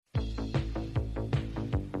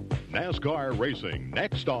NASCAR Racing,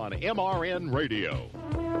 next on MRN Radio.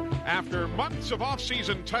 After months of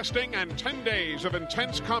off-season testing and 10 days of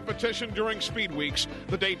intense competition during speed weeks,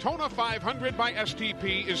 the Daytona 500 by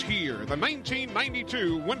STP is here, the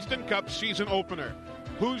 1992 Winston Cup season opener.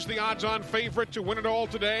 Who's the odds-on favorite to win it all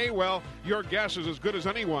today? Well, your guess is as good as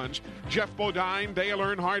anyone's. Jeff Bodine, Dale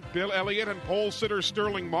Earnhardt, Bill Elliott, and pole sitter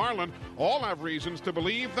Sterling Marlin all have reasons to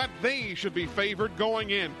believe that they should be favored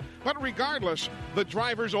going in. But regardless, the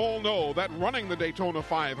drivers all know that running the Daytona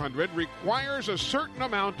 500 requires a certain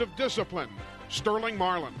amount of discipline. Sterling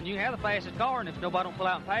Marlin. You can have the fastest car, and if nobody don't pull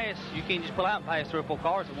out and pass, you can't just pull out and pass 3 or 4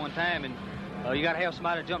 cars at one time, and you got to have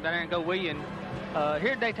somebody to jump down there and go with you. And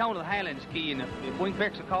here at Daytona, the handling is key, and if we can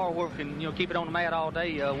fix a car where we can keep it on the mat all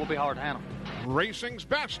day, we'll be hard to handle. Racing's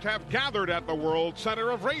best have gathered at the World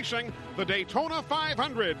Center of Racing. The Daytona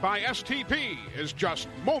 500 by STP is just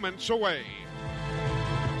moments away.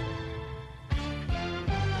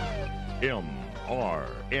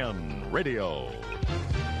 MRN Radio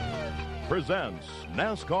presents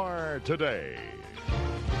NASCAR Today.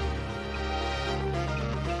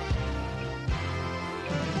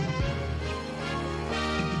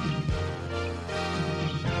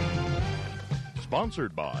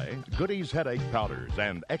 Sponsored by Goody's Headache Powders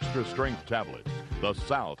and Extra Strength Tablets, the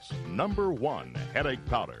South's #1 headache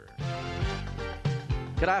powder.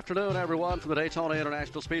 Good afternoon, everyone, from the Daytona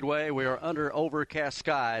International Speedway. We are under overcast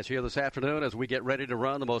skies here this afternoon as we get ready to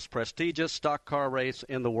run the most prestigious stock car race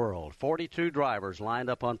in the world. 42 drivers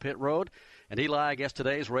lined up on pit road, and Eli, I guess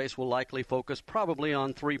today's race will likely focus probably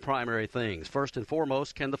on 3 primary things. First and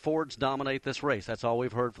foremost, can the Fords dominate this race? That's all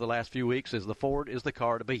we've heard for the last few weeks, is the Ford is the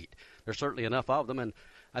car to beat. There's certainly enough of them, and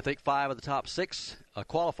I think 5 of the top 6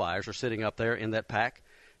 qualifiers are sitting up there in that pack.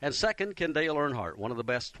 And second, can Dale Earnhardt, one of the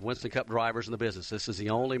best Winston Cup drivers in the business. This is the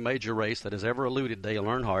only major race that has ever eluded Dale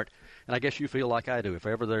Earnhardt, and I guess you feel like I do. If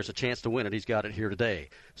ever there's a chance to win it, he's got it here today.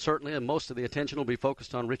 Certainly, and most of the attention will be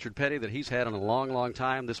focused on Richard Petty that he's had in a long, long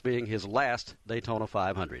time, this being his last Daytona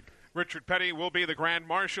 500. Richard Petty will be the Grand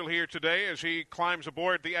Marshal here today as he climbs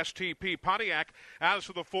aboard the STP Pontiac. As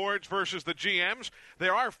for the Fords versus the GMs,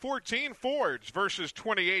 there are 14 Fords versus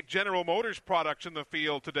 28 General Motors products in the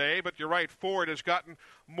field today. But you're right, Ford has gotten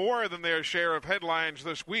more than their share of headlines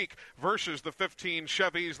this week versus the 15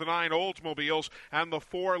 Chevys, the 9 Oldsmobiles, and the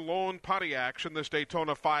 4 lone Pontiacs in this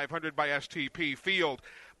Daytona 500 by STP field.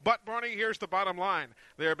 But, Barney, here's the bottom line.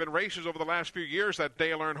 There have been races over the last few years that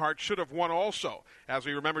Dale Earnhardt should have won also. As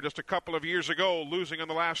we remember just a couple of years ago, losing on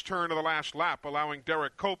the last turn of the last lap, allowing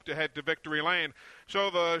Derek Cope to head to victory lane. So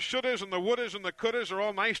the shouldas and the wouldas and the couldas are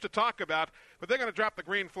all nice to talk about, but they're going to drop the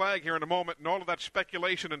green flag here in a moment, and all of that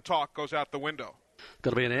speculation and talk goes out the window.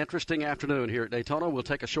 Going to be an interesting afternoon here at Daytona. We'll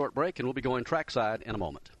take a short break, and we'll be going trackside in a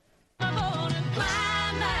moment.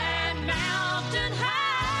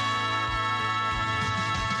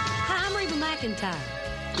 McIntyre.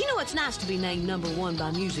 You know, it's nice to be named #1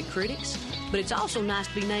 by music critics, but it's also nice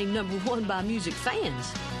to be named #1 by music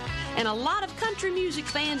fans. And a lot of country music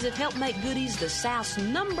fans have helped make Goody's the South's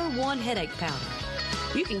 #1 headache powder.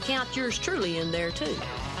 You can count yours truly in there, too,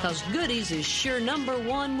 because Goody's is sure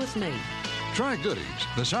 #1 with me. Try Goody's,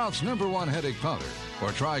 the South's #1 headache powder,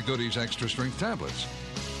 or try Goody's Extra Strength Tablets.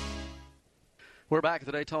 We're back at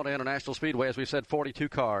the Daytona International Speedway. As we said, 42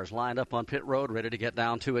 cars lined up on pit road, ready to get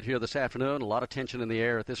down to it here this afternoon. A lot of tension in the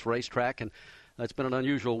air at this racetrack, and it's been an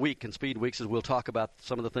unusual week in Speed Weeks as we'll talk about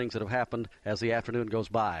some of the things that have happened as the afternoon goes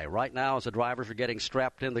by. Right now, as the drivers are getting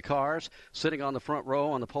strapped in the cars, sitting on the front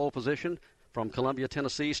row on the pole position from Columbia,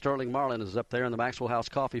 Tennessee, Sterling Marlin is up there in the Maxwell House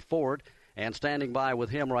Coffee Ford, and standing by with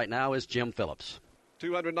him right now is Jim Phillips.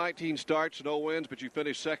 219 starts, no wins, but you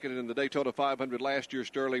finished second in the Daytona 500 last year,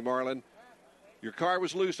 Sterling Marlin. Your car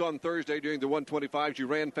was loose on Thursday during the 125s. You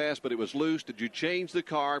ran fast, but it was loose. Did you change the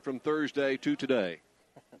car from Thursday to today?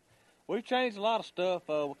 We've changed a lot of stuff.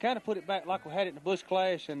 We kind of put it back like we had it in the Busch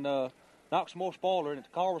Clash and knocked some more spoiler in it. The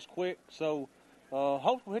car was quick, so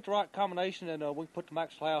hopefully we hit the right combination and we can put the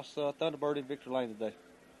Maxwell House Thunderbird in victory lane today.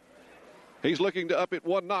 He's looking to up it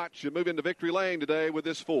one notch and move into victory lane today with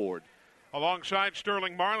this Ford. Alongside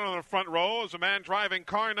Sterling Marlin on the front row is a man driving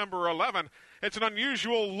car number 11. It's an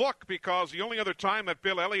unusual look because the only other time that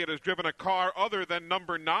Bill Elliott has driven a car other than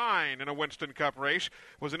number 9 in a Winston Cup race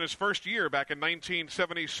was in his first year back in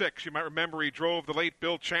 1976. You might remember he drove the late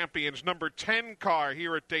Bill Champion's number 10 car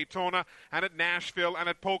here at Daytona and at Nashville and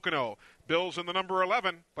at Pocono. Bill's in the number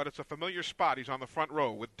 11, but it's a familiar spot. He's on the front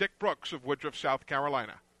row with Dick Brooks of Woodruff, South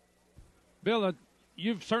Carolina. Bill,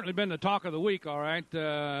 you've certainly been the talk of the week, all right.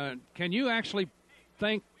 Can you actually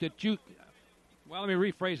think that you – well, let me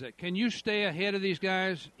rephrase it. Can you stay ahead of these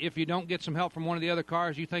guys if you don't get some help from one of the other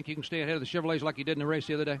cars? You think you can stay ahead of the Chevrolets like you did in the race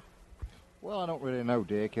the other day? Well, I don't really know,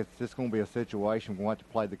 Dick. It's just going to be a situation we'll have to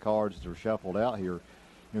play the cards that are shuffled out here.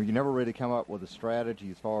 You never really come up with a strategy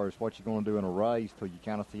as far as what you're going to do in a race till you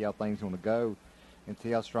kind of see how things are going to go and see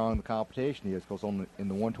how strong the competition is, because in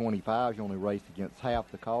the 125s you only raced against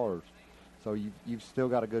half the cars. So you've still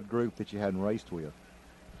got a good group that you hadn't raced with.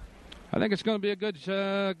 I think it's going to be a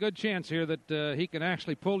good chance here that he can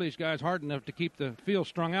actually pull these guys hard enough to keep the field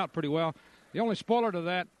strung out pretty well. The only spoiler to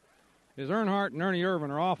that is Earnhardt and Ernie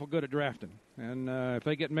Irvin are awful good at drafting. And if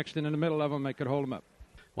they get mixed in the middle of them, they could hold them up.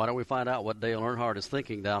 Why don't we find out what Dale Earnhardt is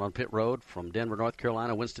thinking down on pit road from Denver, North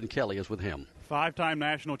Carolina. Winston Kelly is with him. 5-time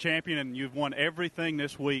national champion, and you've won everything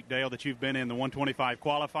this week, Dale, that you've been in the 125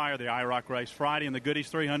 qualifier, the IROC race Friday, and the Goodies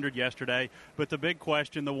 300 yesterday. But the big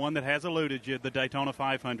question, the one that has eluded you, the Daytona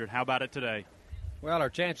 500, how about it today? Well, our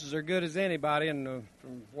chances are good as anybody, and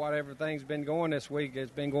from what everything's been going this week,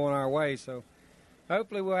 it's been going our way. So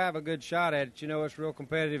hopefully we'll have a good shot at it. It's real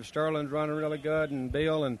competitive. Sterling's running really good, and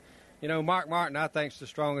Bill, and, Mark Martin, I think, is the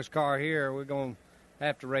strongest car here. We're going to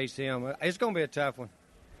have to race him. It's going to be a tough one.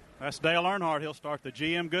 That's Dale Earnhardt. He'll start the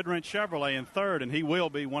GM Goodwrench Chevrolet in third, and he will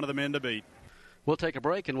be one of the men to beat. We'll take a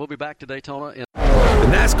break, and we'll be back to Daytona. The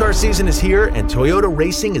NASCAR season is here, and Toyota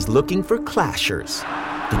Racing is looking for clashers.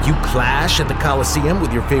 Did you clash at the Coliseum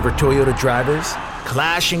with your favorite Toyota drivers?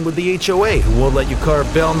 Clashing with the HOA, who won't let you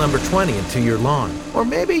carve bell number 20 into your lawn? Or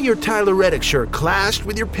maybe your Tyler Reddick shirt clashed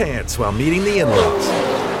with your pants while meeting the in-laws?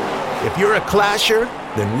 If you're a clasher,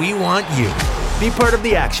 then we want you. Be part of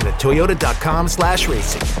the action at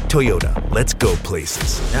Toyota.com/racing. Toyota, let's go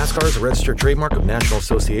places. NASCAR is a registered trademark of National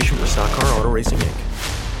Association for Stock Car Auto Racing, Inc.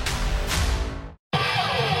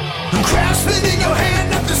 Craftsman in your hand,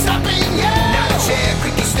 nothing stopping, yeah. Not a chair,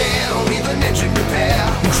 creaky stand, or even engine repair.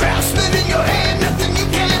 Craftsman in your hand, nothing you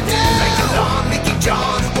can't do. Like the lawn, Mickey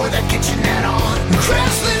John, or that kitchen add-on.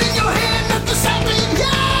 Craftsman in your hand, nothing stopping, yeah.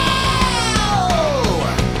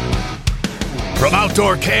 From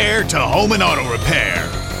outdoor care to home and auto repair,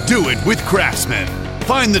 do it with Craftsman.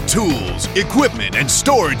 Find the tools, equipment, and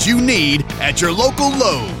storage you need at your local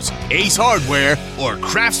Lowe's, Ace Hardware, or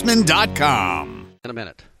Craftsman.com. In a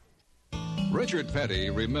minute. Richard Petty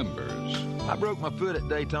remembers. I broke my foot at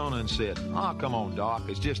Daytona and said, "Oh, come on, Doc,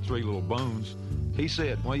 it's just 3 little bones." He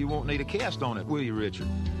said, "Well, you won't need a cast on it, will you, Richard?"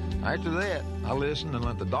 After that, I listened and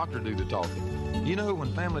let the doctor do the talking.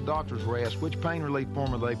 When family doctors were asked which pain relief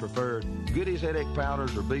formula they preferred, Goodies headache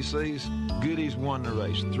powders or BC's, Goodies won the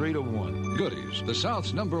race 3-1. Goodies, the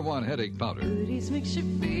South's #1 headache powder. Goodies makes you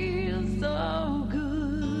feel so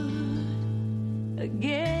good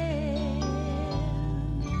again.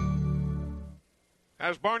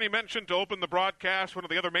 As Barney mentioned to open the broadcast, one of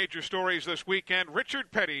the other major stories this weekend,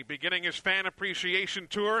 Richard Petty beginning his fan appreciation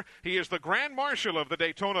tour. He is the Grand Marshal of the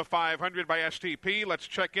Daytona 500 by STP. Let's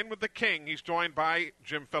check in with the King. He's joined by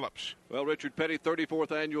Jim Phillips. Well, Richard Petty,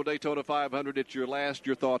 34th annual Daytona 500. It's your last.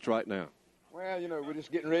 Your thoughts right now? Well, we're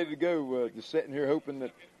just getting ready to go. Just sitting here hoping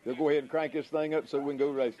that they'll go ahead and crank this thing up so we can go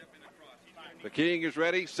racing. The King is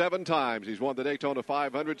ready 7 times. He's won the Daytona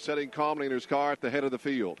 500, sitting calmly in his car at the head of the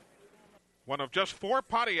field. One of just 4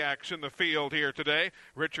 Pontiacs in the field here today.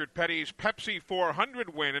 Richard Petty's Pepsi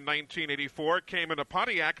 400 win in 1984 came in a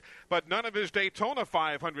Pontiac, but none of his Daytona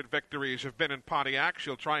 500 victories have been in Pontiacs.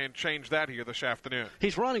 He'll try and change that here this afternoon.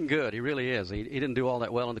 He's running good. He really is. He didn't do all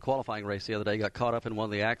that well in the qualifying race the other day. He got caught up in one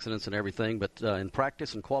of the accidents and everything, but in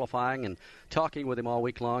practice and qualifying and talking with him all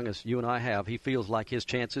week long, as you and I have, he feels like his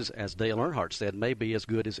chances, as Dale Earnhardt said, may be as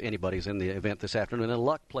good as anybody's in the event this afternoon, and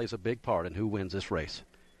luck plays a big part in who wins this race.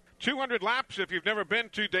 200 laps, if you've never been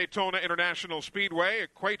to Daytona International Speedway,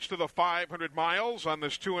 equates to the 500 miles on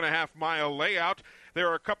this 2.5-mile layout. There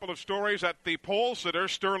are a couple of stories at the pole sitter.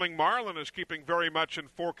 Sterling Marlin is keeping very much in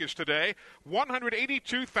focus today.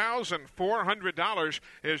 $182,400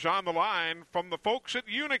 is on the line from the folks at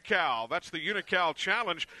Unical. That's the Unical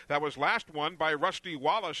Challenge that was last won by Rusty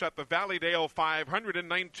Wallace at the Valleydale 500 in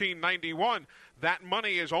 1991. That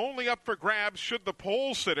money is only up for grabs should the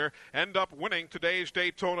pole sitter end up winning today's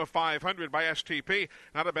Daytona 500 by STP.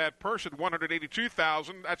 Not a bad purse at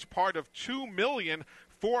 $182,000. That's part of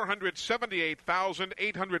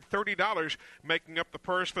 $2,478,830, making up the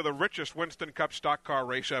purse for the richest Winston Cup stock car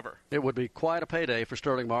race ever. It would be quite a payday for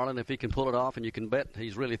Sterling Marlin if he can pull it off, and you can bet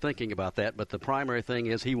he's really thinking about that. But the primary thing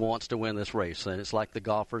is he wants to win this race, and it's like the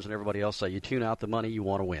golfers and everybody else say, you tune out the money, you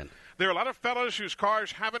want to win. There are a lot of fellas whose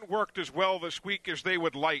cars haven't worked as well this week as they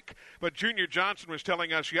would like. But Junior Johnson was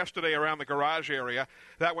telling us yesterday around the garage area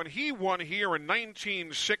that when he won here in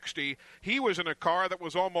 1960, he was in a car that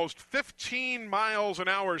was almost 15 miles an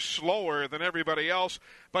hour slower than everybody else,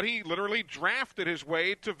 but he literally drafted his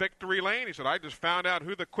way to victory lane. He said, I just found out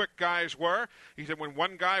who the quick guys were. He said, when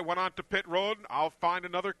one guy went onto pit road, I'll find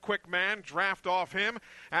another quick man, draft off him.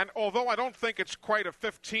 And although I don't think it's quite a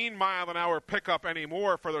 15-mile-an-hour pickup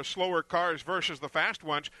anymore for the slower cars versus the fast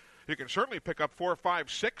ones, you can certainly pick up 4, 5,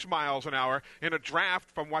 6 miles an hour in a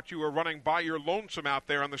draft from what you were running by your lonesome out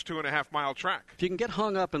there on this 2.5-mile track. If you can get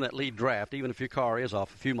hung up in that lead draft, even if your car is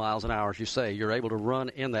off a few miles an hour, as you say, you're able to run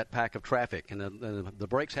in that pack of traffic. And the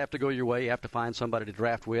brakes have to go your way. You have to find somebody to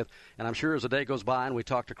draft with. And I'm sure as the day goes by and we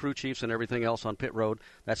talk to crew chiefs and everything else on pit road,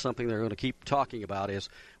 that's something they're going to keep talking about is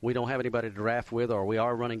we don't have anybody to draft with, or we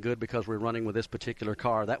are running good because we're running with this particular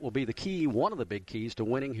car. That will be the key. One of the big keys to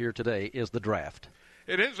winning here today is the draft.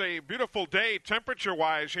 It is a beautiful day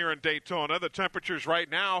temperature-wise here in Daytona. The temperatures right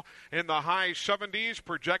now in the high 70s,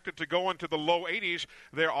 projected to go into the low 80s.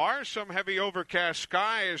 There are some heavy overcast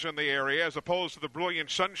skies in the area as opposed to the brilliant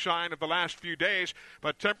sunshine of the last few days.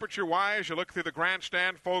 But temperature-wise, you look through the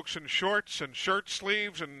grandstand, folks in shorts and shirt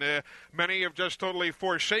sleeves, and many have just totally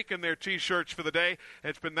forsaken their T-shirts for the day.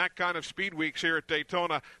 It's been that kind of speed weeks here at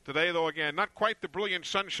Daytona. Today, though, again, not quite the brilliant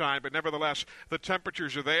sunshine, but nevertheless, the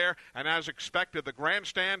temperatures are there. And as expected, the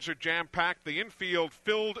grandstands are jam-packed, the infield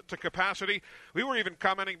filled to capacity. We were even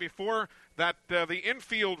commenting before that the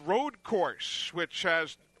infield road course, which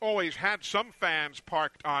has always had some fans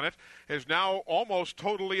parked on it, is now almost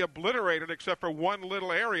totally obliterated except for one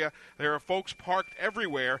little area. There are folks parked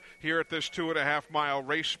everywhere here at this 2.5-mile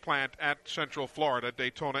race plant at Central Florida,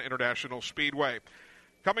 Daytona International Speedway.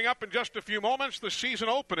 Coming up in just a few moments, the season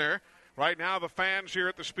opener. Right now, the fans here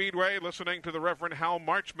at the Speedway listening to the Reverend Hal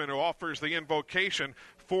Marchman, who offers the invocation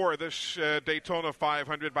for this Daytona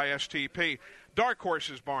 500 by STP. Dark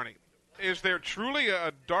horses, Barney. Is there truly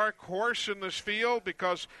a dark horse in this field?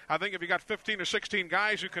 Because I think if you got 15 or 16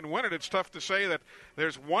 guys who can win it, it's tough to say that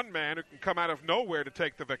there's one man who can come out of nowhere to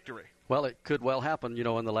take the victory. Well, it could well happen. You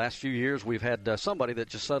know, in the last few years, we've had somebody that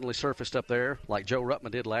just suddenly surfaced up there, like Joe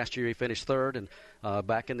Ruttman did last year. He finished third, and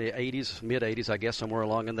back in the 80s, mid-80s, I guess, somewhere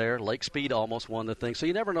along in there. Lake Speed almost won the thing. So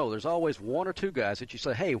you never know. There's always one or two guys that you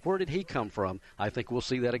say, hey, where did he come from? I think we'll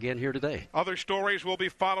see that again here today. Other stories we'll be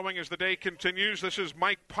following as the day continues. This is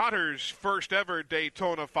Mike Potter's first ever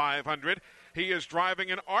Daytona 500. He is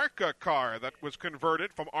driving an ARCA car that was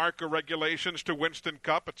converted from ARCA regulations to Winston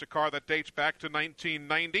Cup. It's a car that dates back to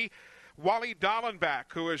 1990. Wally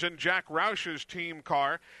Dallenbach, who is in Jack Roush's team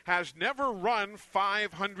car, has never run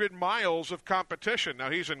 500 miles of competition.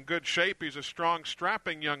 Now, he's in good shape. He's a strong,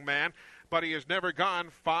 strapping young man, but he has never gone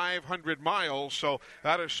 500 miles, so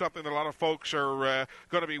that is something that a lot of folks are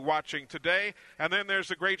going to be watching today. And then there's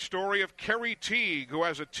the great story of Kerry Teague, who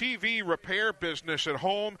has a TV repair business at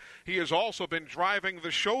home. He has also been driving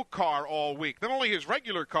the show car all week. Not only his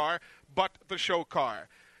regular car, but the show car.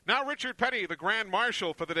 Now Richard Petty, the Grand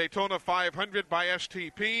Marshal for the Daytona 500 by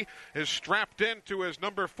STP, is strapped into his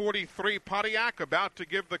number 43 Pontiac, about to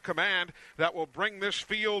give the command that will bring this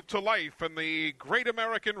field to life in the great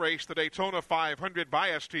American race, the Daytona 500 by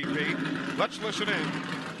STP. Let's listen in.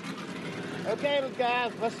 Okay,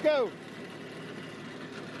 guys, let's go.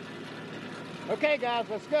 Okay, guys,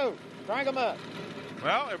 let's go. Crank them up.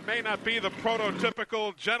 Well, it may not be the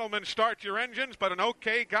prototypical gentlemen start your engines, but an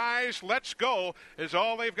okay, guys, let's go is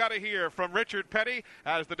all they've got to hear from Richard Petty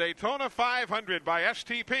as the Daytona 500 by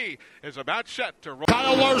STP is about set to roll.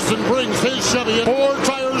 Kyle Larson brings his Chevy in 4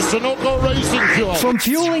 tires Sunoco Racing Fuel. From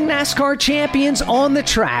fueling NASCAR champions on the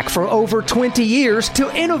track for over 20 years to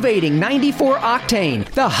innovating 94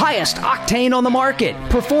 octane, the highest octane on the market,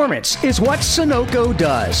 performance is what Sunoco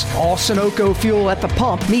does. All Sunoco fuel at the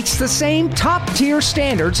pump meets the same top-tier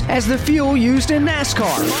standards as the fuel used in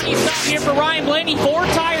NASCAR. Money stop here for Ryan Blaney. 4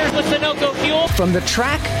 tires with Sunoco fuel. From the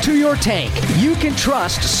track to your tank, you can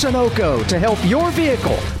trust Sunoco to help your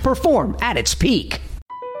vehicle perform at its peak.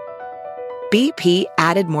 BP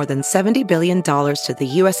added more than $70 billion to the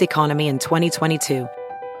U.S. economy in 2022.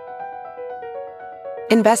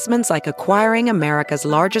 Investments like acquiring America's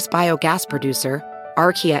largest biogas producer,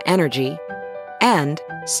 Archaea Energy, and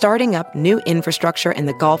starting up new infrastructure in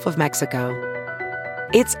the Gulf of Mexico.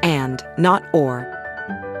 It's and, not or.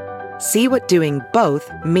 See what doing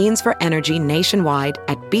both means for energy nationwide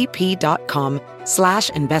at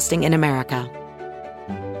bp.com/investing in America.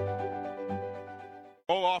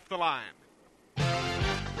 Roll off the line.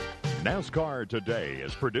 NASCAR Today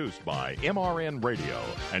is produced by MRN Radio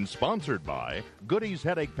and sponsored by Goody's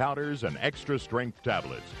Headache Powders and Extra Strength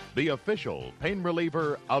Tablets, the official pain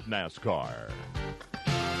reliever of NASCAR.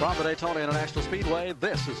 From the Daytona International Speedway,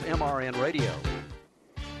 this is MRN Radio.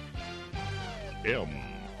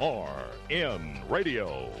 MRN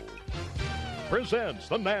Radio. presents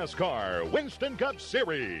the NASCAR Winston Cup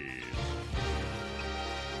Series.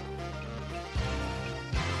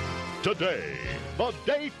 Today, the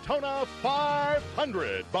Daytona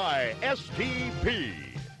 500 by STP.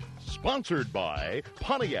 Sponsored by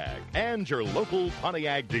Pontiac and your local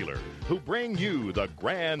Pontiac dealer, who bring you the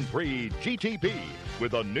Grand Prix GTP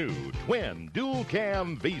with a new twin dual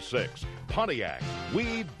cam V6. Pontiac,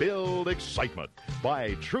 we build excitement.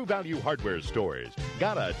 By True Value Hardware Stores.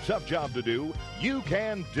 Got a tough job to do? You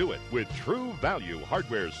can do it with True Value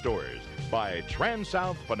Hardware Stores. By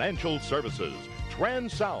TransSouth Financial Services.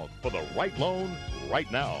 TransSouth for the right loan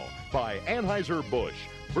right now. By Anheuser-Busch,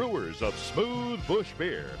 brewers of smooth Busch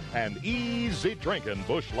beer and easy drinking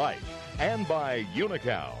Busch Light. And by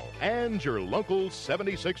Unical and your local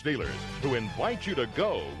 76 dealers, who invite you to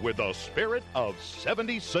go with the spirit of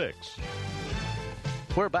 76.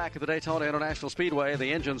 We're back at the Daytona International Speedway.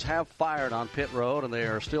 The engines have fired on pit road, and they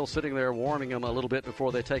are still sitting there warming them a little bit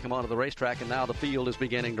before they take them onto the racetrack, and now the field is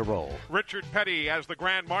beginning to roll. Richard Petty, as the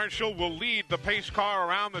Grand Marshal, will lead the pace car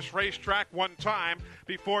around this racetrack one time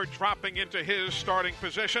before dropping into his starting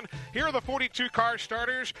position. Here are the 42-car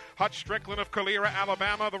starters. Hutch Strickland of Calera,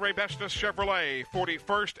 Alabama, the Ray Bestis Chevrolet.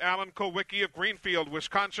 41st, Alan Kowicki of Greenfield,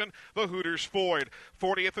 Wisconsin, the Hooters Ford.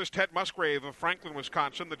 40th is Ted Musgrave of Franklin,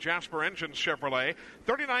 Wisconsin, the Jasper Engines Chevrolet.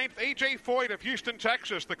 39th, A.J. Foyt of Houston,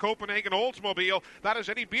 Texas, the Copenhagen Oldsmobile. That is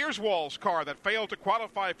Eddie Beerswall's car that failed to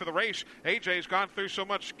qualify for the race. A.J.'s gone through so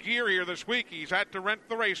much gear here this week, he's had to rent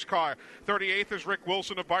the race car. 38th is Rick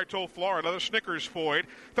Wilson of Bartow, Florida, the Snickers Ford.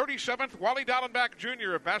 37th, Wally Dallenbach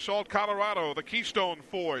Jr. of Basalt, Colorado, the Keystone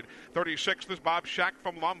Ford. 36th is Bob Schack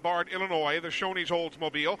from Lombard, Illinois, the Shoney's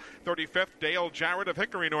Oldsmobile. 35th, Dale Jarrett of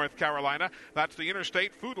Hickory, North Carolina. That's the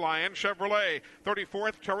Interstate Food Lion Chevrolet.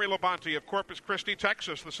 34th, Terry Labonte of Corpus Christi,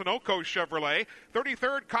 Texas, the Sunoco Chevrolet.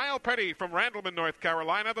 33rd, Kyle Petty from Randleman, North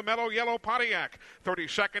Carolina, the Mellow Yellow Pontiac.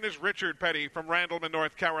 32nd is Richard Petty from Randleman,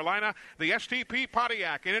 North Carolina, the STP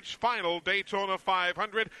Pontiac in its final Daytona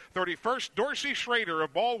 500. 31st, Dorsey Schrader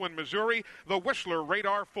of Baldwin, Missouri, the Whistler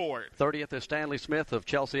Radar Ford. 30th is Stanley Smith of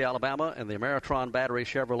Chelsea, Alabama, and the Ameritron Battery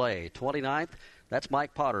Chevrolet. 29th, that's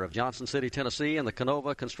Mike Potter of Johnson City, Tennessee, and the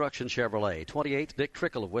Canova Construction Chevrolet. 28th, Dick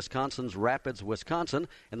Trickle of Wisconsin's Rapids, Wisconsin,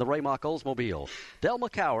 and the Raymock Oldsmobile. Del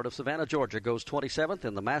McCoward of Savannah, Georgia, goes 27th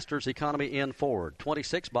in the Masters Economy Inn Ford.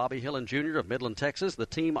 26th, Bobby Hillen Jr. of Midland, Texas, the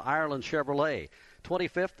Team Ireland Chevrolet.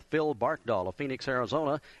 25th, Phil Barkdahl of Phoenix,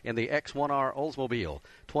 Arizona, in the X1R Oldsmobile.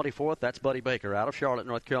 24th, that's Buddy Baker out of Charlotte,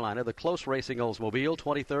 North Carolina, the Close Racing Oldsmobile.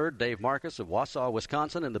 23rd, Dave Marcus of Wausau,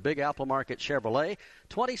 Wisconsin, in the Big Apple Market Chevrolet.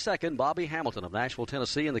 22nd, Bobby Hamilton of Nashville,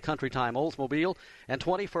 Tennessee, in the Country Time Oldsmobile. And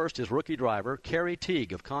 21st is rookie driver Kerry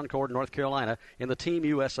Teague of Concord, North Carolina, in the Team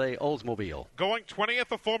USA Oldsmobile. Going 20th,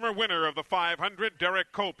 the former winner of the 500,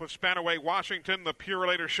 Derek Cope of Spanaway, Washington, the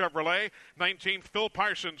Purelator Chevrolet. 19th, Phil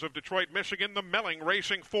Parsons of Detroit, Michigan, the Melling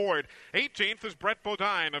Racing Ford. 18th is Brett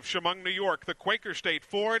Bodine of Chemung, New York, the Quaker State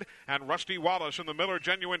Ford. And Rusty Wallace in the Miller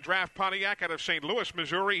Genuine Draft Pontiac out of St. Louis,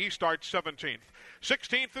 Missouri. He starts 17th.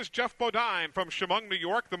 16th is Jeff Bodine from Chemung, New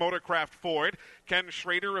York, the Motorcraft Ford. Ken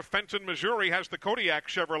Schrader of Fenton, Missouri, has the Kodiak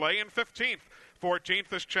Chevrolet in 15th.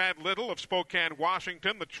 14th is Chad Little of Spokane,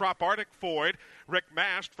 Washington, the Trop Arctic Ford. Rick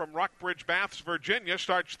Mast from Rockbridge Baths, Virginia,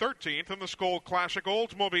 starts 13th in the Skoll Classic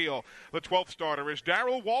Oldsmobile. The 12th starter is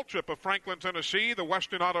Darrell Waltrip of Franklin, Tennessee, the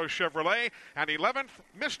Western Auto Chevrolet. And 11th,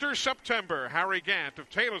 Mr. September, Harry Gant of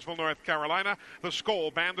Taylorsville, North Carolina, the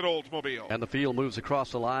Skoll Bandit Oldsmobile. And the field moves across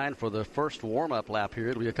the line for the first warm-up lap here.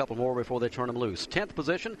 It'll be a couple more before they turn them loose. 10th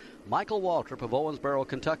position, Michael Waltrip of Owensboro,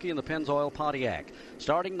 Kentucky, in the Pennzoil Pontiac.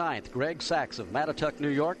 Starting 9th, Greg Sachs of Mattituck, New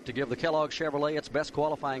York, to give the Kellogg Chevrolet its best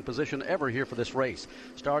qualifying position ever here for this race.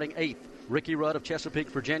 Starting 8th, Ricky Rudd of Chesapeake,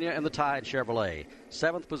 Virginia, and the Tide Chevrolet.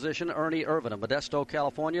 7th position, Ernie Irvin of Modesto,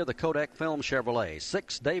 California, the Kodak Film Chevrolet.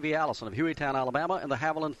 6th, Davey Allison of Hueytown, Alabama, and the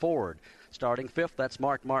Haviland Ford. Starting 5th, that's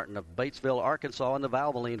Mark Martin of Batesville, Arkansas, and the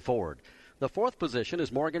Valvoline Ford. The 4th position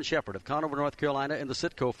is Morgan Shepherd of Conover, North Carolina, in the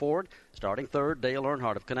Citgo Ford. Starting 3rd, Dale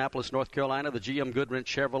Earnhardt of Kannapolis, North Carolina, the GM Goodwrench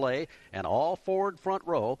Chevrolet, and all Ford front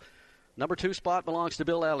row. Number 2 spot belongs to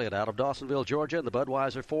Bill Elliott out of Dawsonville, Georgia, in the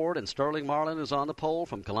Budweiser Ford, and Sterling Marlin is on the pole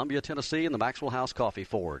from Columbia, Tennessee, in the Maxwell House Coffee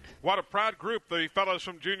Ford. What a proud group the fellows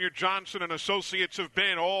from Junior Johnson and Associates have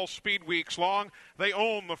been all speed weeks long. They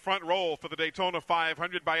own the front row for the Daytona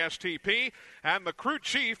 500 by STP, and the crew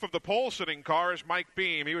chief of the pole-sitting car is Mike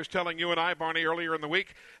Beam. He was telling you and I, Barney, earlier in the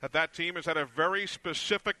week that team has had a very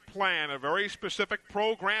specific plan, a very specific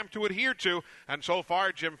program to adhere to, and so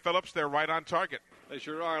far, Jim Phillips, they're right on target. They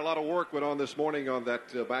sure are. A lot of work went on this morning on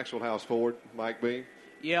that Maxwell House Ford, Mike Beam.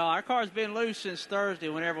 Yeah, our car's been loose since Thursday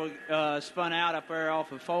whenever we spun out up there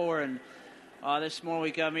off of 4, and This morning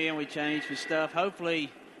we come in, we changed some stuff.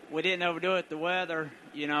 Hopefully we didn't overdo it. The weather,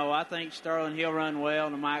 I think Sterling, he'll run well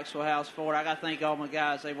in the Maxwell House Ford. I got to thank all my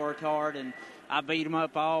guys. They worked hard, and I beat them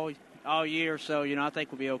up all year. So, I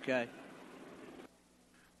think we'll be okay.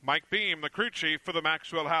 Mike Beam, the crew chief for the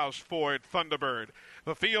Maxwell House Ford Thunderbird.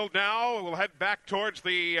 The field now will head back towards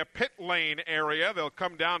the pit lane area. They'll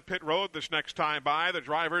come down pit road this next time by. The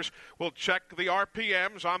drivers will check the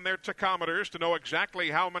RPMs on their tachometers to know exactly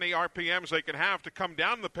how many RPMs they can have to come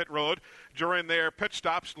down the pit road during their pit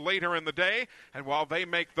stops later in the day. And while they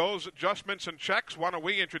make those adjustments and checks, why don't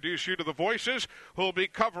we introduce you to the voices who'll be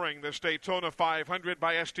covering this Daytona 500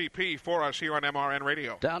 by STP for us here on MRN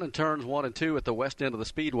Radio. Down in turns 1 and 2 at the west end of the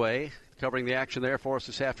Speedway. Covering the action there for us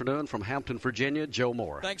this afternoon from Hampton, Virginia, Joe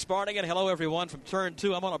Moore. Thanks, Barney, and hello, everyone, from Turn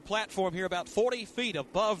 2. I'm on a platform here about 40 feet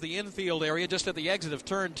above the infield area, just at the exit of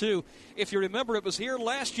Turn 2. If you remember, it was here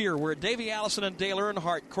last year where Davey Allison and Dale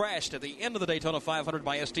Earnhardt crashed at the end of the Daytona 500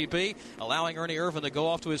 by STP, allowing Ernie Irvan to go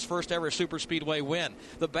off to his first ever Super Speedway win.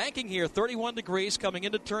 The banking here, 31 degrees coming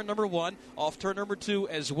into turn number 1, off turn number 2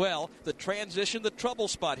 as well. The transition, the trouble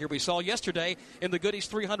spot here we saw yesterday in the Goodies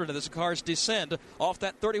 300 as the cars descend off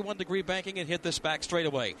that 31-degree banking and hit this back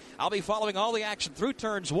straightaway. I'll be following all the action through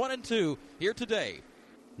turns 1 and 2 here today.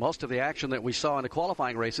 Most of the action that we saw in the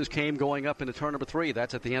qualifying races came going up into turn number 3.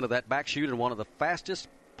 That's at the end of that back chute and one of the fastest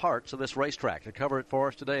parts of this racetrack. To cover it for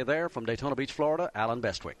us today there from Daytona Beach, Florida, Alan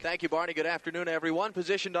Bestwick. Thank you, Barney. Good afternoon, everyone.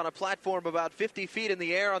 Positioned on a platform about 50 feet in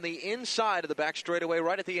the air on the inside of the back straightaway,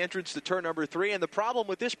 right at the entrance to turn number 3. And the problem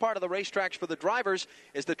with this part of the racetrack for the drivers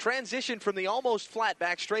is the transition from the almost flat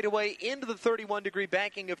back straightaway into the 31-degree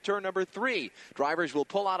banking of turn number 3. Drivers will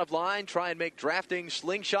pull out of line, try and make drafting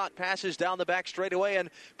slingshot passes down the back straightaway, and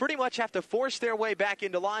pretty much have to force their way back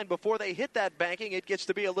into line before they hit that banking. It gets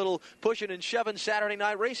to be a little pushing and shoving Saturday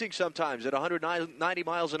night racing sometimes at 190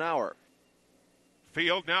 miles an hour.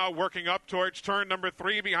 Field now working up towards turn number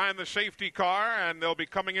 3 behind the safety car, and they'll be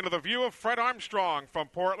coming into the view of Fred Armstrong from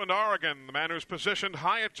Portland, Oregon, the man who's positioned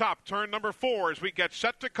high atop turn number 4 as we get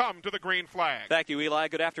set to come to the green flag. Thank you, Eli.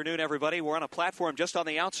 Good afternoon, everybody. We're on a platform just on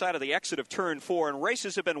the outside of the exit of turn 4, and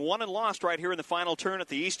races have been won and lost right here in the final turn at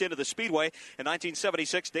the east end of the Speedway. In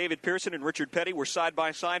 1976, David Pearson and Richard Petty were side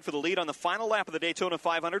by side for the lead on the final lap of the Daytona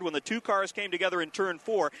 500 when the two cars came together in turn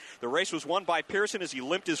 4. The race was won by Pearson as he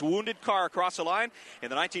limped his wounded car across the line.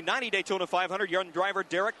 In the 1990 Daytona 500, young driver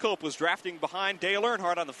Derek Cope was drafting behind Dale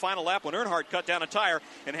Earnhardt on the final lap when Earnhardt cut down a tire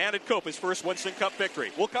and handed Cope his first Winston Cup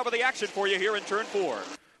victory. We'll cover the action for you here in turn 4.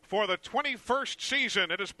 For the 21st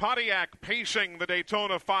season, it is Pontiac pacing the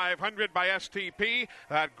Daytona 500 by STP.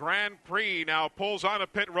 That Grand Prix now pulls on a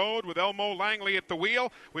pit road with Elmo Langley at the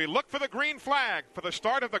wheel. We look for the green flag for the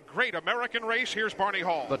start of the great American race. Here's Barney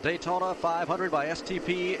Hall. The Daytona 500 by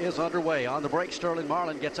STP is underway. On the brake, Sterling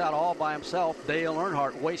Marlin gets out all by himself. Dale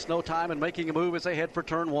Earnhardt wastes no time in making a move as they head for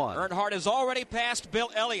turn 1. Earnhardt has already passed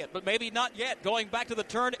Bill Elliott, but maybe not yet. Going back to the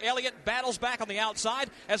turn, Elliott battles back on the outside.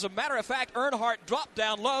 As a matter of fact, Earnhardt dropped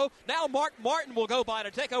down low. Now Mark Martin will go by to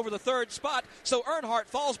take over the third spot, so Earnhardt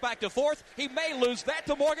falls back to 4th. He may lose that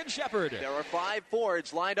to Morgan Shepherd. There are 5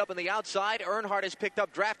 Fords lined up on the outside. Earnhardt has picked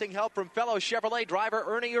up drafting help from fellow Chevrolet driver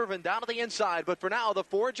Ernie Irvan down to the inside, but for now the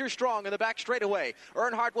Fords are strong in the back straightaway.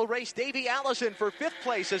 Earnhardt will race Davey Allison for 5th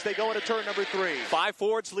place as they go into turn number 3. 5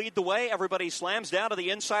 Fords lead the way. Everybody slams down to the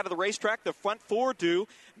inside of the racetrack. The front 4 do.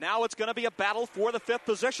 Now it's going to be a battle for the 5th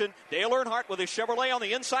position. Dale Earnhardt with his Chevrolet on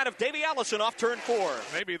the inside of Davey Allison off turn 4.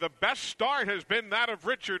 Maybe the best start has been that of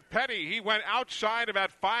Richard Petty. He went outside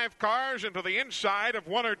about 5 cars into the inside of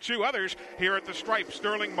 1 or 2 others here at the stripe.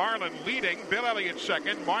 Sterling Marlin leading, Bill Elliott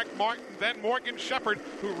second, Mark Martin, then Morgan Shepherd,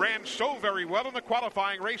 who ran so very well in the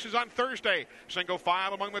qualifying races on Thursday. Single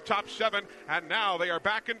file among the top 7, and now they are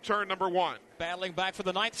back in turn number 1. Battling back for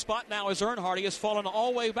the 9th spot now is Earnhardt. He has fallen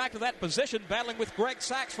all the way back to that position, battling with Greg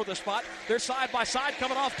Sachs for the spot. They're side by side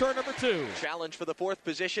coming off turn number 2. Challenge for the 4th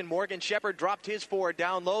position. Morgan Shepherd dropped his Ford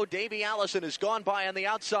down low. Davey Allison has gone by on the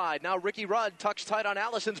outside. Now Ricky Rudd tucks tight on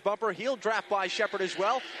Allison's bumper. He'll draft by Shepherd as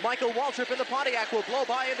well. Michael Waltrip in the Pontiac will blow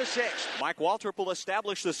by into 6th. Mike Waltrip will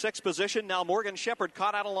establish the 6th position. Now Morgan Shepherd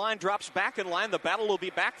caught out of line, drops back in line. The battle will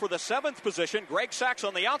be back for the 7th position. Greg Sachs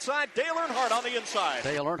on the outside, Dale Earnhardt on the inside.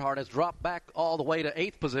 Dale Earnhardt has dropped back all the way to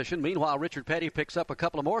 8th position. Meanwhile, Richard Petty picks up a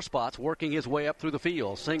couple of more spots, working his way up through the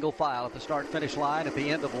field. Single file at the start-finish line at the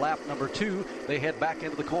end of lap number 2. They head back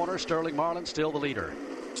into the corner. Sterling Marlin still the leader.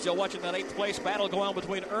 Still watching that 8th place battle go on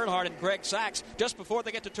between Earnhardt and Greg Sachs. Just before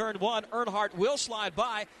they get to turn 1, Earnhardt will slide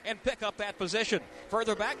by and pick up that position.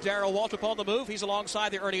 Further back, Darrell Waltrip on the move. He's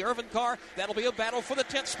alongside the Ernie Irvin car. That'll be a battle for the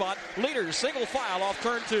 10th spot. Leaders single file off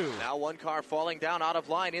turn 2. Now one car falling down out of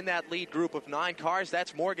line in that lead group of 9 cars.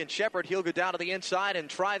 That's Morgan Shepherd. He'll go down to the inside and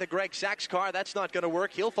try the Greg Sachs car. That's not going to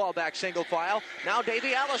work. He'll fall back single file. Now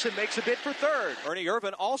Davey Allison makes a bid for 3rd. Ernie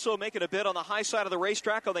Irvin also making a bid on the high side of the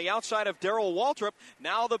racetrack on the outside of Darrell Waltrip.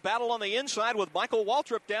 Now the battle on the inside with Michael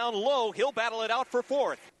Waltrip down low. He'll battle it out for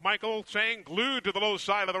 4th. Michael saying glued to the low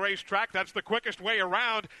side of the racetrack. That's the quickest way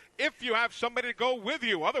around if you have somebody to go with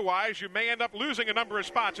you. Otherwise, you may end up losing a number of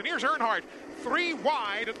spots. And here's Earnhardt, 3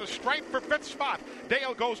 wide at the stripe for 5th spot.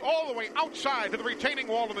 Dale goes all the way outside to the retaining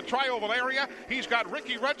wall in the tri-oval area. He's got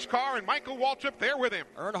Ricky Rudd's car and Michael Waltrip there with him.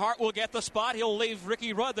 Earnhardt will get the spot. He'll leave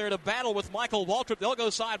Ricky Rudd there to battle with Michael Waltrip. They'll go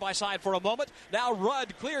side by side for a moment. Now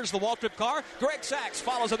Rudd clears the Waltrip car. Greg Sachs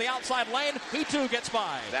follows in the outside lane. He too gets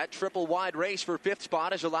by. That triple wide race for 5th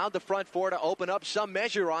spot has allowed the front 4 to open up some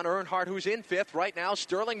measure on Earnhardt, who's in 5th. Right now,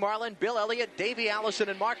 Sterling Marlin, Bill Elliott, Davey Allison,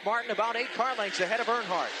 and Mark Martin about 8 car lengths ahead of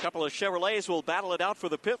Earnhardt. A couple of Chevrolets will battle it out for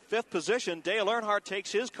the 5th position. Dale Earnhardt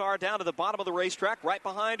takes his car down to the bottom of the racetrack. Right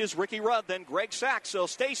behind is Ricky Rudd, then Greg Sachs. They'll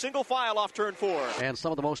stay single file off turn 4. And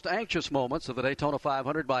some of the most anxious moments of the Daytona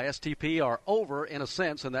 500 by STP are over in a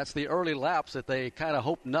sense, and that's the early laps that they kind of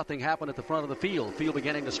hope nothing happened at the front of the field. Field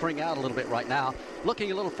beginning to string out a little bit right now.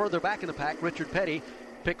 Looking a little further back in the pack, Richard Petty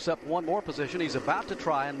picks up one more position. He's about to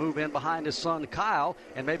try and move in behind his son Kyle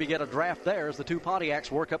and maybe get a draft there as the 2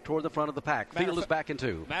 Pontiacs work up toward the front of the pack. Field is back in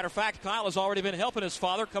 2. Matter of fact, Kyle has already been helping his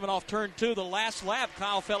father coming off turn 2. The last lap,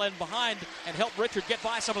 Kyle fell in behind and helped Richard get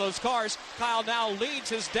by some of those cars. Kyle now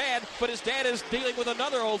leads his dad, but his dad is dealing with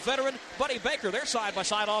another old veteran, Buddy Baker. They're side by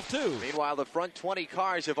side off 2. Meanwhile, the front 20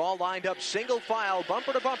 cars have all lined up single file,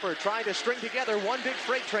 bumper to bumper, trying to string together one big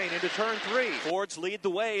freight train into turn 3. Fords lead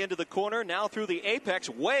the way into the corner. Now through the apex,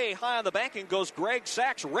 way high on the banking goes Greg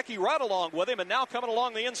Sachs. Ricky Rudd along with him, and now coming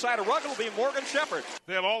along the inside of Rudd will be Morgan Shepherd.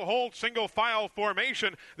 They'll all hold single file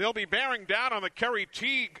formation. They'll be bearing down on the Kerry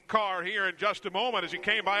Teague car here in just a moment as he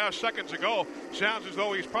came by us seconds ago. Sounds as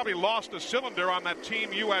though he's probably lost a cylinder on that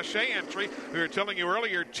Team USA entry. We were telling you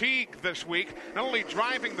earlier, Teague this week, not only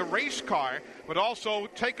driving the race car, but also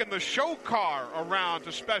taking the show car around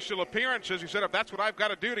to special appearances. He said, if that's what I've got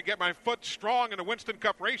to do to get my foot strong in the Winston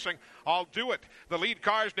Cup racing, I'll do it. The lead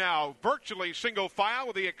cars now virtually single file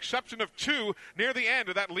with the exception of 2 near the end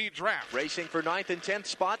of that lead draft. Racing for 9th and 10th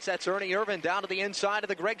spots, that's Ernie Irvin down to the inside of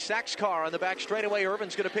the Greg Sachs car on the back straightaway.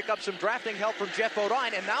 Irvin's going to pick up some drafting help from Jeff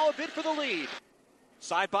Bodine, and now a bid for the lead.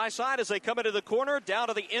 Side by side as they come into the corner, down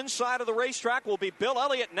to the inside of the racetrack will be Bill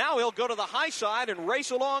Elliott. Now he'll go to the high side and race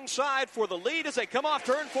alongside for the lead as they come off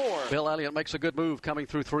turn 4. Bill Elliott makes a good move coming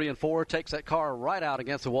through 3 and 4, takes that car right out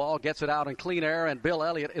against the wall, gets it out in clean air, and Bill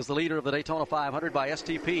Elliott is the leader of the Daytona 500 by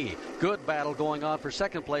STP. Good battle going on for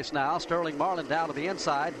second place now. Sterling Marlin down to the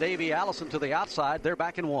inside, Davey Allison to the outside. They're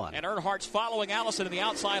back in 1. And Earnhardt's following Allison in the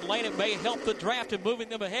outside lane. It may help the draft in moving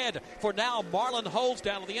them ahead. For now, Marlin holds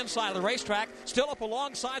down to the inside of the racetrack, still up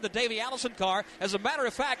alongside the Davey Allison car. As a matter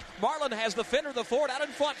of fact, Marlin has the Fender, the Ford, out in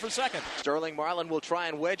front for second. Sterling Marlin will try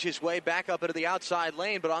and wedge his way back up into the outside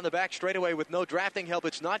lane, but on the back straightaway with no drafting help,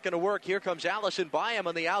 it's not going to work. Here comes Allison by him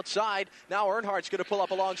on the outside. Now Earnhardt's going to pull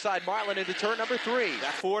up alongside Marlin into turn number 3.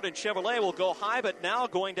 That Ford and Chevrolet will go high, but now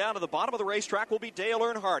going down to the bottom of the racetrack will be Dale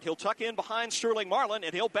Earnhardt. He'll tuck in behind Sterling Marlin,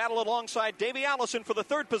 and he'll battle alongside Davey Allison for the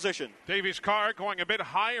 3rd position. Davey's car going a bit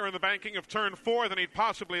higher in the banking of turn 4 than he'd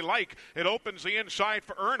possibly like. It opens the inside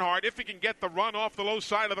for Earnhardt if he can get the run off the low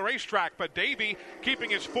side of the racetrack. But Davey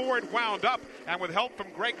keeping his Ford wound up, and with help from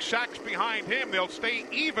Greg Sachs behind him, they'll stay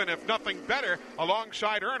even, if nothing better,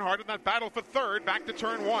 alongside Earnhardt in that battle for 3rd back to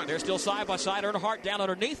turn 1. They're still side by side. Earnhardt down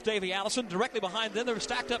underneath Davey Allison. Directly behind them, they're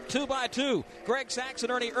stacked up 2 by 2. Greg Sachs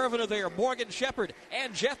and Ernie Irvin are there. Morgan Shepherd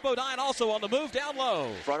and Jeff Bodine also on the move down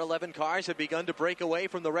low. Front 11 cars have begun to break away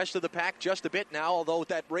from the rest of the pack just a bit now, although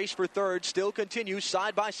that race for 3rd still continues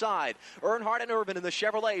side by side. Earnhardt and Irvin in the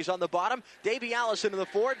Chevrolets on the bottom. Davey Allison in the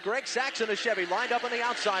Ford. Greg Sachs in the Chevy lined up on the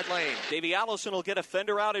outside lane. Davey Allison will get a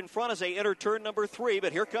fender out in front as they enter turn number 3,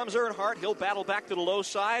 but here comes Earnhardt. He'll battle back to the low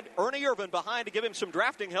side. Ernie Irvin behind to give him some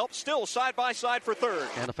drafting help. Still side by side for 3rd.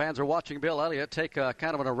 And the fans are watching Bill Elliott take a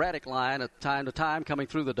kind of an erratic line at time to time coming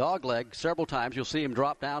through the dog leg. Several times you'll see him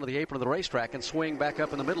drop down to the apron of the racetrack and swing back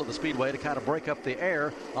up in the middle of the speedway to kind of break up the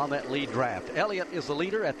air on that lead draft. Elliott is the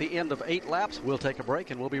leader at the end of 8 laps. We'll take a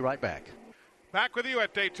break and we'll be right back. Back with you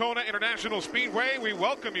at Daytona International Speedway. We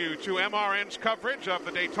welcome you to MRN's coverage of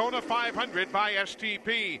the Daytona 500 by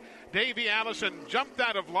STP. Davey Allison jumped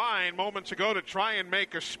out of line moments ago to try and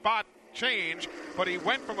make a spot change, but he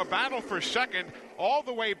went from a battle for second all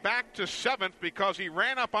the way back to seventh because he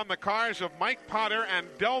ran up on the cars of Mike Potter and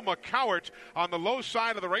Del McCowart on the low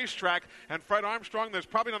side of the racetrack. And Fred Armstrong, there's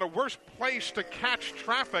probably not a worse place to catch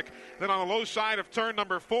traffic than on the low side of turn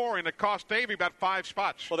number 4, and it cost Davey about 5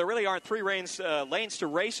 spots. Well, there really aren't three lanes to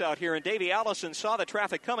race out here, and Davey Allison saw the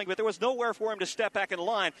traffic coming, but there was nowhere for him to step back in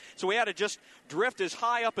line, so he had to just drift as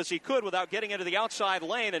high up as he could without getting into the outside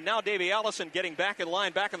lane, and now Davey Allison getting back in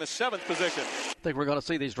line, back in the 7th position. I think we're going to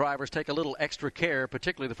see these drivers take a little extra care,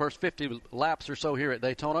 particularly the first 50 laps or so here at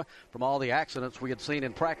Daytona, from all the accidents we had seen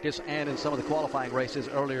in practice and in some of the qualifying races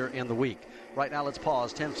earlier in the week. Right now, let's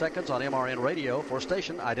pause 10 seconds on MRN radio for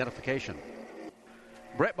station identification.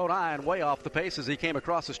 Brett Bodine way off the pace as he came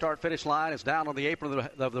across the start-finish line. Is down on the apron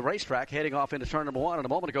of the racetrack, heading off into turn number 1. And a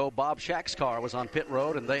moment ago, Bob Shack's car was on pit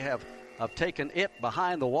road, and they have taken it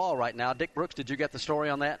behind the wall right now. Dick Brooks, did you get the story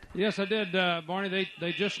on that? Yes, I did, Barney.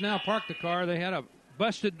 They just now parked the car. They had a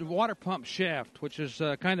busted water pump shaft, which is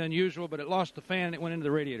kind of unusual, but it lost the fan and it went into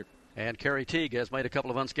the radiator. And Kerry Teague has made a couple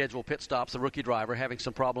of unscheduled pit stops, the rookie driver, having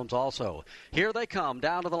some problems also. Here they come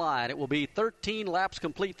down to the line. It will be 13 laps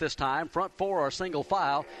complete this time. Front 4 are single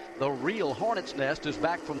file. The real Hornet's Nest is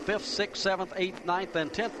back from 5th, 6th, 7th, 8th, 9th,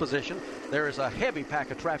 and 10th position. There is a heavy pack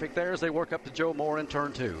of traffic there as they work up to Joe Moore in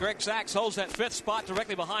turn 2. Greg Sachs holds that 5th spot.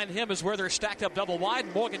 Directly behind him is where they're stacked up double wide.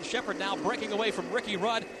 Morgan Shepherd now breaking away from Ricky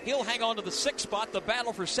Rudd. He'll hang on to the 6th spot. The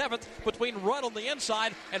battle for 7th between Rudd on the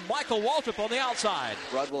inside and Michael Waltrip on the outside.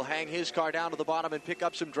 Rudd will hang his car down to the bottom and pick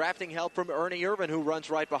up some drafting help from Ernie Irvin, who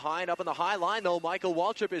runs right behind. Up in the high line, though, Michael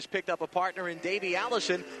Waltrip has picked up a partner in Davey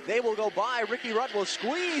Allison. They will go by. Ricky Rudd will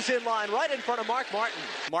squeeze in line right in front of Mark Martin.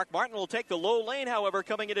 Mark Martin will take the low lane, however,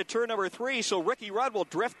 coming into turn number 3, so Ricky Rudd will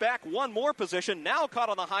drift back one more position. Now caught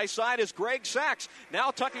on the high side is Greg Sachs.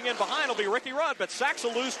 Now tucking in behind will be Ricky Rudd, but Sachs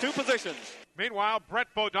will lose 2 positions. Meanwhile,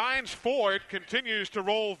 Brett Bodine's Ford continues to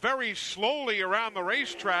roll very slowly around the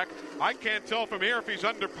racetrack. I can't tell from here if he's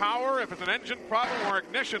under power, if it's an engine problem or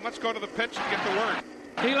ignition. Let's go to the pits and get the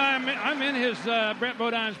word. Eli, I'm in his Brett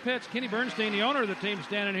Bodine's pits. Kenny Bernstein, the owner of the team,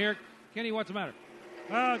 standing here. Kenny, what's the matter?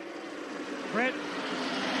 Brett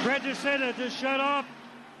just said it just shut off.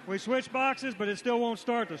 We switched boxes, but it still won't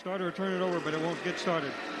start. The starter will turn it over, but it won't get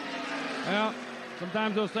started. Well,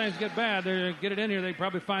 sometimes those things get bad. They get it in here, they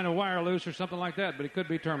probably find a wire loose or something like that, but it could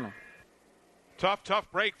be terminal.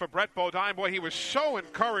 Tough break for Brett Bodine. Boy, he was so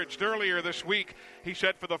encouraged earlier this week. He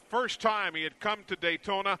said for the first time he had come to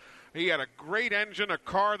Daytona, he had a great engine, a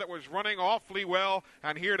car that was running awfully well,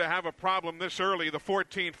 and here to have a problem this early, the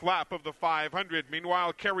 14th lap of the 500.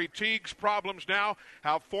 Meanwhile, Kerry Teague's problems now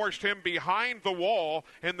have forced him behind the wall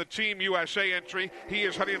in the Team USA entry. He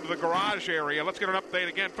is heading into the garage area. Let's get an update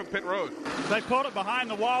again from pit road. They pulled it behind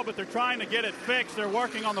the wall, but they're trying to get it fixed. They're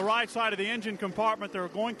working on the right side of the engine compartment. They're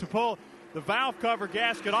going to pull the valve cover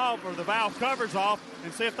gasket off, or the valve covers off,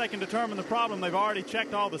 and see if they can determine the problem. They've already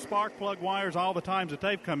checked all the spark plug wires all the times that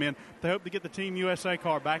they've come in. They hope to get the Team USA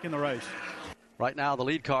car back in the race. Right now, the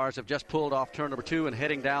lead cars have just pulled off turn number 2 and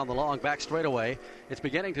heading down the long back straightaway. It's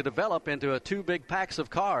beginning to develop into 2 big packs of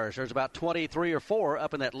cars. There's about 23 or 4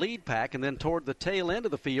 up in that lead pack, and then toward the tail end of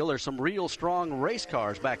the field, there's some real strong race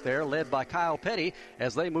cars back there, led by Kyle Petty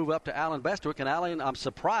as they move up to Alan Bestwick. And Alan, I'm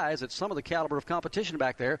surprised that some of the caliber of competition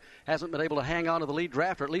back there hasn't been able to hang on to the lead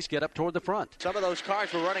draft or at least get up toward the front. Some of those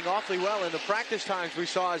cars were running awfully well in the practice times we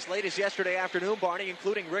saw as late as yesterday afternoon, Barney,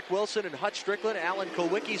 including Rick Wilson and Hutch Strickland. Alan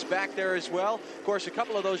Kulwicki's back there as well. Of course, a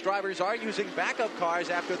couple of those drivers are using backup cars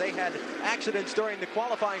after they had accidents during the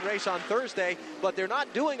qualifying race on Thursday, but they're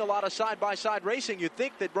not doing a lot of side-by-side racing. You'd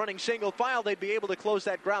think that running single file, they'd be able to close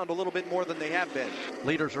that ground a little bit more than they have been.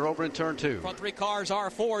 Leaders are over in turn 2. Front 3 cars are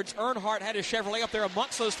Fords. Earnhardt had his Chevrolet up there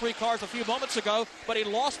amongst those 3 cars a few moments ago, but he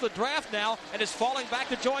lost the draft now and is falling back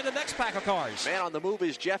to join the next pack of cars. Man on the move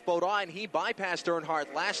is Jeff Bodine. He bypassed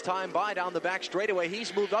Earnhardt last time by down the back straightaway.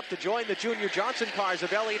 He's moved up to join the Junior Johnson cars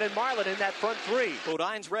of Elliott and Marlin in that front 3.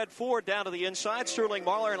 Bodine's red Ford down to the inside. Sterling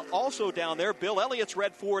Marlin also down there. Bill Elliott's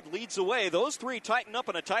red Ford leads the way. Those 3 tighten up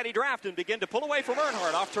in a tidy draft and begin to pull away from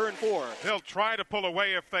Earnhardt off turn 4. They'll try to pull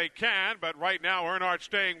away if they can, but right now Earnhardt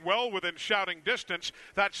staying well within shouting distance.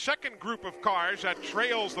 That second group of cars that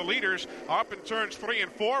trails the leaders are up in turns 3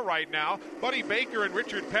 and 4 right now. Buddy Baker and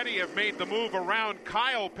Richard Petty have made the move around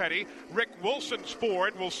Kyle Petty. Rick Wilson's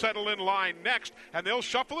Ford will settle in line next, and they'll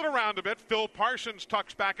shuffle it around a bit. Phil Parsons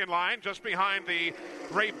tucks back in line just behind the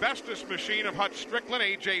Ray Bestis machine of Hutch Strickland,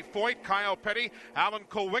 A.J. Foyt, Kyle Petty, Alan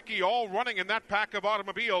Kulwicki, all running in that pack of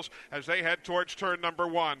automobiles as they head towards turn number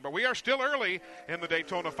 1. But we are still early in the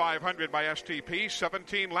Daytona 500 by STP.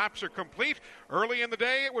 17 laps are complete. Early in the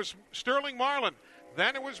day, it was Sterling Marlin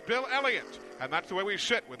Then it was Bill Elliott, and that's the way we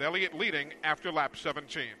sit, with Elliott leading after lap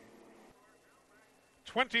 17.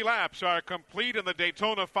 20 laps are complete in the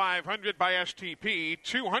Daytona 500 by STP.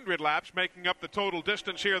 200 laps making up the total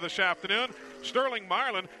distance here this afternoon. Sterling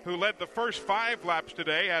Marlin, who led the first 5 laps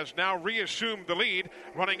today, has now reassumed the lead.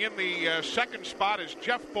 Running in the second spot is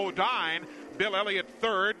Jeff Bodine. Bill Elliott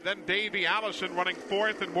third. Then Davey Allison running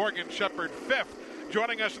fourth, and Morgan Shepherd fifth.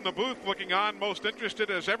 Joining us in the booth, looking on, most interested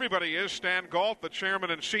as everybody is, Stan Galt, the chairman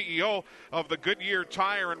and CEO of the Goodyear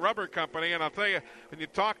Tire and Rubber Company. And I'll tell you, when you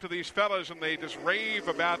talk to these fellas and they just rave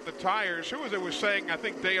about the tires, who was it was saying, I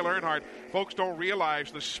think Dale Earnhardt, folks don't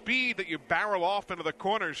realize the speed that you barrel off into the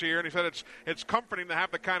corners here. And he said it's comforting to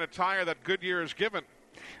have the kind of tire that Goodyear has given.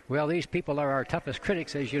 Well, these people are our toughest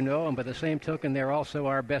critics, as you know, and by the same token, they're also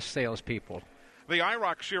our best salespeople. The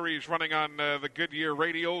IROC Series running on the Goodyear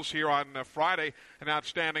radials here on Friday, an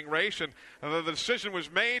outstanding race. And the decision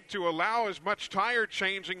was made to allow as much tire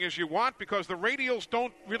changing as you want because the radials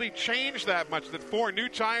don't really change that much. That 4 new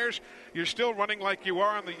tires, you're still running like you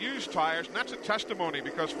are on the used tires. And that's a testimony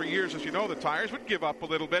because for years, as you know, the tires would give up a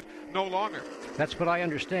little bit, no longer. That's what I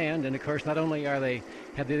understand. And, of course, not only have they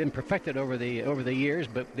been perfected over the years,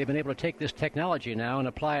 but they've been able to take this technology now and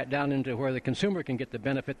apply it down into where the consumer can get the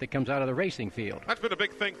benefit that comes out of the racing field. That's been a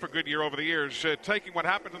big thing for Goodyear over the years, taking what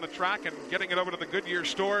happens on the track and getting it over to the Goodyear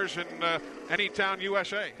stores in any town,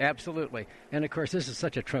 USA. Absolutely. And, of course, this is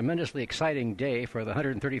such a tremendously exciting day for the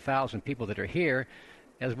 130,000 people that are here,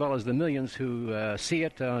 as well as the millions who see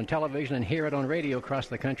it on television and hear it on radio across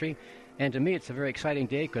the country. And to me, it's a very exciting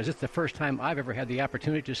day because it's the first time I've ever had the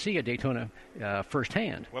opportunity to see a Daytona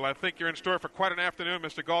firsthand. Well, I think you're in store for quite an afternoon,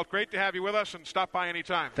 Mr. Galt. Great to have you with us, and stop by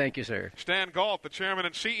anytime. Thank you, sir. Stan Galt, the chairman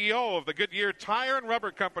and CEO of the Goodyear Tire and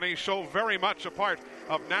Rubber Company, so very much a part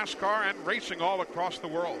of NASCAR and racing all across the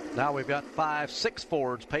world. Now we've got 5-6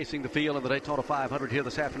 Fords pacing the field in the Daytona 500 here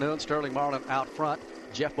this afternoon. Sterling Marlin out front.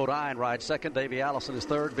 Jeff Bodine rides second. Davey Allison is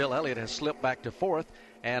third. Bill Elliott has slipped back to fourth.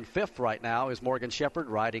 And fifth right now is Morgan Shepherd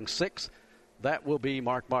riding sixth. That will be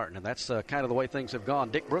Mark Martin, and that's kind of the way things have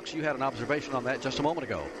gone. Dick Brooks, you had an observation on that just a moment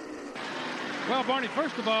ago. Well, Barney,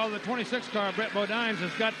 first of all, the 26 car, Brett Bodines,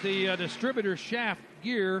 has got the distributor shaft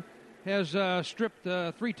gear, has stripped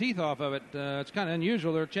 3 teeth off of it. It's kind of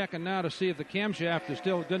unusual. They're checking now to see if the camshaft is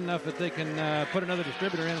still good enough that they can put another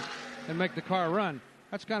distributor in and make the car run.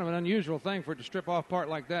 That's kind of an unusual thing for it to strip off part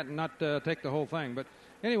like that and not take the whole thing. But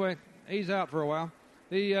anyway, he's out for a while.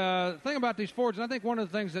 The thing about these Fords, and I think one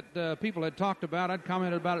of the things that people had talked about, I'd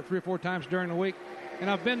commented about it 3 or 4 times during the week, and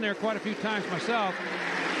I've been there quite a few times myself.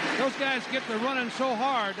 Those guys get to running so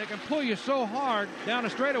hard, they can pull you so hard down a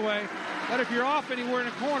straightaway that if you're off anywhere in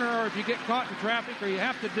a corner or if you get caught in traffic or you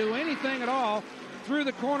have to do anything at all through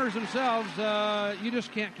the corners themselves, you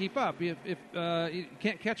just can't keep up. If you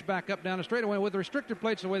can't catch back up down a straightaway. With the restrictor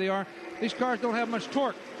plates the way they are, these cars don't have much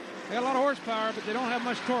torque. They got a lot of horsepower, but they don't have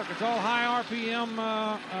much torque. It's all high RPM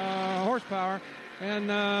horsepower, and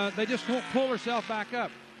they just won't pull themselves back up.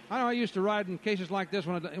 I know I used to ride in cases like this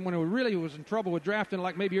when it really was in trouble with drafting,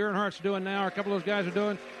 like maybe Earnhardt's doing now, or a couple of those guys are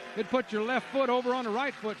doing. It'd put your left foot over on the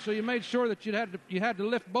right foot, so you made sure that you had to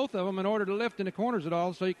lift both of them in order to lift in the corners at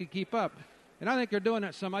all, so you could keep up. And I think they're doing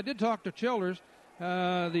that some. I did talk to Childers,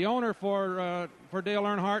 the owner for Dale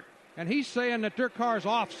Earnhardt, and he's saying that their car's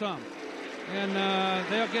off some. And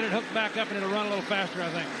they'll get it hooked back up and it'll run a little faster, I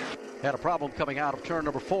think. Had a problem coming out of turn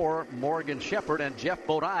number 4. Morgan Shepherd and Jeff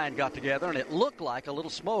Bodine got together, and it looked like a little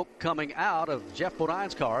smoke coming out of Jeff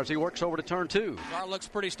Bodine's car as he works over to turn 2. Car looks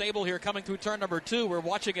pretty stable here coming through turn number 2. We're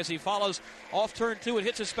watching as he follows off turn 2 and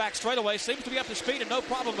hits his back straightaway. Seems to be up to speed and no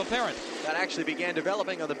problem apparent. That actually began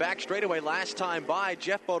developing on the back straightaway last time by.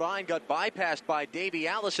 Jeff Bodine got bypassed by Davey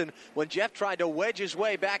Allison when Jeff tried to wedge his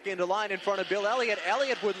way back into line in front of Bill Elliott.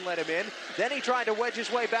 Elliott wouldn't let him in. Then he tried to wedge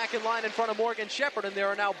his way back in line in front of Morgan Shepherd, and there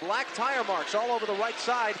are now black tire marks all over the right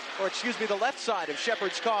side, or excuse me, the left side of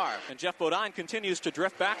Shepherd's car. And Jeff Bodine continues to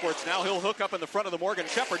drift backwards. Now he'll hook up in the front of the Morgan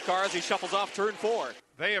Shepherd car as he shuffles off turn 4.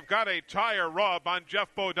 They have got a tire rub on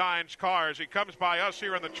Jeff Bodine's car as he comes by us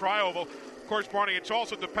here in the tri-oval. Of course, Barney, it's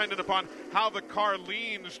also dependent upon how the car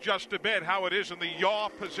leans just a bit, how it is in the yaw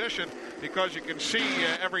position, because you can see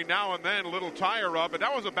every now and then a little tire rub. But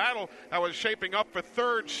that was a battle that was shaping up for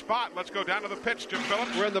third spot. Let's go down to the pits, Jim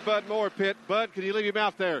Phillips. We're in the Bud Moore pit. Bud, can you leave him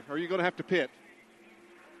out there, or are you going to have to pit?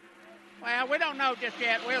 Well, we don't know just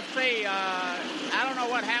yet. We'll see. I don't know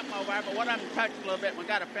what happened over there, but one of them touched a little bit. We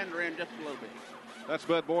got a fender in just a little bit. That's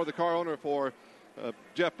Bud Moore, the car owner for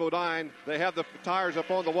Jeff Bodine. They have the tires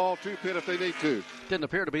up on the wall to pit if they need to. Didn't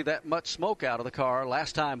appear to be that much smoke out of the car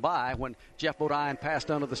last time by when Jeff Bodine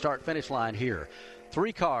passed under the start-finish line here.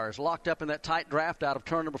 3 cars locked up in that tight draft out of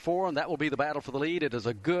turn number 4, and that will be the battle for the lead. It is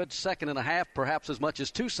a good second and a half, perhaps as much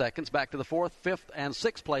as 2 seconds back to the 4th, 5th, and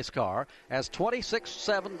 6th place car as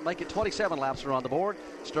 27 laps are on the board.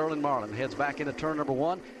 Sterling Marlin heads back into turn number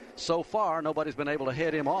 1. So far, nobody's been able to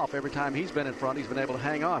head him off. Every time he's been in front, he's been able to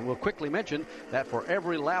hang on. We'll quickly mention that for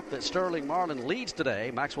every lap that Sterling Marlin leads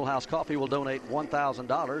today, Maxwell House Coffee will donate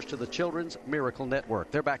 $1,000 to the Children's Miracle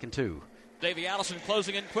Network. They're back in 2. Davey Allison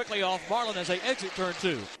closing in quickly off Marlin as they exit turn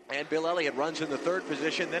 2. And Bill Elliott runs in the 3rd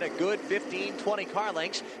position, then a good 15-20 car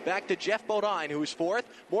lengths back to Jeff Bodine, who's 4th.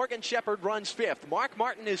 Morgan Shepherd runs 5th. Mark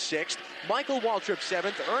Martin is 6th. Michael Waltrip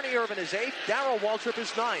 7th. Ernie Irvin is 8th. Darrell Waltrip is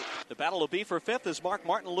 9th. The battle will be for 5th as Mark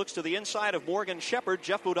Martin looks to the inside of Morgan Shepherd.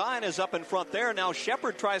 Jeff Bodine is up in front there. Now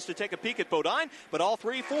Shepherd tries to take a peek at Bodine, but all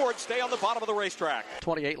 3 Fords stay on the bottom of the racetrack.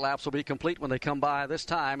 28 laps will be complete when they come by this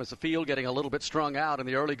time, as the field getting a little bit strung out in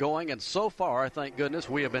the early going, and so far, thank goodness,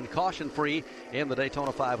 we have been caution-free in the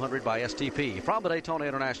Daytona 500 by STP. From the Daytona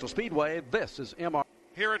International Speedway, this is MRN.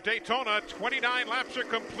 Here at Daytona, 29 laps are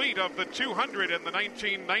complete of the 200 in the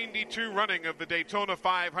 1992 running of the Daytona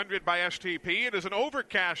 500 by STP. It is an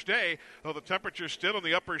overcast day, though the temperature's still in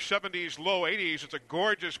the upper 70s, low 80s. It's a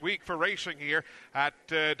gorgeous week for racing here at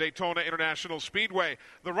Daytona International Speedway.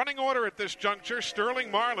 The running order at this juncture,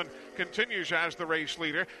 Sterling Marlin continues as the race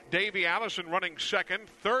leader. Davey Allison running 2nd.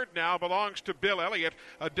 3rd now belongs to Bill Elliott,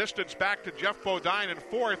 a distance back to Jeff Bodine in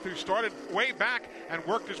 4th, who started way back and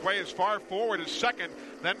worked his way as far forward as 2nd.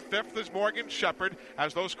 Then 5th is Morgan Shepherd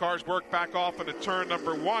as those cars work back off into turn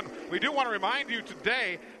number 1. We do want to remind you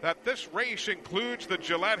today that this race includes the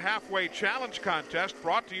Gillette Halfway Challenge Contest,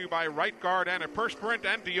 brought to you by Right Guard Antiperspirant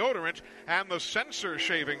and Deodorant, and the sensor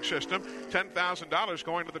shaving system. $10,000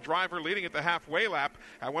 going to the driver leading at the halfway lap.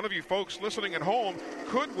 And one of you folks listening at home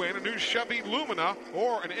could win a new Chevy Lumina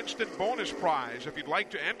or an instant bonus prize. If you'd like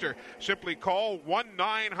to enter, simply call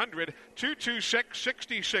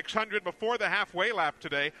 1-900-226-6600 before the halfway lap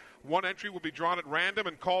today. One entry will be drawn at random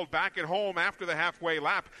and called back at home after the halfway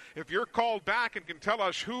lap. If you're called back and can tell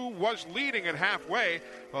us who was leading at halfway,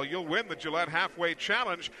 well, you'll win the Gillette Halfway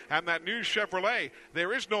Challenge and that new Chevrolet.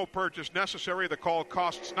 There is no purchase necessary. The call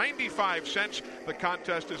costs 95 cents. The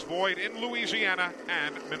contest is void in Louisiana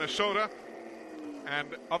and Minnesota. And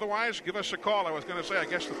otherwise, give us a call. I was going to say, I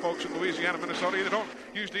guess the folks in Louisiana, Minnesota either don't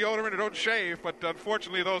use deodorant or don't shave, but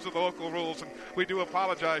unfortunately those are the local rules, and we do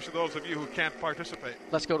apologize to those of you who can't participate.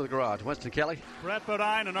 Let's go to the garage. Winston Kelly. Brett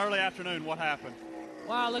Bodine, an early afternoon. What happened?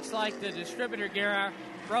 Well, it looks like the distributor gear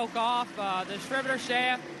broke off. The distributor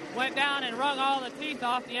shaft went down and wrung all the teeth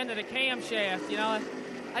off the end of the camshaft. You know,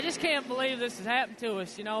 I just can't believe this has happened to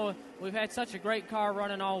us. You know, we've had such a great car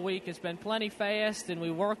running all week. It's been plenty fast, and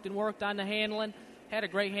we worked on the handling. Had a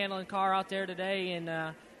great handling car out there today, and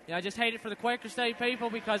I just hate it for the Quaker State people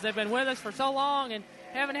because they've been with us for so long and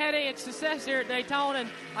haven't had any success here at Daytona, and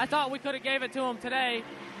I thought we could have gave it to them today.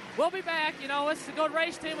 We'll be back. You know, it's a good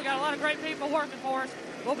race team. We got a lot of great people working for us.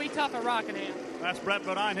 We'll be tough at Rockingham. That's Brett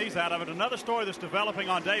Bodine. He's out of it. Another story that's developing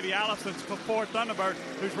on Davey Allison's Ford Thunderbird,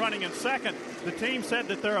 who's running in 2nd. The team said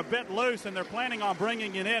that they're a bit loose, and they're planning on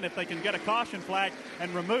bringing it in if they can get a caution flag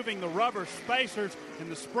and removing the rubber spacers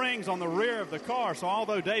and the springs on the rear of the car. So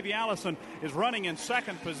although Davey Allison is running in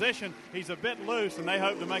 2nd position, he's a bit loose, and they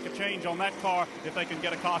hope to make a change on that car if they can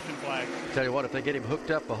get a caution flag. Tell you what, if they get him hooked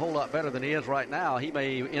up a whole lot better than he is right now, he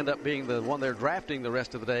may end up being the one they're drafting the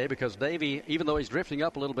rest of the day, because Davey, even though he's drifting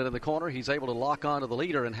up a little bit in the corner, he's able to lock on to the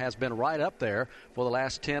leader and has been right up there for the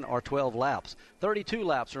last 10 or 12 laps. 32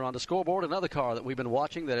 laps are on the scoreboard. Another car that we've been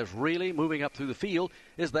watching that is really moving up through the field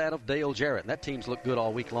is that of Dale Jarrett. And that team's looked good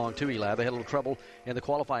all week long, too, Eli. They had a little trouble in the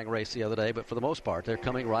qualifying race the other day, but for the most part, they're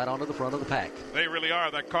coming right onto the front of the pack. They really are.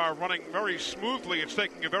 That car running very smoothly. It's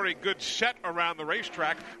taking a very good set around the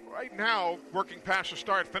racetrack. Right now, working past the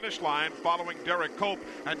start-finish line, following Derek Cope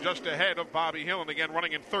and just ahead of Bobby Hill, and again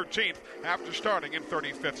running in 13th after starting in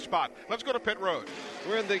 35th spot. Let's go to pit road.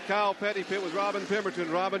 We're in the Kyle Petty pit with Robin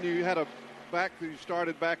Pemberton. Robin, you had you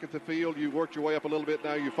started back at the field. You worked your way up a little bit.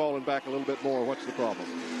 Now you're falling back a little bit more. What's the problem?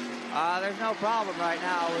 There's no problem right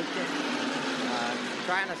now. We're just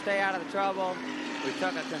trying to stay out of the trouble. We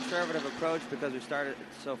took a conservative approach because we started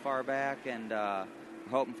so far back, and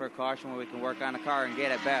hoping for a caution where we can work on the car and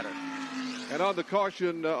get it better. And on the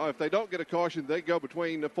caution, if they don't get a caution, they go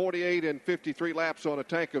between 48 and 53 laps on a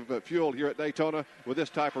tank of fuel here at Daytona with this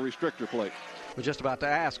type of restrictor plate. We're just about to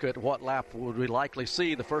ask at what lap would we likely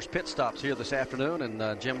see the first pit stops here this afternoon,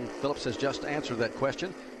 and Jim Phillips has just answered that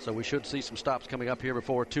question, so we should see some stops coming up here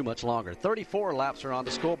before too much longer. 34 laps are on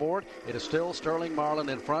the scoreboard. It is still Sterling Marlin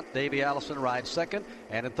in front. Davey Allison rides 2nd,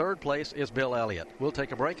 and in 3rd place is Bill Elliott. We'll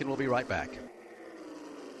take a break, and we'll be right back.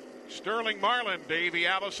 Sterling Marlin, Davey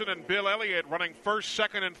Allison, and Bill Elliott running first,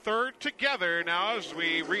 second, and third together now as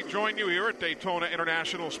we rejoin you here at Daytona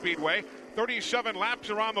International Speedway. 37 laps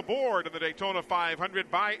are on the board in the Daytona 500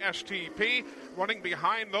 by STP. Running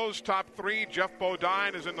behind those top three, Jeff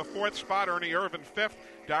Bodine is in the fourth spot, Ernie Irvin fifth,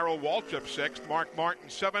 Darrell Waltrip sixth, Mark Martin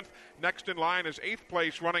seventh. Next in line is eighth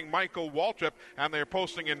place running Michael Waltrip, and they're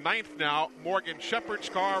posting in ninth now. Morgan Shepherd's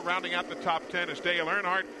car rounding out the top 10 is Dale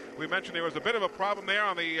Earnhardt. We mentioned there was a bit of a problem there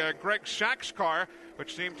on the Greg Sachs car,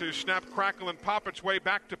 which seemed to snap, crackle, and pop its way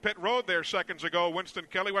back to pit road there seconds ago. Winston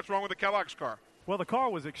Kelly, what's wrong with the Kellogg's car? Well, the car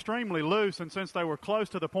was extremely loose, and since they were close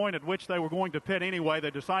to the point at which they were going to pit anyway, they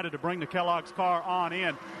decided to bring the Kellogg's car on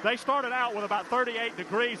in. They started out with about 38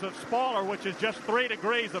 degrees of spoiler, which is just 3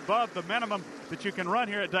 degrees above the minimum that you can run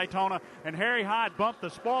here at Daytona, and Harry Hyde bumped the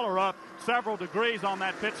spoiler up several degrees on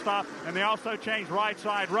that pit stop, and they also changed right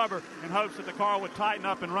side rubber in hopes that the car would tighten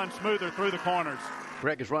up and run smoother through the corners.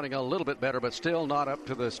 Greg is running a little bit better, but still not up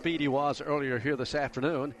to the speed he was earlier here this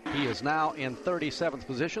afternoon. He is now in 37th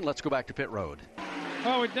position. Let's go back to pit road.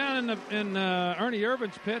 Oh, we're down in Ernie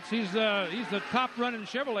Irvin's pits. He's the top running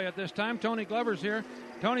Chevrolet at this time. Tony Glover's here.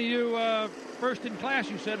 Tony, you first in class,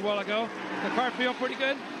 you said a while ago. The car feel pretty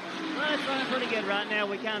good? Well, it's running pretty good right now.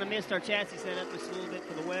 We kind of missed our chassis setup just a little bit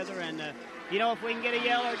for the weather, and if we can get a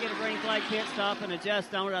yellow, get a green flag pit stop and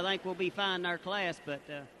adjust on it, I think we'll be fine in our class, but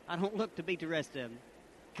I don't look to beat the rest of them.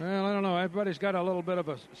 Well, I don't know. Everybody's got a little bit of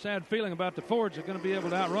a sad feeling about the Fords are going to be able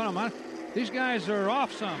to outrun them. These guys are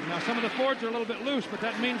off some. Now, some of the Fords are a little bit loose, but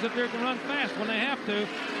that means that they're going to run fast when they have to.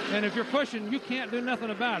 And if you're pushing, you can't do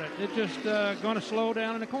nothing about it. It's just going to slow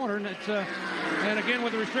down in the corner. And and again,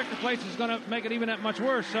 with the restrictor plates, it's going to make it even that much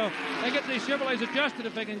worse. So they get these Chevrolets adjusted.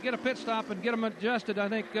 If they can get a pit stop and get them adjusted, I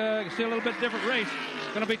think you see a little bit different race.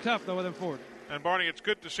 It's going to be tough, though, with them Ford. And, Barney, it's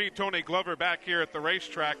good to see Tony Glover back here at the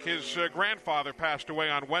racetrack. His grandfather passed away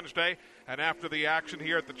on Wednesday, and after the action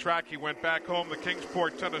here at the track, he went back home to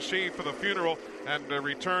Kingsport, Tennessee for the funeral and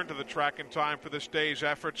returned to the track in time for this day's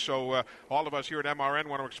effort. So all of us here at MRN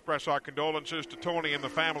want to express our condolences to Tony and the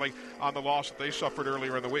family on the loss that they suffered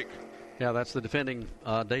earlier in the week. Yeah, that's the defending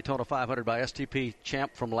Daytona 500 by STP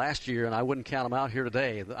champ from last year, and I wouldn't count him out here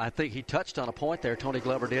today. I think he touched on a point there, Tony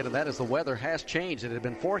Glover did, and that is the weather has changed. It had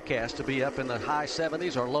been forecast to be up in the high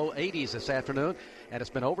 70s or low 80s this afternoon, and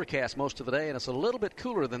it's been overcast most of the day, and it's a little bit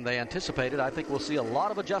cooler than they anticipated. I think we'll see a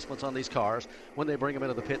lot of adjustments on these cars when they bring them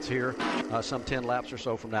into the pits here some 10 laps or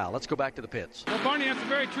so from now. Let's go back to the pits. Well, Barney, that's a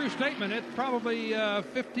very true statement. It's probably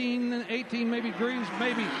 15, 18 maybe degrees,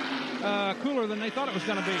 maybe cooler than they thought it was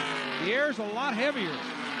going to be. The air's a lot heavier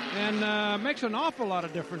and makes an awful lot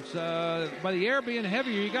of difference. By the air being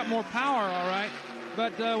heavier, you got more power, all right.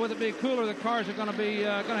 But with it being cooler, the cars are going to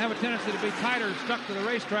have a tendency to be tighter, stuck to the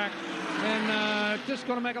racetrack, and just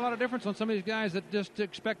going to make a lot of difference on some of these guys that just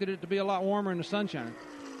expected it to be a lot warmer in the sunshine.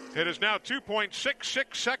 It is now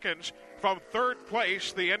 2.66 seconds from third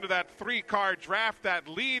place, the end of that three-car draft that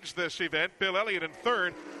leads this event. Bill Elliott in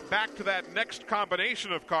third. Back to that next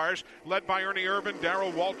combination of cars, led by Ernie Irvin,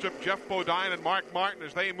 Darrell Waltrip, Jeff Bodine, and Mark Martin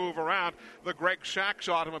as they move around the Greg Sachs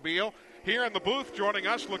automobile. Here in the booth, joining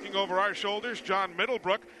us, looking over our shoulders, John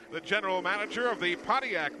Middlebrook, the general manager of the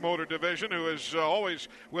Pontiac Motor Division, who is always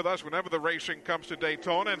with us whenever the racing comes to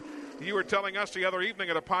Daytona. And you were telling us the other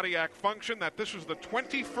evening at a Pontiac function that this was the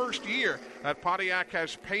 21st year that Pontiac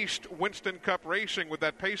has paced Winston Cup racing with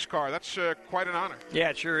that pace car. That's quite an honor. Yeah,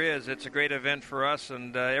 it sure is. It's a great event for us,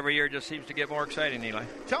 and every year just seems to get more exciting, Eli.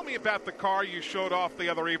 Tell me about the car you showed off the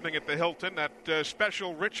other evening at the Hilton, that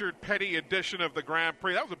special Richard Petty edition of the Grand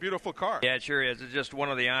Prix. That was a beautiful car. Yeah, it sure is. It's just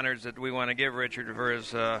one of the honors that we want to give Richard for his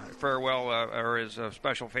farewell or his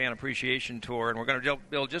special fan appreciation tour, and we're going to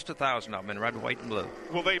build just 1,000 of them in red, white, and blue.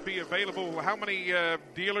 Will they be available? How many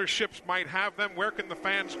dealerships might have them? Where can the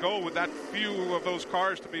fans go with that few of those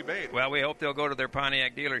cars to be made? Well, we hope they'll go to their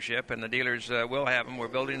Pontiac dealership, and the dealers will have them. We're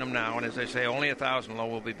building them now, and as I say, only 1,000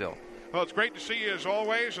 will be built. Well, it's great to see you as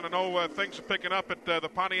always, and I know things are picking up at the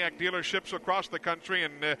Pontiac dealerships across the country,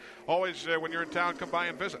 and always when you're in town, come by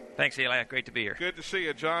and visit. Thanks, Eli. Great to be here. Good to see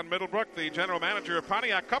you. John Middlebrook, the general manager of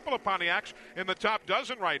Pontiac. Couple of Pontiacs in the top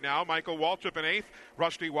dozen right now. Michael Waltrip in 8th.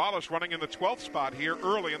 Rusty Wallace running in the 12th spot here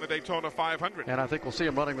early in the Daytona 500. And I think we'll see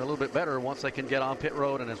them running a little bit better once they can get on pit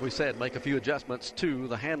road and, as we said, make a few adjustments to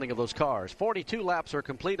the handling of those cars. 42 laps are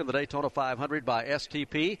complete in the Daytona 500 by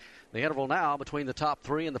STP. The interval now between the top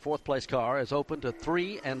three and the fourth place race car is open to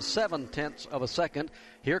 3 7/10 of a second.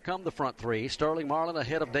 Here come the front three. Sterling Marlin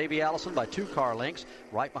ahead of Davey Allison by 2 car lengths.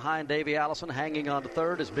 Right behind Davey Allison, hanging on to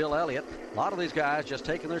third, is Bill Elliott. A lot of these guys just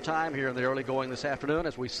taking their time here in the early going this afternoon.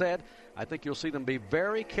 As we said, I think you'll see them be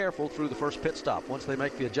very careful through the first pit stop. Once they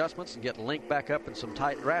make the adjustments and get linked back up in some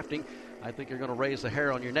tight drafting, I think you're going to raise the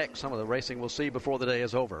hair on your neck. Some of the racing we'll see before the day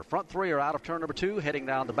is over. Front three are out of turn number 2, heading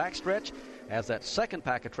down the backstretch as that second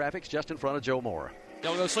pack of traffic's just in front of Joe Moore.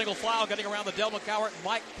 They'll go single file, getting around the Del McCowart and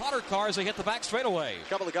Mike Potter car as they hit the back straightaway. A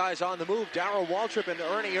couple of guys on the move. Darrell Waltrip and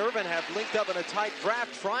Ernie Irvin have linked up in a tight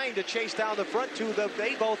draft, trying to chase down the front two.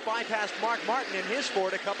 They both bypassed Mark Martin in his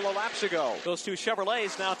Ford a couple of laps ago. Those two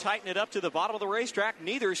Chevrolets now tighten it up to the bottom of the racetrack.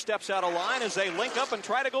 Neither steps out of line as they link up and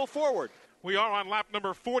try to go forward. We are on lap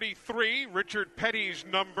number 43, Richard Petty's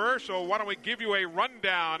number. So why don't we give you a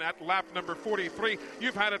rundown at lap number 43.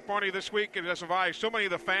 You've had it, Barney, this week, and as have I. So many of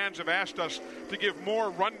the fans have asked us to give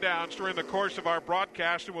more rundowns during the course of our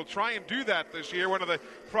broadcast, and we'll try and do that this year. One of the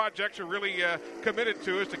projects we're really committed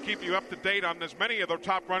to is to keep you up to date on as many of the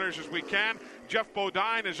top runners as we can. Jeff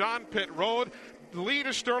Bodine is on pit road. The lead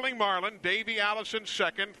is Sterling Marlin, Davey Allison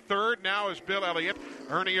second, third now is Bill Elliott,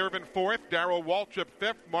 Ernie Irvin fourth, Darrell Waltrip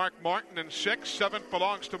fifth, Mark Martin in sixth, seventh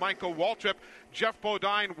belongs to Michael Waltrip. Jeff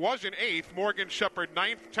Bodine was in eighth, Morgan Shepherd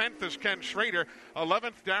ninth, 10th is Ken Schrader,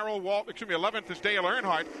 11th is Dale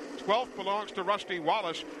Earnhardt, 12th belongs to Rusty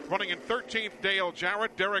Wallace, running in 13th Dale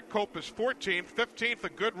Jarrett, Derek Cope is 14th, 15th a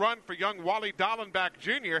good run for young Wally Dallenbach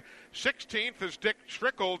Jr., 16th is Dick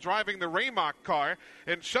Strickle driving the Raymock car,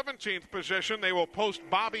 in 17th position they will post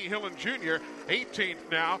Bobby Hillen Jr., 18th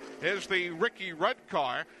now is the Ricky Rudd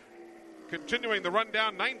car. Continuing the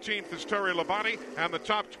rundown, 19th is Terry Labonte, and the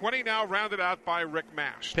top 20 now rounded out by Rick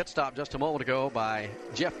Mast. Pit stop just a moment ago by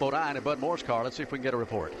Jeff Bodine and Bud Moore's car. Let's see if we can get a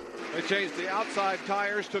report. They changed the outside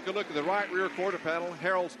tires, took a look at the right rear quarter panel.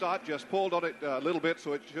 Harold Stott just pulled on it a little bit,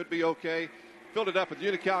 so it should be okay. Filled it up with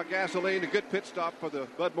Unical gasoline. A good pit stop for the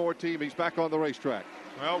Bud Moore team. He's back on the racetrack.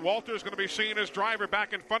 Well, Walter's going to be seen as driver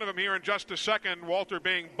back in front of him here in just a second. Walter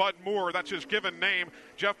being Bud Moore, that's his given name.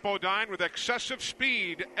 Jeff Bodine with excessive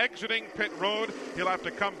speed exiting pit road. He'll have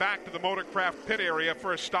to come back to the Motorcraft pit area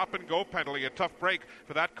for a stop-and-go penalty. A tough break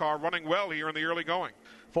for that car, running well here in the early going.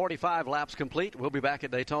 45 laps complete. We'll be back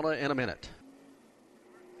at Daytona in a minute.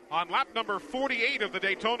 On lap number 48 of the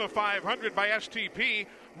Daytona 500 by STP,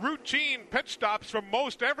 routine pit stops from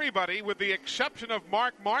most everybody with the exception of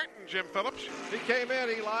Mark Martin, Jim Phillips. He came in,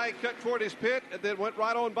 Eli, cut toward his pit, and then went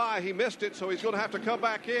right on by. He missed it, so he's going to have to come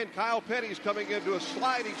back in. Kyle Petty's coming into a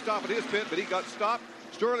sliding stop at his pit, but he got stopped.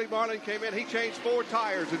 Sterling Marlin came in. He changed 4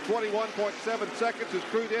 tires in 21.7 seconds. His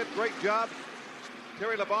crew did. Great job.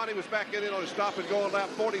 Terry Labonte was back in on a stop-and-go on lap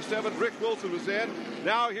 47. Rick Wilson was in.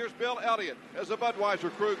 Now here's Bill Elliott as the Budweiser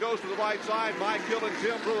crew goes to the right side. Mike Hill and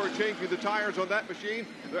Tim Brewer changing the tires on that machine.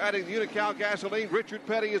 They're adding the Unical gasoline. Richard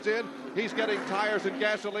Petty is in. He's getting tires and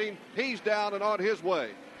gasoline. He's down and on his way.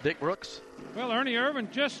 Dick Brooks. Well, Ernie Irvin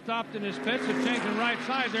just stopped in his pits and changing right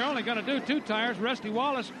side. They're only going to do 2 tires. Rusty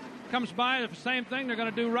Wallace comes by, the same thing. They're going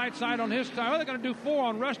to do right side on his tire. Well, they're going to do 4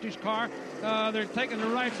 on Rusty's car. They're taking the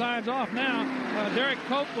right sides off now. Derek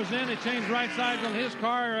Cope was in. They changed right sides on his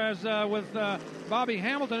car, as with Bobby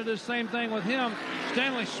Hamilton. It is the same thing with him.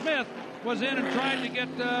 Stanley Smith was in and tried to get,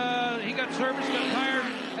 he got service, got tired,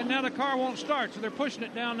 and now the car won't start. So they're pushing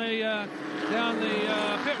it down the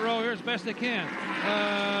pit row here as best they can.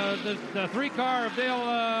 The 3 car of Dale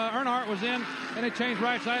Earnhardt was in, and they changed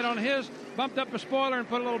right side on his. Bumped up a spoiler and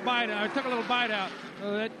put a little bite out. Took a little bite out.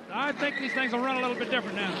 I think these things will run a little bit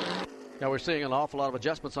different now. Now we're seeing an awful lot of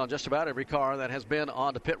adjustments on just about every car that has been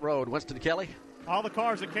on the pit road. Winston Kelly. All the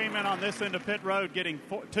cars that came in on this end of pit road getting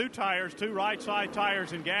 2 tires, 2 right side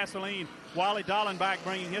tires and gasoline. Wally Dallenbach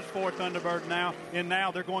bringing his Ford Thunderbird now.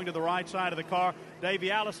 They're going to the right side of the car. Davey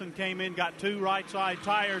Allison came in, got 2 right side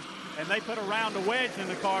tires, and they put a round of wedge in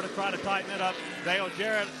the car to try to tighten it up. Dale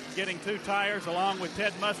Jarrett getting 2 tires along with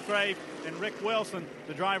Ted Musgrave and Rick Wilson,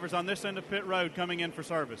 the drivers on this end of pit road, coming in for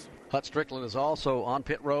service. Hut Strickland is also on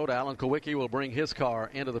pit road. Alan Kowicki will bring his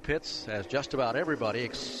car into the pits, as just about everybody,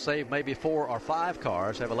 save maybe 4 or 5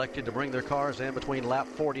 cars, have elected to bring their cars in between lap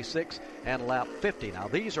 46 and lap 50. Now,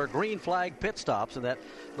 these are green flag pit stops, and that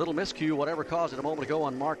little miscue, whatever caused it a moment ago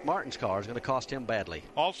on Mark Martin's car, is going to cost him badly.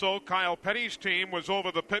 Also, Kyle Petty's team was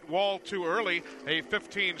over the pit wall too early, a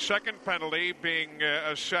 15-second penalty being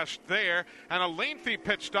assessed there, and a lengthy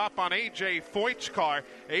pit stop on A.J. Foyt's car.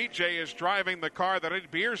 A.J. is driving the car that Ed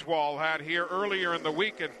Beerswall had here earlier in the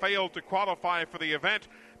week and failed to qualify for the event.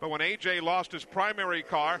 But when A.J. lost his primary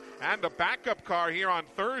car and a backup car here on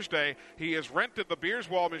Thursday, he has rented the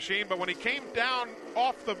Beerswall machine. But when he came down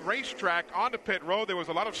off the racetrack onto pit road, there was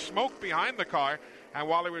a lot of smoke behind the car. And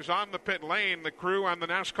while he was on the pit lane, the crew and the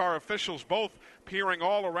NASCAR officials both peering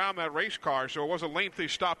all around that race car, so it was a lengthy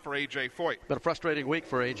stop for A.J. Foyt. But a frustrating week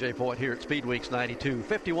for A.J. Foyt here at Speed Weeks 92.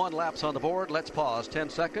 51 laps on the board. Let's pause 10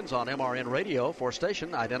 seconds on MRN radio for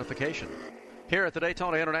station identification. Here at the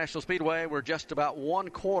Daytona International Speedway, we're just about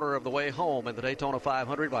 1/4 of the way home in the Daytona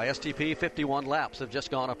 500 by STP. 51 laps have just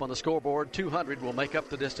gone up on the scoreboard. 200 will make up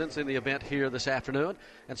the distance in the event here this afternoon.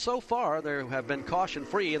 And so far, there have been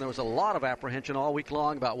caution-free, and there was a lot of apprehension all week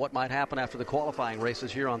long about what might happen after the qualifying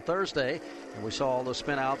races here on Thursday. And we saw all those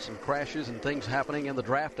spin-outs and crashes and things happening in the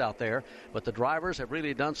draft out there. But the drivers have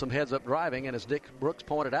really done some heads-up driving, and as Dick Brooks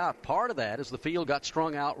pointed out, part of that is the field got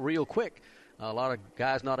strung out real quick. A lot of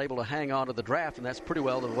guys not able to hang on to the draft, and that's pretty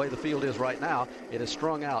well the way the field is right now. It is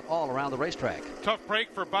strung out all around the racetrack. Tough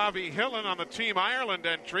break for Bobby Hillen on the Team Ireland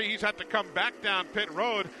entry. He's had to come back down pit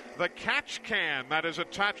road. The catch can that is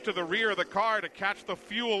attached to the rear of the car to catch the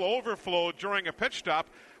fuel overflow during a pit stop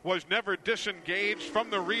was never disengaged from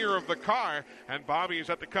the rear of the if and Bobby's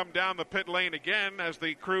had to come down the pit lane again as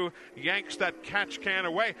the crew yanks that catch can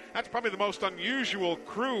away. That's probably the most unusual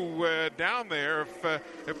crew down there.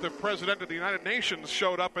 If the President of the United Nations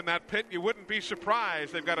showed up in that pit, you wouldn't be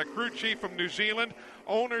surprised. They've got a crew chief from New Zealand,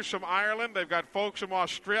 owners from Ireland. They've got folks from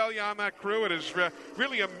Australia on that crew. It is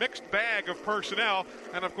really a mixed bag of personnel.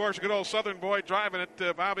 And, of course, a good old Southern boy driving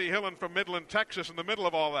it, Bobby Hillen from Midland, Texas, in the middle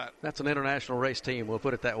of all that. That's an international race team, we'll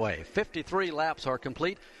put it that way. 53 laps are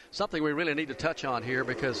complete. Something we really need to touch on here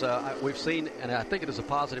because we've seen, and I think it is a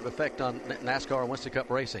positive effect on NASCAR and Winston Cup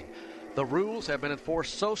racing. The rules have been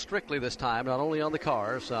enforced so strictly this time, not only on the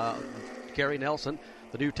cars. Gary Nelson,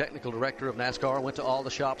 the new technical director of NASCAR, went to all the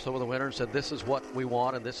shops over the winter and said, this is what we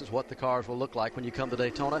want and this is what the cars will look like when you come to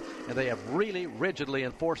Daytona. And they have really rigidly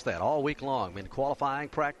enforced that all week long in qualifying,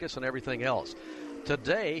 practice, and everything else.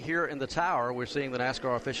 Today, here in the tower, we're seeing the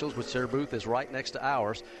NASCAR officials, which their booth is right next to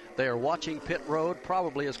ours. They are watching pit road,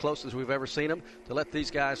 probably as close as we've ever seen them, to let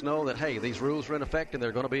these guys know that, hey, these rules are in effect and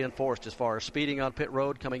they're going to be enforced as far as speeding on pit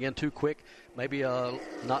road, coming in too quick, maybe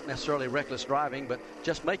not necessarily reckless driving, but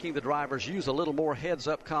just making the drivers use a little more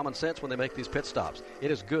heads-up common sense when they make these pit stops.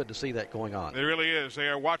 It is good to see that going on. It really is. They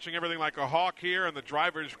are watching everything like a hawk here, and the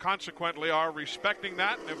drivers consequently are respecting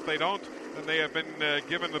that, and if they don't, then they have been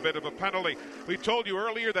given a bit of a penalty. We told you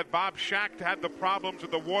earlier that Bob Schacht had the problems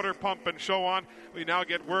with the water pump and so on. We now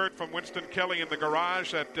get word from Winston Kelly in the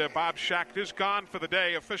garage that Bob Schacht is gone for the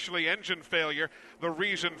day, officially engine failure, the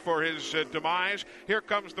reason for his demise. Here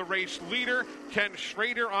comes the race leader, Ken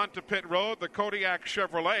Schrader, onto pit road. The Kodiak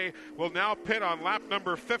Chevrolet will now pit on lap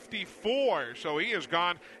number 54, so he has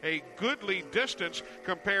gone a goodly distance.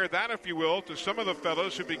 Compare that, if you will, to some of the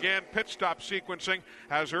fellows who began pit stop sequencing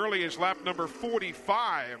as early as lap number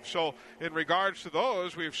 45. So in regards to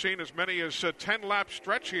those, we've seen as many as a 10-lap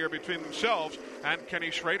stretch here between themselves and Kenny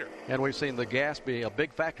Schrader. And we've seen the gas be a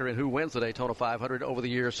big factor in who wins the Daytona 500 over the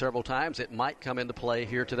years several times. It might come into play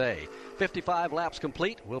here today. 55 laps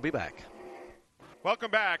complete. We'll be back.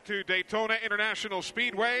 Welcome back to Daytona International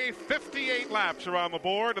Speedway. 58 laps are on the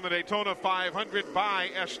board in the Daytona 500 by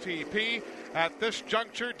STP. At this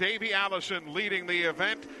juncture, Davey Allison leading the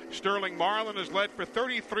event. Sterling Marlin has led for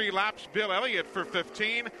 33 laps. Bill Elliott for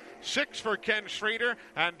 15. 6 for Ken Schrader.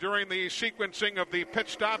 And during the sequencing of the pit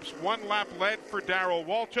stops, 1 lap led for Darrell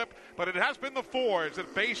Waltrip. But it has been the Fords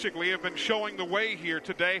that basically have been showing the way here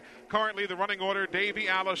today. Currently the running order, Davey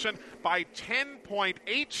Allison by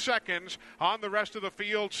 10.8 seconds on the rest of the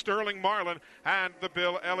field, Sterling Marlin and the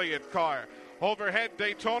Bill Elliott car. Overhead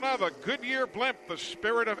Daytona, the Goodyear blimp, the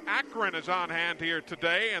Spirit of Akron, is on hand here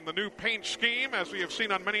today, and the new paint scheme, as we have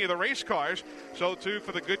seen on many of the race cars, so too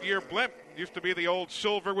for the Goodyear blimp. Used to be the old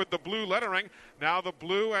silver with the blue lettering, now the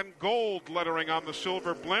blue and gold lettering on the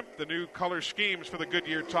silver blimp, the new color schemes for the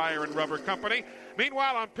Goodyear Tire and Rubber Company.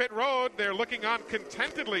 Meanwhile, on pit road, they're looking on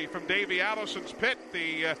contentedly from Davey Allison's pit.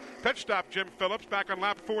 The pit stop, Jim Phillips, back on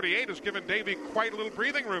lap 48, has given Davey quite a little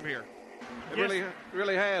breathing room here. It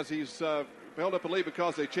really has. He's held up a lead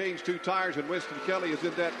because they changed 2 tires, and Winston Kelly is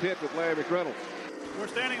in that pit with Larry McReynolds. We're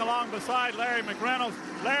standing along beside Larry McReynolds.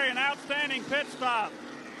 Larry, an outstanding pit stop.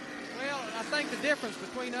 Well, I think the difference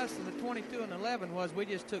between us and the 22 and 11 was we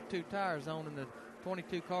just took 2 tires on, and the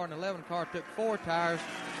 22 car and 11 car took 4 tires.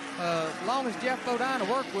 As long as Jeff Bodine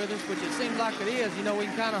will work with us, which it seems like it is, we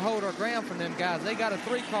can kind of hold our ground from them guys. They got a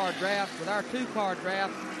 3-car draft with our 2-car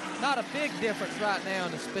draft. not a big difference right now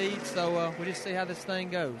in the speed, so we just see how this thing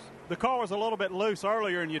goes. The car was a little bit loose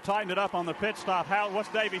earlier, and you tightened it up on the pit stop. What's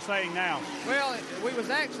Davey saying now? Well, we was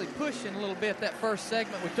actually pushing a little bit that first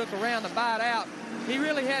segment. We took around to bite out. He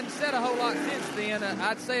really hadn't said a whole lot since then.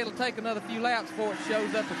 I'd say it'll take another few laps before it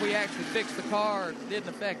shows up if we actually fix the car or didn't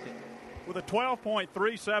affect it. With a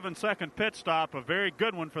 12.37-second pit stop, a very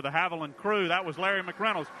good one for the Haviland crew. That was Larry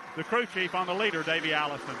McReynolds, the crew chief on the leader, Davey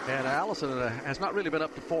Allison. And Allison has not really been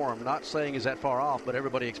up to form, not saying he's that far off, but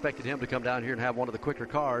everybody expected him to come down here and have one of the quicker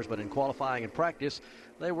cars. But in qualifying and practice,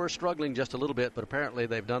 they were struggling just a little bit, but apparently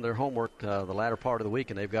they've done their homework the latter part of the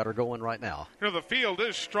week, and they've got her going right now. You know, the field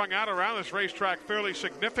is strung out around this racetrack fairly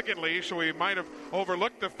significantly, so we might have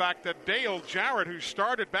overlooked the fact that Dale Jarrett, who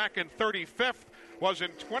started back in 35th, was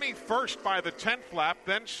in 21st by the 10th lap,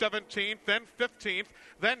 then 17th, then 15th,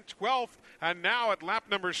 then 12th, and now at lap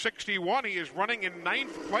number 61, he is running in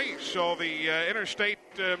 9th place. So the Interstate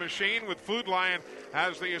machine with Food Lion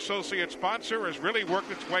as the associate sponsor has really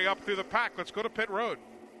worked its way up through the pack. Let's go to pit road.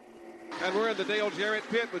 And we're in the Dale Jarrett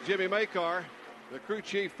pit with Jimmy Makar, the crew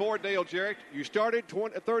chief for Dale Jarrett. You started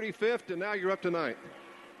 35th, and now you're up to 9th.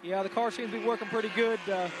 Yeah, the car seems to be working pretty good.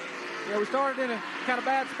 We started in a kind of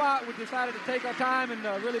bad spot. We decided to take our time and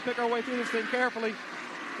really pick our way through this thing carefully.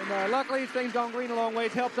 And luckily, this thing's gone green a long way.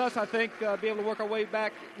 It's helped us, I think, be able to work our way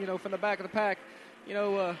back, from the back of the pack.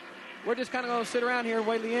 We're just kind of going to sit around here and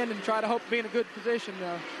wait to the end and try to hope to be in a good position.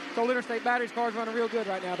 So Interstate Batteries car's running real good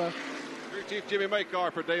right now, though. Crew chief Jimmy Makar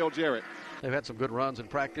for Dale Jarrett. They've had some good runs in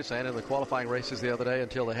practice and in the qualifying races the other day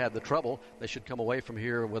until they had the trouble. They should come away from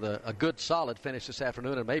here with a good, solid finish this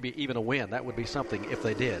afternoon and maybe even a win. That would be something if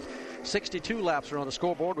they did. 62 laps are on the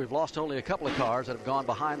scoreboard. We've lost only a couple of cars that have gone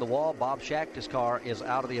behind the wall. Bob Schacht, his car is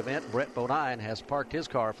out of the event. Brett Bodine has parked his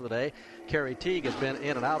car for the day. Kerry Teague has been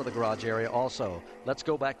in and out of the garage area also. Let's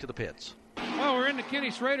go back to the pits. Well, we're in the Kenny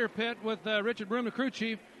Schrader pit with Richard Broom, the crew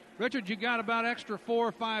chief. Richard, you got about extra 4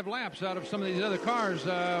 or 5 laps out of some of these other cars.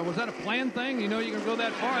 Was that a planned thing? You know you can go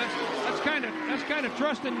that far. That's kind of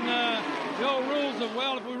trusting the old rules of,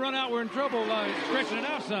 well, if we run out, we're in trouble, stretching it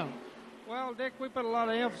out some. Well, Dick, we put a lot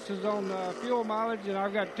of emphasis on fuel mileage, and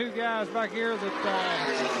I've got 2 guys back here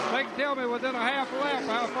that they can tell me within a half lap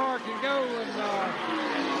how far it can go,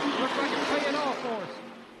 and looks like it's paying off for us.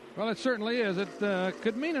 Well, it certainly is. It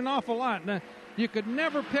could mean an awful lot. Now, you could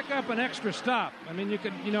never pick up an extra stop. I mean, you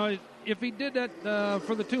could, if he did that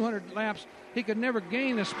for the 200 laps, he could never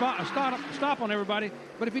gain a stop on everybody.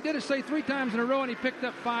 But if he did it, say, 3 times in a row and he picked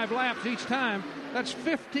up 5 laps each time, that's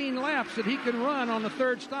 15 laps that he could run on the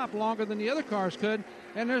 3rd stop longer than the other cars could.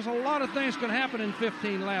 And there's a lot of things can happen in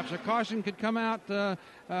 15 laps. A caution could come out, they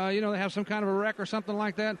have some kind of a wreck or something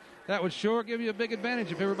like that. That would sure give you a big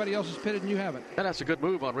advantage if everybody else is pitted and you haven't. And that's a good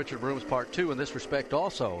move on Richard Broom's part, too, in this respect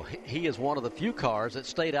also. He is one of the few cars that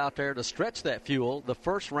stayed out there to stretch that fuel the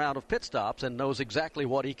first round of pit stops and knows exactly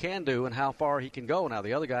what he can do and how far he can go. Now,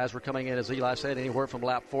 the other guys were coming in, as Eli said, anywhere from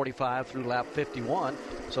lap 45 through lap 51,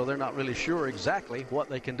 so they're not really sure exactly what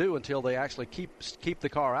they can do until they actually keep the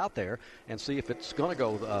car out there and see if it's going to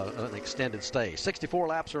go an extended stay. 64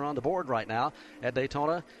 laps are on the board right now at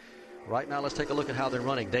Daytona. Right now, let's take a look at how they're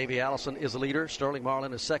running. Davey Allison is the leader. Sterling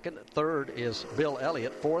Marlin is second. Third is Bill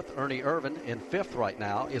Elliott. Fourth, Ernie Irvin. In fifth right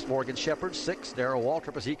now is Morgan Shepherd. Sixth, Darrell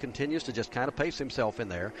Waltrip, as he continues to just kind of pace himself in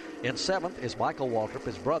there. In seventh is Michael Waltrip,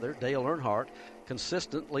 his brother, Dale Earnhardt,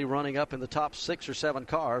 consistently running up in the top 6 or 7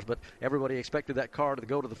 cars, but everybody expected that car to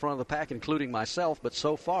go to the front of the pack, including myself. But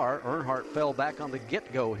so far, Earnhardt fell back on the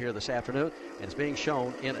get-go here this afternoon and is being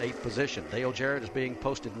shown in 8th position. Dale Jarrett is being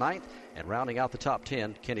posted 9th, and rounding out the top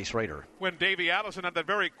 10, Kenny Schrader. When Davey Allison had that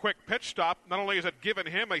very quick pit stop, not only has it given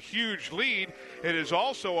him a huge lead, it has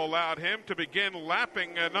also allowed him to begin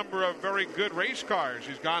lapping a number of very good race cars.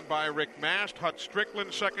 He's gone by Rick Mast, Hut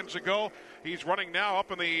Strickland seconds ago. He's running now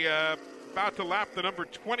up in the about to lap the number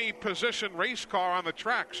 20 position race car on the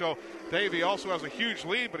track. So Davey also has a huge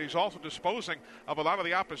lead, but he's also disposing of a lot of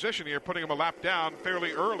the opposition here, putting him a lap down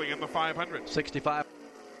fairly early in the 500. 65.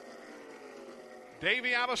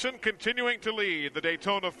 Davey Allison continuing to lead the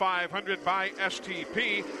Daytona 500 by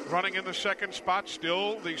STP. Running in the second spot,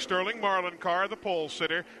 still the Sterling Marlin car, the pole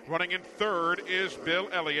sitter. Running in third is Bill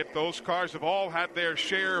Elliott. Those cars have all had their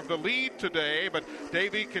share of the lead today, but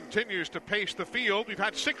Davey continues to pace the field. We've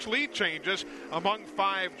had 6 lead changes among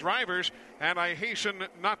 5 drivers, and I hasten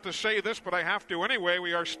not to say this, but I have to anyway.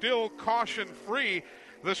 We are still caution-free.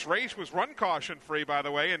 This race was run caution-free, by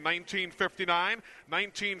the way, in 1959,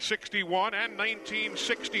 1961, and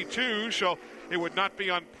 1962, so it would not be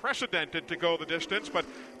unprecedented to go the distance. But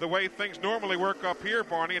the way things normally work up here,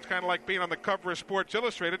 Barney, it's kind of like being on the cover of Sports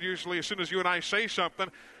Illustrated. Usually as soon as you and I say something,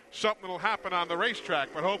 something will happen on the racetrack,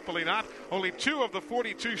 but hopefully not. Only 2 of the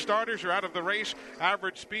 42 starters are out of the race.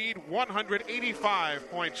 Average speed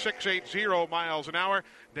 185.680 miles an hour.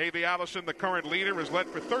 Davey Allison, the current leader, has led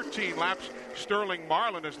for 13 laps. Sterling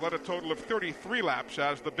Marlin has led a total of 33 laps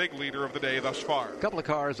as the big leader of the day thus far. A couple of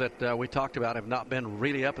cars that we talked about have not been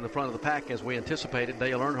really up in the front of the pack as we anticipated.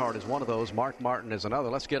 Dale Earnhardt is one of those. Mark Martin is another.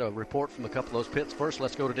 Let's get a report from a couple of those pits. First,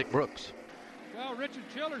 let's go to Dick Brooks. Well, Richard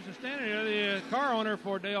Childers is standing here, the car owner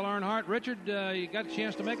for Dale Earnhardt. Richard, you got a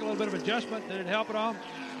chance to make a little bit of adjustment. Did it help at all?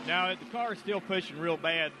 Now, the car is still pushing real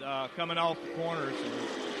bad coming off the corners. And,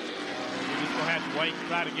 we're just going to have to wait and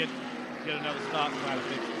try to get another stop and try to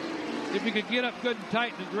fix it. If you could get up good and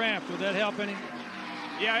tight in the draft, would that help any?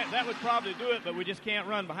 Yeah, that would probably do it, but we just can't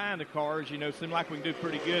run behind the cars. You know, it seems like we can do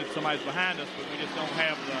pretty good if somebody's behind us, but we just don't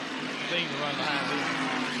have the thing to run behind them.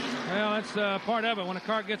 Well, that's part of it. When a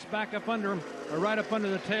car gets back up under them, or right up under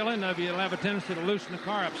the tail end of you, it'll have a tendency to loosen the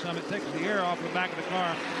car up some. It takes the air off the back of the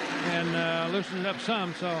car and loosens it up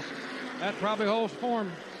some, so that probably holds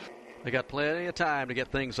form. They got plenty of time to get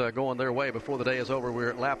things going their way before the day is over. We're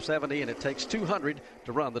at lap 70, and it takes 200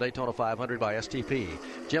 to run the Daytona 500 by STP.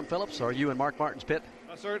 Jim Phillips, are you in Mark Martin's pit?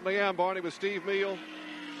 I certainly am, Barney, with Steve Meal.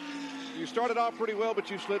 You started off pretty well, but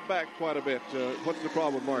you slid back quite a bit. What's the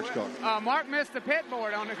problem with Mark's car? Mark missed the pit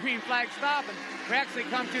board on the green flag stop, and we actually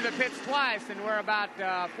come to the pits twice, and we're about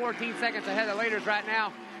 14 seconds ahead of the leaders right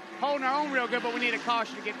now. Holding our own real good, but we need a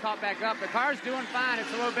caution to get caught back up. The car's doing fine.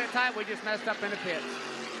 It's a little bit tight. We just messed up in the pits.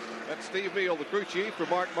 That's Steve Meal, the crew chief for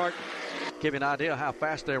Mark Martin. Give you an idea how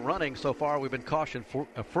fast they're running so far. We've been caution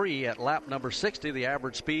free at lap number 60. The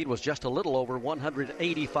average speed was just a little over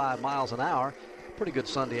 185 miles an hour. Pretty good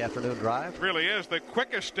Sunday afternoon drive. Really is. The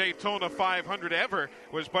quickest Daytona 500 ever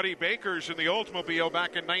was Buddy Baker's in the Oldsmobile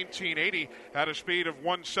back in 1980 at a speed of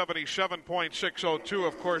 177.602.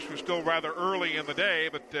 Of course, we're still rather early in the day,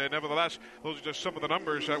 but nevertheless, those are just some of the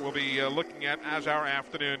numbers that we'll be looking at as our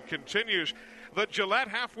afternoon continues. The Gillette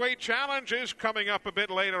Halfway Challenge is coming up a bit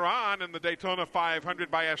later on in the Daytona 500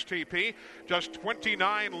 by STP. Just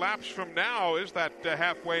 29 laps from now is that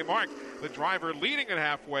halfway mark. The driver leading at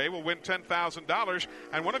halfway will win $10,000,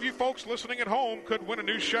 and one of you folks listening at home could win a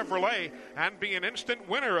new Chevrolet and be an instant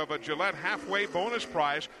winner of a Gillette Halfway bonus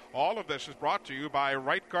prize. All of this is brought to you by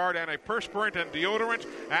Right Guard Antiperspirant and Deodorant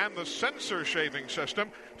and the Sensor Shaving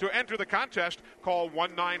System. To enter the contest, call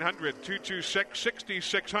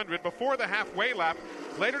 1-900-226-6600 before the halfway lap.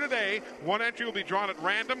 Later today, one entry will be drawn at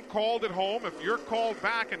random, called at home. If you're called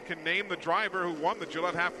back and can name the driver who won the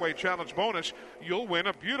Gillette Halfway Challenge bonus, you'll win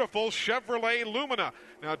a beautiful Chevrolet Lumina.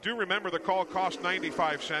 Now, do remember the call costs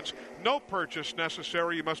 95 cents. No purchase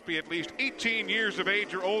necessary. You must be at least 18 years of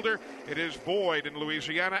age or older. It is void in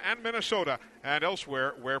Louisiana and Minnesota and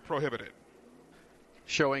elsewhere where prohibited.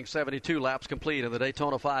 Showing 72 laps complete in the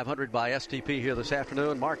Daytona 500 by STP here this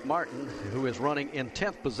afternoon. Mark Martin, who is running in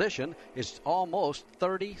 10th position, is almost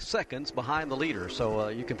 30 seconds behind the leader. So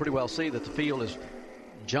you can pretty well see that the field is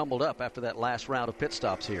jumbled up after that last round of pit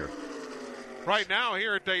stops here. Right now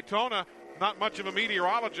here at Daytona, not much of a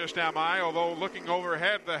meteorologist am I, although looking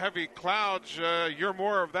overhead, the heavy clouds, you're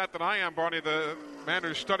more of that than I am, Barney, the man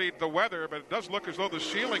who studied the weather, but it does look as though the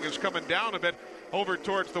ceiling is coming down a bit over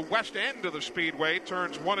towards the west end of the speedway,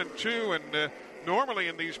 turns 1 and 2, and normally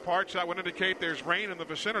in these parts that would indicate there's rain in the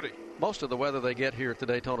vicinity. Most of the weather they get here at the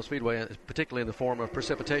Daytona Speedway, particularly in the form of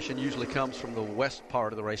precipitation, usually comes from the west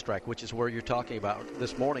part of the racetrack, which is where you're talking about.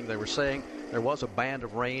 This morning they were saying there was a band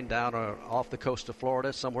of rain down off the coast of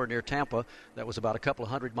Florida, somewhere near Tampa, that was about a couple of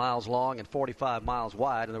 100 miles long and 45 miles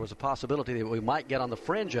wide, and there was a possibility that we might get on the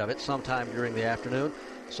fringe of it sometime during the afternoon.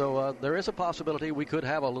 So there is a possibility we could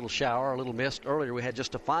have a little shower, a little mist. Earlier we had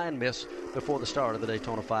just a fine mist before the start of the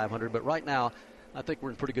Daytona 500, but right now I think we're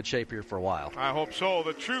in pretty good shape here for a while. I hope so.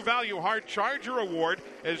 The True Value Hard Charger Award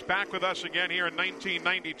is back with us again here in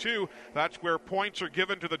 1992. That's where points are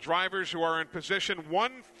given to the drivers who are in position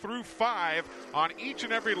 1 through 5 on each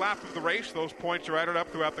and every lap of the race. Those points are added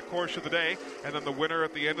up throughout the course of the day, and then the winner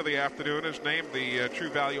at the end of the afternoon is named the True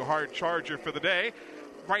Value Hard Charger for the day.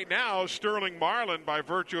 Right now, Sterling Marlin, by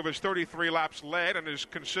virtue of his 33 laps led and his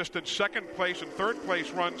consistent second place and third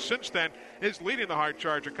place runs since then, is leading the Hard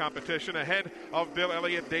Charger competition ahead of Bill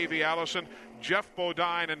Elliott, Davey Allison, Jeff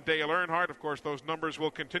Bodine, and Dale Earnhardt. Of course, those numbers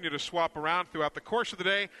will continue to swap around throughout the course of the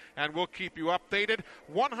day, and we'll keep you updated.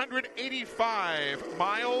 185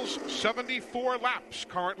 miles, 74 laps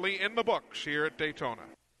currently in the books here at Daytona.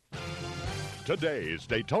 Today's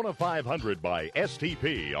Daytona 500 by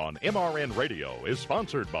STP on MRN Radio is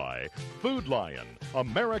sponsored by Food Lion,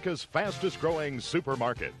 America's fastest-growing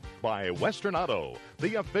supermarket, by Western Auto,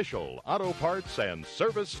 the official auto parts and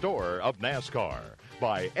service store of NASCAR,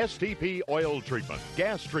 by STP Oil Treatment,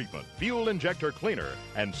 Gas Treatment, Fuel Injector Cleaner,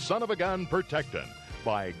 and Son of a Gun Protectant.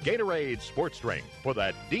 By Gatorade Sports Drink for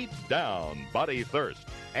that deep down body thirst.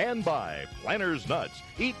 And by Planters Nuts.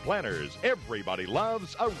 Eat Planters. Everybody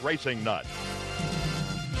loves a racing nut.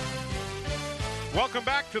 Welcome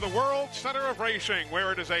back to the World Center of Racing,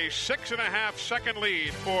 where it is a 6.5-second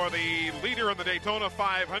lead for the leader in the Daytona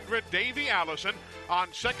 500, Davey Allison. On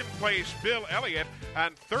second place, Bill Elliott.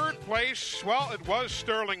 And third place, well, it was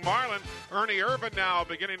Sterling Marlin. Ernie Irvin now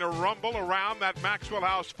beginning to rumble around that Maxwell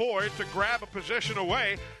House Ford to grab a position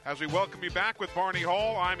away. As we welcome you back with Barney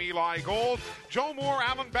Hall, I'm Eli Gold. Joe Moore,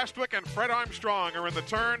 Alan Bestwick, and Fred Armstrong are in the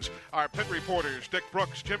turns. Our pit reporters, Dick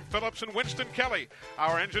Brooks, Jim Phillips, and Winston Kelly.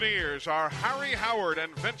 Our engineers are Harry Howard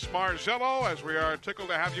and Vince Marzello, as we are tickled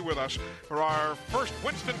to have you with us for our first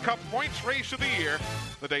Winston Cup points race of the year,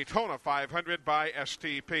 the Daytona 500 by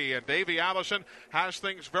STP. And Davey Allison has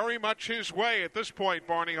things very much his way at this point,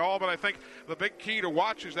 Barney Hall, but I think the big key to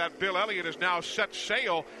watch is that Bill Elliott has now set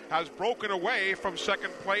sail, has broken away from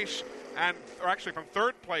second place, or actually from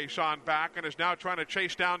third place on back, and is now trying to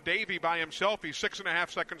chase down Davey by himself. He's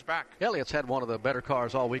 6.5 seconds back. Elliott's had one of the better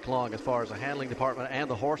cars all week long as far as the handling department and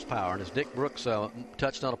the horsepower. And as Dick Brooks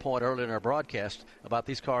touched on a point earlier in our broadcast about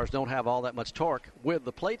these cars don't have all that much torque with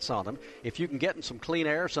the plates on them. If you can get in some clean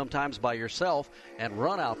air sometimes by yourself and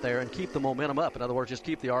run out there and keep the momentum up, in other words, just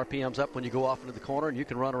keep the RPMs up when you go off into the corner, and you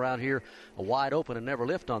can run around here wide open and never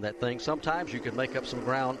lift on that thing. Sometimes you can make up some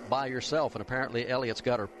ground by yourself, and apparently Elliott's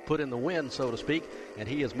got her put in the wind, so to speak, and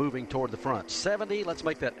he is moving toward the front. 70, let's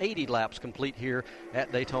make that 80 laps complete here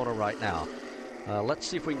at Daytona right now. Let's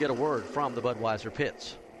see if we can get a word from the Budweiser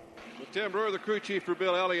pits. Well, Tim Brewer, the crew chief for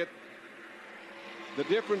Bill Elliott. The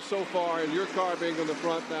difference so far in your car being on the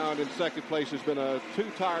front now and in second place has been a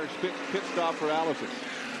two-tire pit stop for Allison.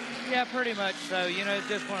 Yeah, pretty much so. You know, it's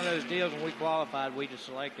just one of those deals. When we qualified, we just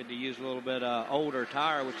selected to use a little bit older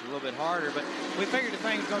tire, which is a little bit harder. But we figured the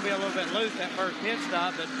thing was going to be a little bit loose that first pit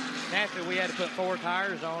stop. But naturally, we had to put 4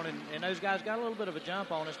 tires on, and those guys got a little bit of a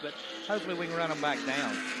jump on us. But hopefully, we can run them back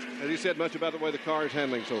down. Have you said much about the way the car is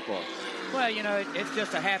handling so far? Well, you know, it's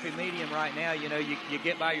just a happy medium right now. You know, you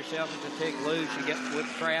get by yourself, it's a tick loose. You get with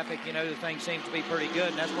traffic, you know, the thing seems to be pretty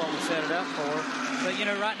good, and that's what we set it up for. But, you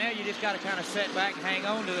know, right now you just got to kind of sit back and hang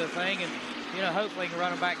on to the thing, and, you know, hopefully you can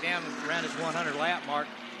run them back down around this 100-lap mark,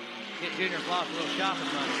 get Junior Floss a little shopping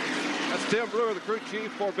money. That's Tim Brewer, the crew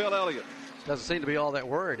chief for Bill Elliott. Doesn't seem to be all that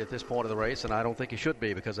worried at this point of the race, and I don't think he should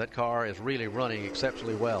be, because that car is really running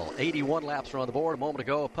exceptionally well. 81 laps are on the board. A moment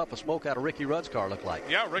ago, a puff of smoke out of Ricky Rudd's car looked like.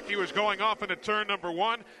 Yeah, Ricky was going off into turn number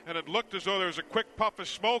 1, and it looked as though there was a quick puff of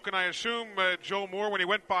smoke, and I assume, Joe Moore, when he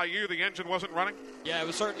went by you, the engine wasn't running? Yeah, it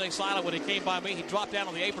was certainly silent when he came by me. He dropped down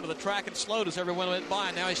on the apron of the track and slowed as everyone went by,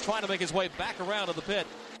 and now he's trying to make his way back around to the pit.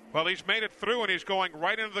 Well, he's made it through, and he's going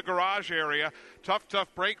right into the garage area. Tough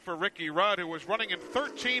break for Ricky Rudd, who was running in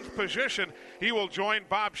 13th position. He will join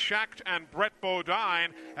Bob Schacht and Brett Bodine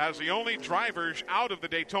as the only drivers out of the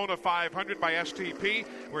Daytona 500 by STP.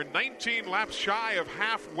 We're 19 laps shy of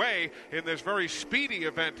halfway in this very speedy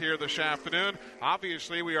event here this afternoon.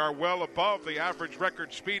 Obviously, we are well above the average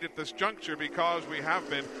record speed at this juncture because we have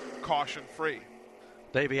been caution-free.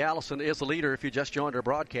 Davey Allison is the leader. If you just joined our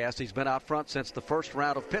broadcast, he's been out front since the first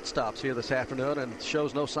round of pit stops here this afternoon and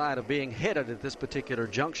shows no sign of being headed at this particular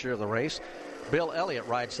juncture of the race. Bill Elliott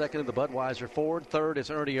rides second in the Budweiser Ford. Third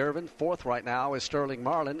is Ernie Irvin. Fourth right now is Sterling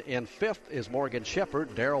Marlin. In fifth is Morgan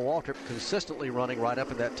Shepherd. Darrell Waltrip consistently running right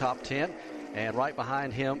up in that top 10. And right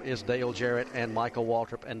behind him is Dale Jarrett and Michael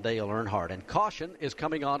Waltrip and Dale Earnhardt. And caution is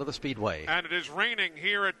coming onto the speedway. And it is raining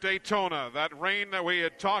here at Daytona. That rain that we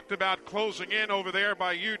had talked about closing in over there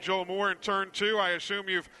by you, Joe Moore, in turn 2. I assume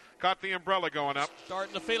you've got the umbrella going up.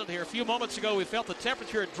 Starting to feel it here. A few moments ago, we felt the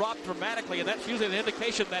temperature had dropped dramatically, and that's usually an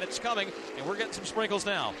indication that it's coming, and we're getting some sprinkles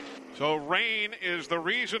now. So rain is the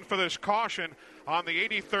reason for this caution on the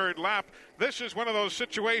 83rd lap. This is one of those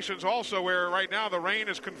situations also where right now the rain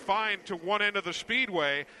is confined to one end of the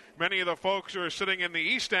speedway. Many of the folks who are sitting in the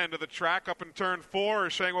east end of the track up in turn 4 are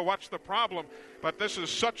saying, well, what's the problem? But this is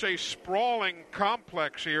such a sprawling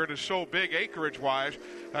complex here. It is so big acreage-wise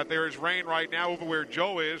that there is rain right now over where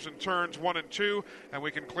Joe is in turns 1 and 2, and we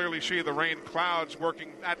can clearly see the rain clouds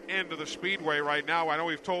working that end of the speedway right now. I know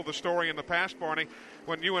we've told the story in the past, Barney,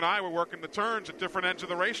 when you and I were working the turns at different ends of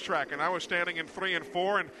the racetrack, and I was standing in 3 and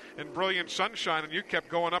 4 in brilliant sunshine, and you kept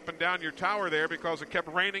going up and down your tower there because it kept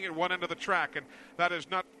raining at one end of the track, and that is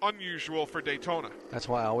not unusual for Daytona. That's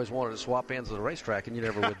why I always wanted to swap ends of the racetrack, and you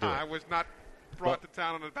never would do it. I was not brought to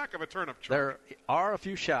town on the back of a turnip truck. There are a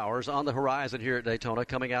few showers on the horizon here at Daytona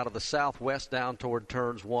coming out of the southwest down toward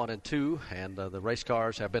turns 1 and 2, and the race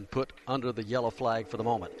cars have been put under the yellow flag for the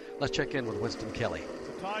moment. Let's check in with Winston Kelly.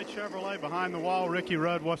 The Tide Chevrolet behind the wall. Ricky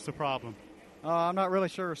Rudd, what's the problem? I'm not really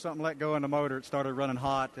sure. Something let go in the motor. It started running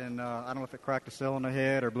hot, and I don't know if it cracked a cylinder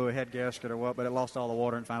head or blew a head gasket or what, but it lost all the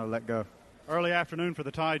water and finally let go. Early afternoon for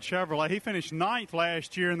the Tide Chevrolet. He finished 9th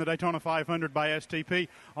last year in the Daytona 500 by STP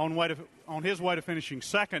on his way to finishing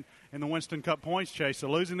 2nd in the Winston Cup points chase. So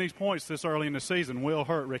losing these points this early in the season will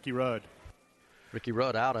hurt Ricky Rudd. Ricky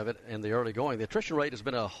Rudd out of it in the early going. The attrition rate has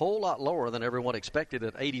been a whole lot lower than everyone expected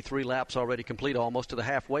at 83 laps already complete, almost to the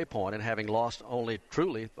halfway point, and having lost only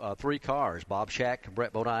truly 3 cars, Bob Shack,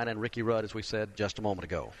 Brett Bodine, and Ricky Rudd, as we said just a moment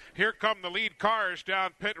ago. Here come the lead cars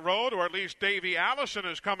down pit road, or at least Davey Allison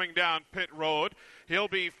is coming down pit road. He'll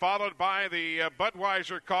be followed by the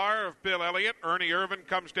Budweiser car of Bill Elliott. Ernie Irvin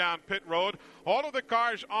comes down pit road. All of the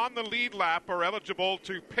cars on the lead lap are eligible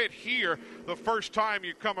to pit here the first time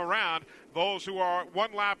you come around. Those who are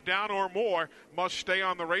 1 lap down or more must stay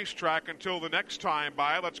on the racetrack until the next time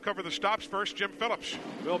by. Let's cover the stops first. Jim Phillips.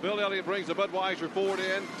 Well, Bill Elliott brings the Budweiser Ford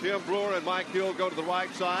in. Tim Brewer and Mike Hill go to the right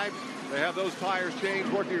side. They have those tires changed,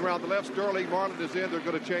 working around the left. Sterling Marlin is in. They're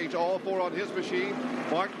going to change all 4 on his machine.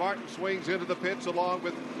 Mark Martin swings into the pits along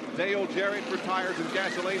with Dale Jarrett for tires and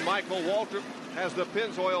gasoline. Michael Waltrip has the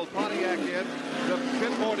Pennzoil Pontiac in. The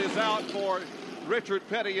pit board is out for Richard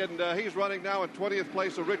Petty, and he's running now in 20th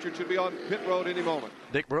place, so Richard should be on pit road any moment.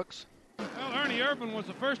 Dick Brooks. Well, Ernie Irvin was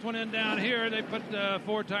the first one in down here. They put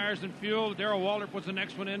 4 tires and fuel. Darrell Waldrop was the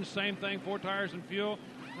next one in. Same thing, 4 tires and fuel.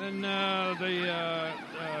 Then the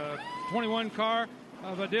 21 car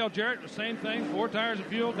of Dale Jarrett, the same thing, 4 tires and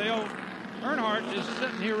fuel. Dale Earnhardt is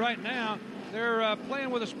sitting here right now. They're playing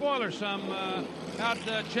with a spoiler some, out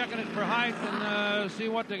checking it for height and see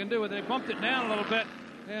what they can do with it. They bumped it down a little bit,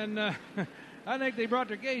 and I think they brought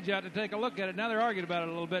their gauge out to take a look at it. Now they're arguing about it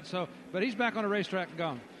a little bit. But he's back on the racetrack and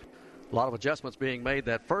gone. A lot of adjustments being made.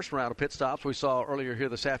 That first round of pit stops we saw earlier here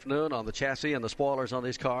this afternoon on the chassis and the spoilers on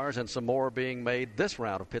these cars, and some more being made this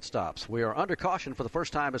round of pit stops. We are under caution for the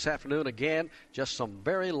first time this afternoon. Again, just some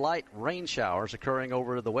very light rain showers occurring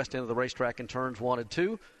over the west end of the racetrack in turns 1 and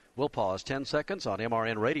 2. We'll pause 10 seconds on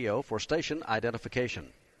MRN radio for station identification.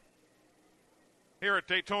 Here at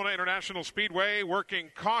Daytona International Speedway,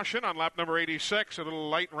 working caution on lap number 86. A little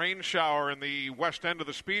light rain shower in the west end of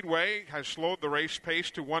the speedway has slowed the race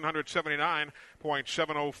pace to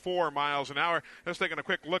 179.704 miles an hour. Just taking a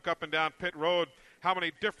quick look up and down pit road. How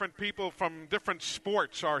many different people from different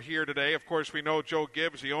sports are here today? Of course, we know Joe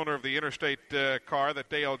Gibbs, the owner of the Interstate car that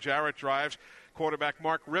Dale Jarrett drives. Quarterback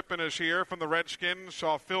Mark Rippon is here from the Redskins.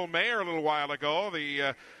 Saw Phil Mayer a little while ago,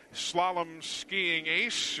 the slalom skiing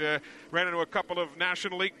ace. Ran into a couple of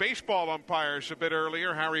National League Baseball umpires a bit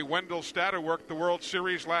earlier. Harry Wendelstadt, who worked the World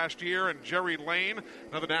Series last year, and Jerry Lane,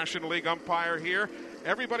 another National League umpire here.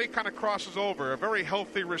 Everybody kind of crosses over. A very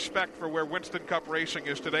healthy respect for where Winston Cup racing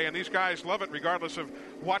is today, and these guys love it regardless of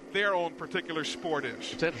what their own particular sport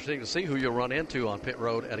is. It's interesting to see who you'll run into on pit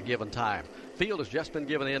road at a given time. Field has just been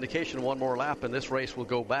given the indication 1 more lap, and this race will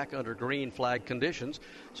go back under green flag conditions.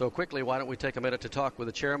 So quickly, why don't we take a minute to talk with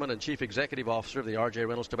the chairman and chief executive officer of the R.J.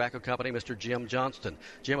 Reynolds Tobacco Company, Mr. Jim Johnston.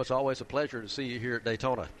 Jim, it's always a pleasure to see you here at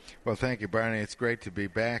Daytona. Well, thank you, Barney. It's great to be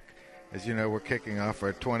back. As you know, we're kicking off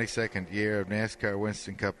our 22nd year of NASCAR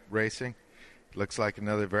Winston Cup racing. Looks like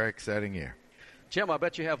another very exciting year. Jim, I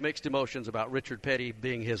bet you have mixed emotions about Richard Petty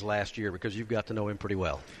being his last year because you've got to know him pretty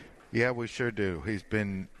well. Yeah, we sure do. He's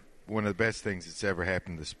been one of the best things that's ever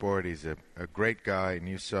happened to the sport. He's a great guy, and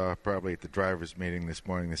you saw probably at the drivers' meeting this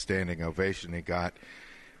morning the standing ovation he got.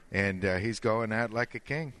 And he's going out like a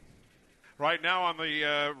king. Right now on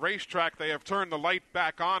the racetrack, they have turned the light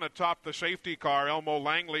back on atop the safety car. Elmo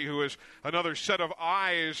Langley, who is another set of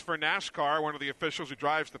eyes for NASCAR, one of the officials who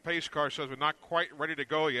drives the pace car, says we're not quite ready to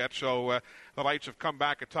go yet. So the lights have come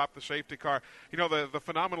back atop the safety car. You know, the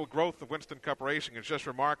phenomenal growth of Winston Cup racing is just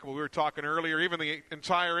remarkable. We were talking earlier, even the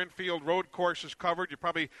entire infield road course is covered. You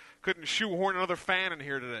probably couldn't shoehorn another fan in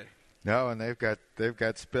here today. No, and they've got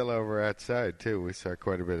spillover outside, too. We saw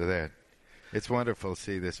quite a bit of that. It's wonderful to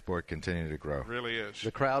see this sport continue to grow. It really is.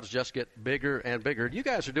 The crowds just get bigger and bigger. You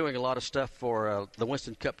guys are doing a lot of stuff for the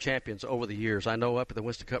Winston Cup champions over the years. I know up at the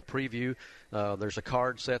Winston Cup preview, there's a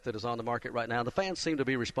card set that is on the market right now. The fans seem to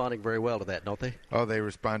be responding very well to that, don't they? Oh, they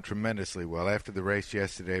respond tremendously well. After the race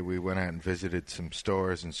yesterday, we went out and visited some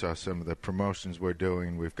stores and saw some of the promotions we're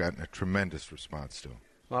doing. We've gotten a tremendous response to them.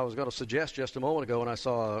 Well, I was going to suggest just a moment ago when I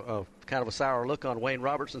saw a kind of a sour look on Wayne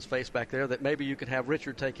Robertson's face back there that maybe you could have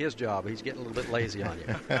Richard take his job. He's getting a little bit lazy on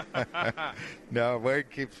you. No, Wayne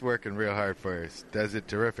keeps working real hard for us. Does a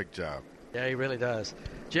terrific job. Yeah, he really does.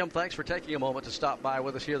 Jim, thanks for taking a moment to stop by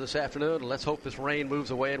with us here this afternoon. And let's hope this rain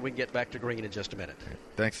moves away and we can get back to green in just a minute.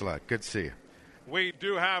 Thanks a lot. Good to see you. We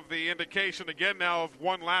do have the indication again now of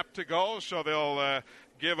 1 lap to go, so they'll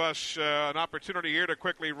give us an opportunity here to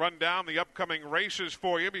quickly run down the upcoming races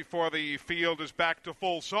for you before the field is back to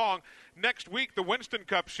full song. Next week, the Winston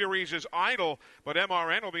Cup Series is idle, but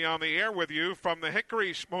MRN will be on the air with you from the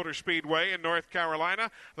Hickory Motor Speedway in North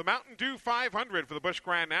Carolina. The Mountain Dew 500 for the Busch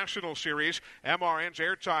Grand National Series. MRN's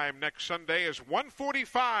airtime next Sunday is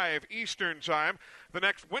 1:45 Eastern Time. The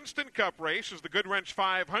next Winston Cup race is the Goodwrench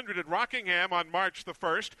 500 at Rockingham on March the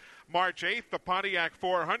 1st. March 8th, the Pontiac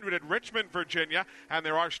 400 at Richmond, Virginia. And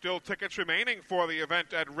there are still tickets remaining for the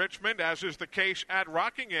event at Richmond, as is the case at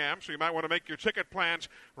Rockingham. So you might want to make your ticket plans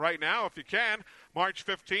right now if you can. March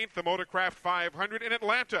 15th, the Motorcraft 500 in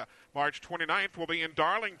Atlanta. March 29th will be in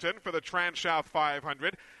Darlington for the Trans-South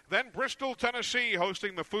 500. Then Bristol, Tennessee,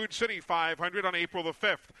 hosting the Food City 500 on April the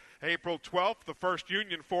 5th. April 12th, the First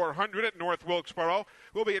Union 400 at North Wilkesboro.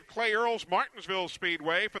 We'll be at Clay Earls Martinsville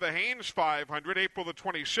Speedway for the Haynes 500, April the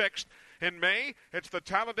 26th. In May, it's the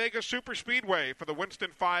Talladega Superspeedway for the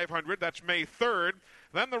Winston 500. That's May 3rd.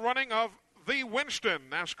 Then the running of the Winston,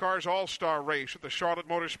 NASCAR's All-Star Race at the Charlotte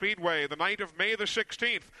Motor Speedway, the night of May the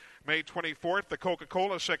 16th. May 24th, the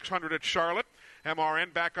Coca-Cola 600 at Charlotte.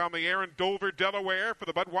 MRN back on the air in Dover, Delaware for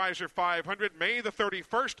the Budweiser 500, May the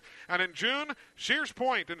 31st. And in June, Sears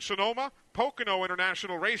Point in Sonoma, Pocono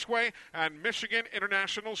International Raceway, and Michigan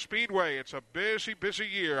International Speedway. It's a busy, busy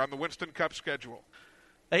year on the Winston Cup schedule.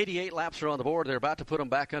 88 laps are on the board. They're about to put them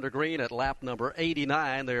back under green at lap number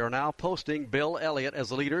 89. They are now posting Bill Elliott as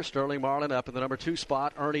the leader. Sterling Marlin up in the number 2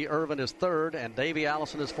 spot. Ernie Irvin is 3rd, and Davey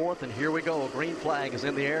Allison is 4th. And here we go. A green flag is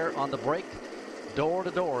in the air on the break. Door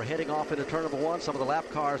to door, heading off into turn number 1. Some of the lap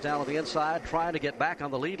cars down on the inside trying to get back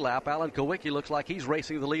on the lead lap. Alan Kowicki looks like he's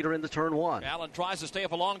racing the leader into turn 1. Alan tries to stay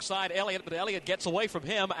up alongside Elliott, but Elliott gets away from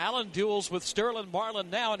him. Alan duels with Sterling Marlin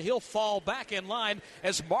now, and he'll fall back in line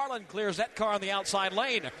as Marlin clears that car on the outside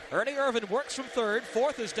lane. Ernie Irvin works from 3rd.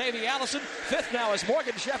 4th is Davey Allison. 5th now is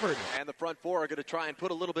Morgan Shepherd. And the front 4 are going to try and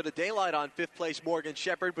put a little bit of daylight on 5th place Morgan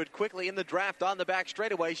Shepherd, but quickly in the draft on the back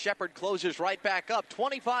straightaway, Shepherd closes right back up.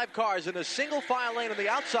 25 cars in a single file lane on the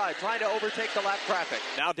outside, trying to overtake the lap traffic.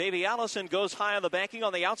 Now Davey Allison goes high on the banking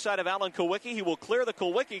on the outside of Alan Kowicki. He will clear the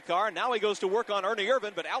Kowicki car. Now he goes to work on Ernie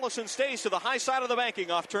Irvin, but Allison stays to the high side of the banking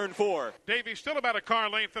off turn 4. Davey still about a car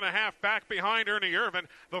length and a half back behind Ernie Irvin.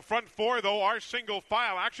 The front 4, though, are single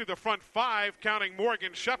file. Actually, the front 5, counting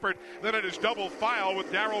Morgan Shepherd. Then it is double file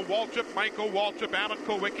with Darrell Waltrip, Michael Waltrip, Alan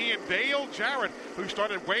Kowicki, and Dale Jarrett, who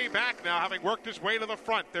started way back now, having worked his way to the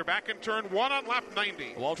front. They're back in turn 1 on lap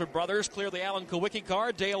 90. The Waltrip brothers clear the Alan Kowicki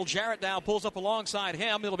car. Dale Jarrett now pulls up alongside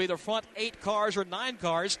him. It'll be the front 8 cars or 9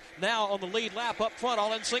 cars now on the lead lap up front,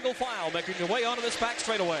 all in single file, making their way onto this back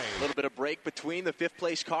straightaway. A little bit of break between the 5th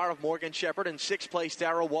place car of Morgan Shepherd and 6th place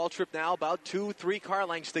Darrell Waltrip now, about 2-3 car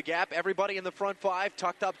lengths to gap. Everybody in the front 5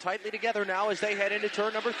 tucked up tightly together now as they head into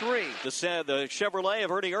turn number 3. The Chevrolet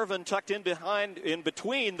of Ernie Irvin tucked in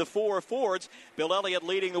between the 4 Fords. Bill Elliott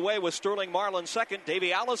leading the way with Sterling Marlin 2nd.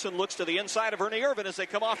 Davey Allison looks to the inside of Ernie Irvin as they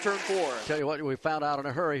come off turn 4. Tell you what, we found out in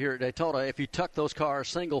a hurry here at Daytona, if you tuck those cars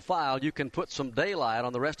single file, you can put some daylight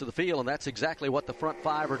on the rest of the field, and that's exactly what the front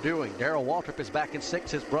 5 are doing. Darrell Waltrip is back in 6th.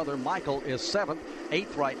 His brother Michael is 7th.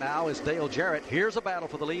 8th right now is Dale Jarrett. Here's a battle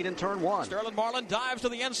for the lead in turn 1. Sterling Marlin dives to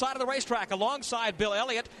the inside of the racetrack alongside Bill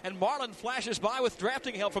Elliott, and Marlin flashes by with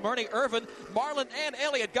drafting help from Ernie Irvin. Marlin and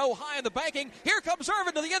Elliott go high in the banking. Here comes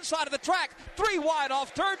Irvin to the inside of the track. 3 wide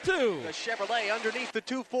off turn 2. The Chevrolet underneath the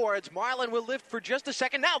 2 Fords. Marlin will lift for just a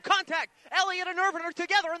second. Now contact. Elliott and Irvin are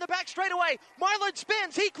together in the back straightaway. Marlin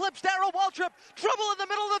spins. He clips Darrell Waltrip. Trouble in the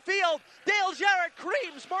middle of the field. Dale Jarrett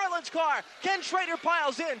creams Marlin's car. Ken Schrader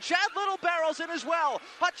piles in. Chad Little barrels in as well.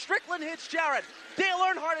 Hut Strickland hits Jarrett. Dale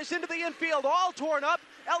Earnhardt is into the infield, all torn up.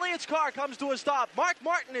 Elliott's car comes to a stop. Mark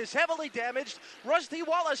Martin is heavily damaged. Rusty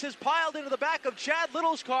Wallace has piled into the back of Chad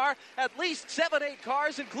Little's car. At least 7-8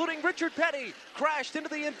 cars, including Richard Petty, crashed into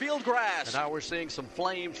the infield grass. And now we're seeing some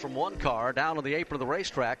flames from one car down on the apron of the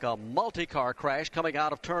racetrack. A multi-car crash coming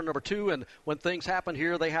out of turn number 2, and when things happen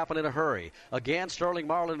here, they happen in a hurry. Again, Sterling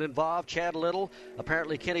Marlin involved, Chad Little,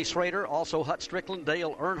 apparently Kenny Schrader, also Hut Strickland,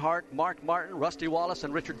 Dale Earnhardt, Mark Martin, Rusty Wallace,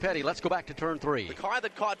 and Richard Petty. Let's go back to turn 3. The car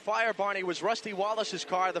that caught fire, Barney, was Rusty Wallace's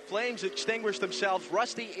car. The flames extinguished themselves.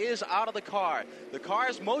 Rusty is out of the car. The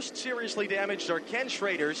cars most seriously damaged are Ken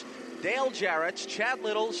Schrader's, Dale Jarrett's, Chad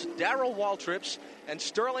Little's, Darrell Waltrip's, and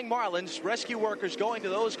Sterling Marlin's. Rescue workers going to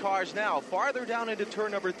those cars now. Farther down into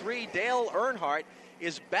turn number 3, Dale Earnhardt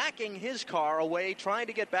is backing his car away, trying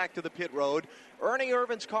to get back to the pit road. Ernie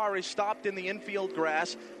Irvin's car is stopped in the infield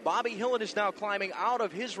grass. Bobby Hillin is now climbing out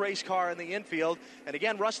of his race car in the infield. And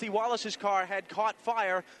again, Rusty Wallace's car had caught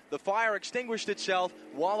fire. The fire extinguished itself.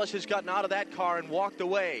 Wallace has gotten out of that car and walked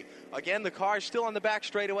away. Again, the car is still on the back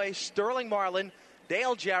straightaway. Sterling Marlin,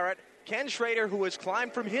 Dale Jarrett, Ken Schrader, who has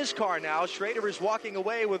climbed from his car now. Schrader is walking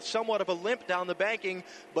away with somewhat of a limp down the banking,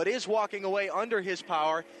 but is walking away under his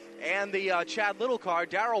power. And the Chad Little car,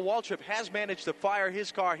 Darrell Waltrip, has managed to fire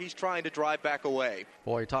his car. He's trying to drive back away.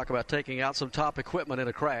 Boy, talk about taking out some top equipment in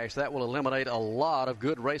a crash. That will eliminate a lot of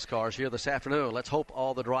good race cars here this afternoon. Let's hope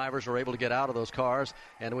all the drivers are able to get out of those cars,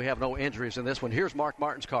 and we have no injuries in this one. Here's Mark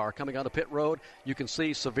Martin's car coming on the pit road. You can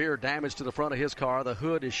see severe damage to the front of his car. The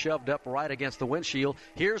hood is shoved up right against the windshield.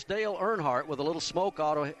 Here's Dale Earnhardt with a little smoke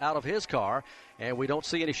out of his car. And we don't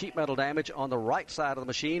see any sheet metal damage on the right side of the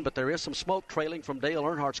machine, but there is some smoke trailing from Dale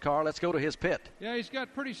Earnhardt's car. Let's go to his pit. Yeah, he's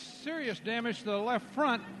got pretty serious damage to the left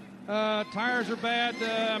front. Tires are bad.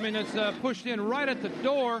 It's pushed in right at the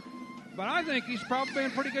door. But I think he's probably in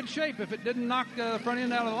pretty good shape if it didn't knock the front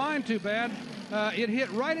end out of the line too bad. It hit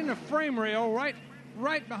right in the frame rail,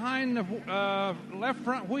 right behind the left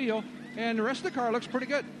front wheel, and the rest of the car looks pretty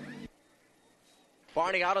good.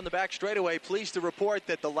 Barney out on the back straightaway, pleased to report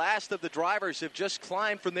that the last of the drivers have just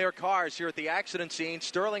climbed from their cars here at the accident scene.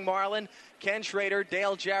 Sterling Marlin, Ken Schrader,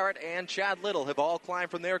 Dale Jarrett, and Chad Little have all climbed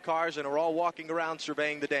from their cars and are all walking around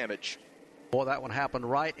surveying the damage. Boy, that one happened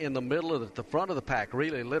right in the middle of the front of the pack,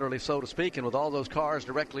 really, literally, so to speak. And with all those cars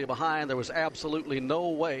directly behind, there was absolutely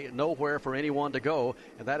nowhere for anyone to go.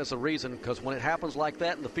 And that is the reason, because when it happens like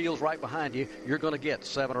that and the field's right behind you, you're going to get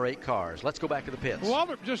 7 or 8 cars. Let's go back to the pits.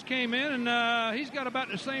 Waltrip just came in, and he's got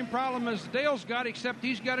about the same problem as Dale's got, except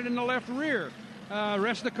he's got it in the left rear. The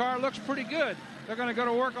rest of the car looks pretty good. They're going to go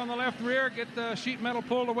to work on the left rear, get the sheet metal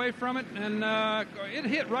pulled away from it, and it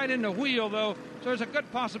hit right in the wheel, though, so there's a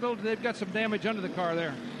good possibility they've got some damage under the car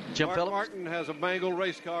there. Jim Mark Phillips? Martin has a mangled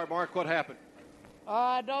race car. Mark, what happened?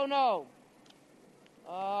 I don't know.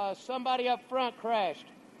 Somebody up front crashed.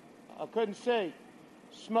 I couldn't see.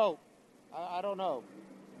 Smoke. I don't know.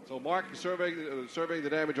 So Mark is surveying the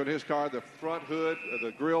damage on his car. The front hood,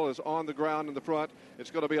 the grill is on the ground in the front. It's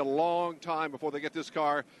going to be a long time before they get this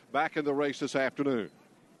car back in the race this afternoon.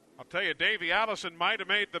 I'll tell you, Davey Allison might have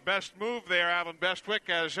made the best move there, Alan Bestwick,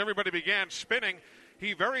 as everybody began spinning.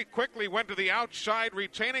 He very quickly went to the outside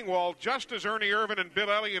retaining wall just as Ernie Irvin and Bill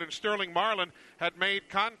Elliott and Sterling Marlin had made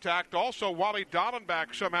contact. Also, Wally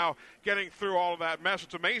Dallenbach somehow getting through all of that mess.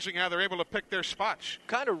 It's amazing how they're able to pick their spots.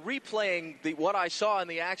 Kind of replaying what I saw in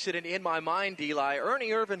the accident in my mind, Eli.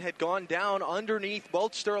 Ernie Irvin had gone down underneath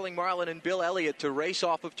both Sterling Marlin and Bill Elliott to race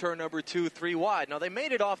off of turn number 2, 3 wide. Now, they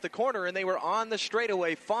made it off the corner, and they were on the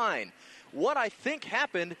straightaway fine. What I think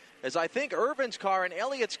happened is I think Irvin's car and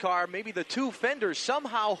Elliott's car, maybe the two fenders,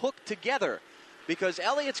 somehow hooked together because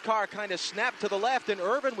Elliott's car kind of snapped to the left and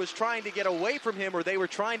Irvin was trying to get away from him, or they were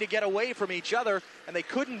trying to get away from each other, and they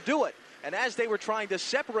couldn't do it. And as they were trying to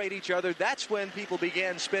separate each other, that's when people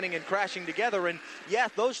began spinning and crashing together. And, yeah,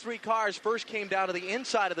 those 3 cars first came down to the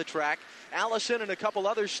inside of the track. Allison and a couple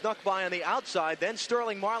others snuck by on the outside. Then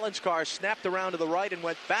Sterling Marlin's car snapped around to the right and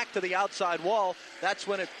went back to the outside wall. That's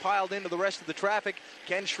when it piled into the rest of the traffic.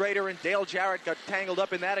 Ken Schrader and Dale Jarrett got tangled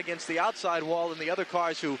up in that against the outside wall, and the other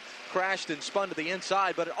cars who crashed and spun to the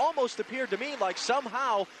inside. But it almost appeared to me like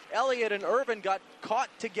somehow Elliott and Irvin got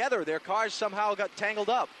caught together. Their cars somehow got tangled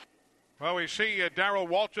up. Well, we see Darrell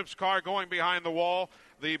Waltrip's car going behind the wall.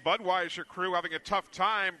 The Budweiser crew having a tough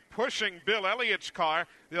time pushing Bill Elliott's car.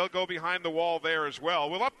 They'll go behind the wall there as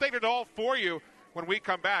well. We'll update it all for you when we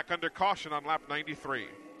come back under caution on lap 93.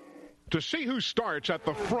 To see who starts at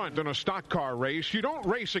the front in a stock car race, you don't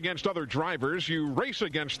race against other drivers, you race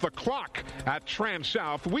against the clock. At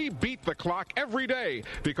Trans-South, we beat the clock every day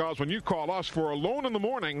because when you call us for a loan in the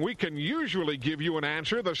morning, we can usually give you an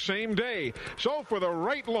answer the same day. So for the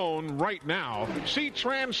right loan right now, see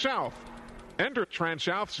Trans-South. Enter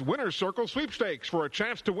Trans-South's Winner's Circle sweepstakes for a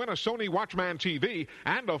chance to win a Sony Watchman TV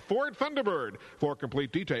and a Ford Thunderbird. For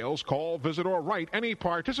complete details, call, visit, or write any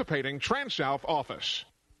participating Trans-South office.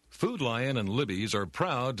 Food Lion and Libby's are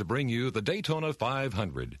proud to bring you the Daytona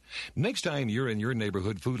 500. Next time you're in your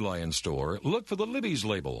neighborhood Food Lion store, look for the Libby's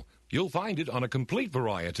label. You'll find it on a complete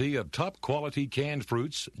variety of top-quality canned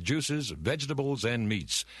fruits, juices, vegetables, and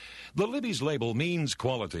meats. The Libby's label means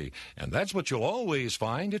quality, and that's what you'll always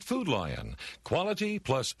find at Food Lion. Quality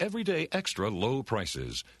plus everyday extra low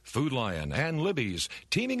prices. Food Lion and Libby's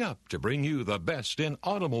teaming up to bring you the best in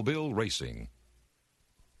automobile racing.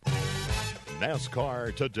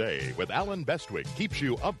 NASCAR Today with Alan Bestwick keeps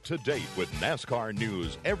you up to date with NASCAR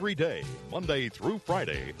news every day, Monday through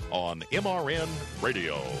Friday on MRN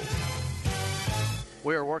Radio.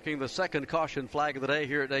 We are working the second caution flag of the day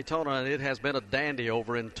here at Daytona, and it has been a dandy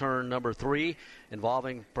over in turn number 3,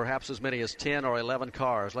 involving perhaps as many as 10 or 11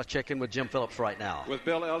 cars. Let's check in with Jim Phillips right now. With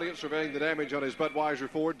Bill Elliott surveying the damage on his Budweiser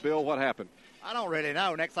Ford. Bill, what happened? I don't really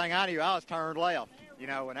know. Next thing I knew, I was turned left,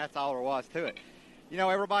 and that's all there was to it.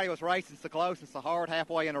 Everybody was racing so close and so hard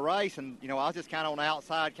halfway in the race, and, I was just kind of on the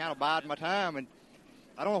outside, kind of biding my time, and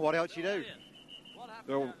I don't know what else you do.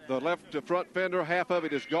 The left front fender, half of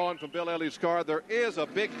it is gone from Bill Elliott's car. There is a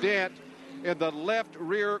big dent in the left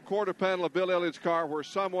rear quarter panel of Bill Elliott's car where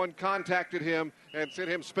someone contacted him and sent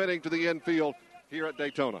him spinning to the infield here at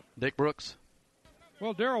Daytona. Dick Brooks.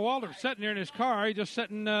 Well, Darrell Walter's sitting there in his car. He's just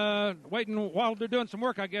sitting, waiting while they're doing some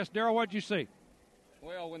work, I guess. Darrell, what'd you see?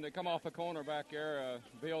 Well, when they come off the corner back there,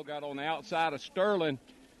 Bill got on the outside of Sterling,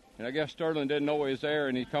 and I guess Sterling didn't know he was there,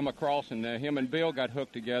 and he come across, and him and Bill got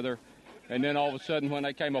hooked together. And then all of a sudden, when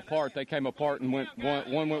they came apart and went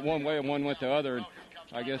one went one way and one went the other. And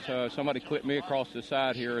I guess somebody clipped me across the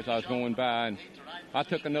side here as I was going by, and I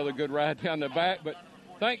took another good ride down the back. But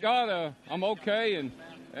thank God I'm okay,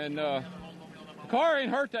 and the car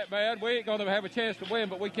ain't hurt that bad. We ain't going to have a chance to win,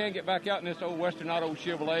 but we can get back out in this old Western Auto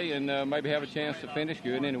Chevrolet and maybe have a chance to finish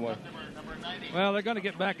good anyway. Well, they're going to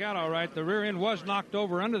get back out all right. The rear end was knocked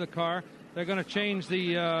over under the car. They're going to change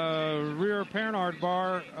the rear Parnard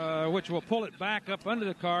bar, which will pull it back up under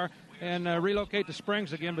the car and relocate the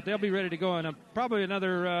springs again, but they'll be ready to go in probably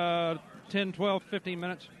another 10, 12, 15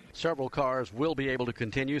 minutes. Several cars will be able to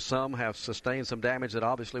continue. Some have sustained some damage that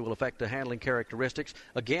obviously will affect the handling characteristics.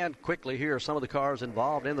 Again, quickly, here are some of the cars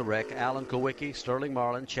involved in the wreck. Alan Kowicki, Sterling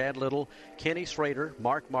Marlin, Chad Little, Kenny Schrader,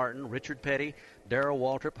 Mark Martin, Richard Petty, Darrell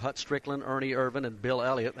Waltrip, Hut Strickland, Ernie Irvin, and Bill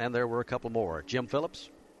Elliott, and there were a couple more. Jim Phillips?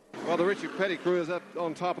 Well, the Richard Petty crew is up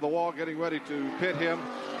on top of the wall getting ready to pit him.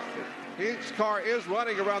 His car is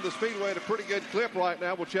running around the speedway at a pretty good clip right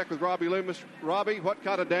now. We'll check with Robbie Loomis. Robbie, what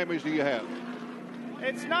kind of damage do you have?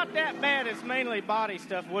 It's not that bad. It's mainly body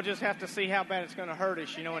stuff. We'll just have to see how bad it's going to hurt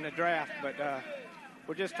us, in the draft. But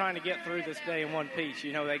we're just trying to get through this day in one piece.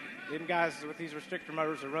 Them guys with these restrictor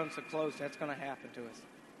motors that run so close, that's going to happen to us.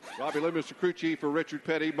 Robbie Loomis, the crew chief for Richard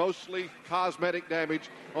Petty. Mostly cosmetic damage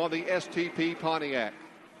on the STP Pontiac.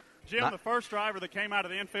 Jim, the first driver that came out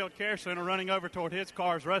of the infield care center running over toward his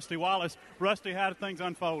car is Rusty Wallace. Rusty, how did things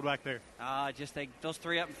unfold back there? Those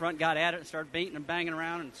three up in front got at it and started beating and banging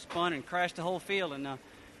around and spun and crashed the whole field. And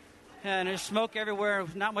there's smoke everywhere.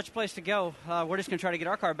 Not much place to go. We're just going to try to get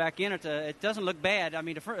our car back in. It doesn't look bad. I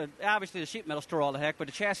mean, obviously the sheet metal's tore all the heck, but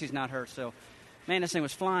the chassis is not hurt. So, man, this thing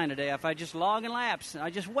was flying today. If I just logging laps, I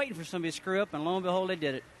was just waiting for somebody to screw up, and lo and behold, they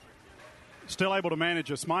did it. Still able to manage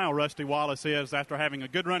a smile, Rusty Wallace is, after having a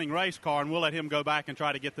good running race car, and we'll let him go back and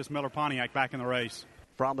try to get this Miller Pontiac back in the race.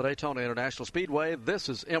 From the Daytona International Speedway, this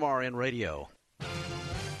is MRN Radio.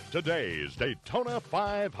 Today's Daytona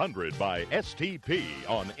 500 by STP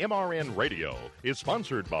on MRN Radio is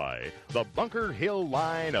sponsored by the Bunker Hill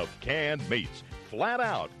line of canned meats, flat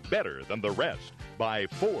out better than the rest, by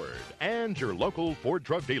Ford and your local Ford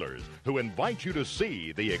truck dealers who invite you to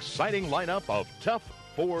see the exciting lineup of tough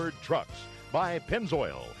Ford trucks. By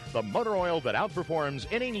Pennzoil, the motor oil that outperforms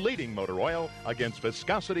any leading motor oil against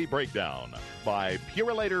viscosity breakdown. By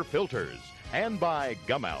Purelator Filters. And by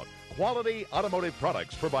Gumout, quality automotive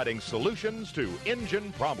products providing solutions to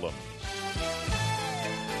engine problems.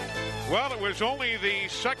 Well, it was only the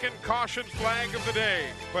second caution flag of the day,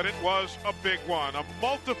 but it was a big one. A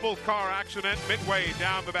multiple car accident midway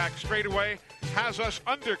down the back straightaway has us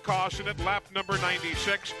under caution at lap number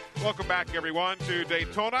 96. Welcome back, everyone, to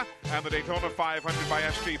Daytona and the Daytona 500 by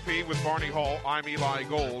STP with Barney Hall. I'm Eli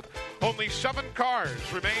Gold. Only 7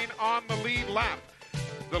 cars remain on the lead lap.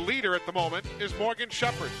 The leader at the moment is Morgan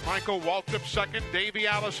Shepherd. Michael Waltrip second, Davey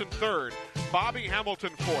Allison third, Bobby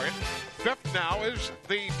Hamilton fourth. Fifth now is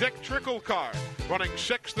the Dick Trickle car. Running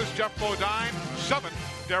sixth is Jeff Bodine.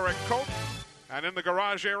 Seventh, Derek Cope. And in the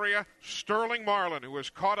garage area, Sterling Marlin, who was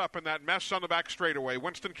caught up in that mess on the back straightaway.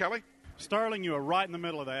 Winston Kelly? Sterling, you were right in the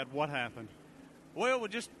middle of that. What happened? Well, we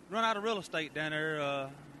just run out of real estate down there.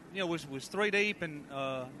 Was 3 deep, and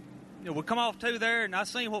we come off 2 there, and I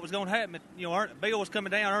seen what was going to happen. Bill was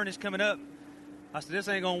coming down, Ernie's coming up. I said, this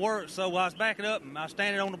ain't going to work. So I was backing up, and I was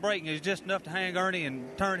standing on the brake, and it was just enough to hang Ernie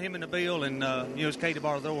and turn him into Bill, and, it was Katie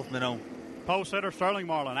Bar the door from it on. Pole sitter Sterling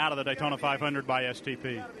Marlin out of the Daytona 500 by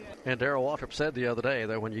STP. And Darrell Waltrip said the other day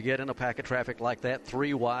that when you get in a pack of traffic like that,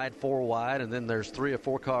 3 wide, 4 wide, and then there's 3 or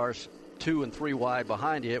 4 cars 2 and 3 wide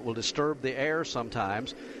behind you, it will disturb the air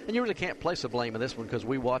sometimes. And you really can't place the blame in this one because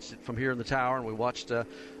we watched it from here in the tower, and we watched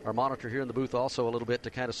our monitor here in the booth also a little bit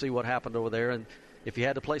to kind of see what happened over there. And if you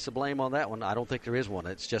had to place a blame on that one, I don't think there is one.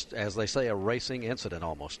 It's just, as they say, a racing incident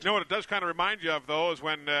almost. You know what it does kind of remind you of, though, is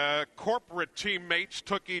when corporate teammates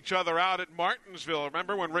took each other out at Martinsville.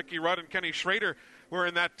 Remember when Ricky Rudd and Kenny Schrader were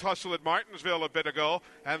in that tussle at Martinsville a bit ago,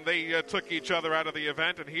 and they took each other out of the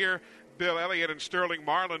event. And here, Bill Elliott and Sterling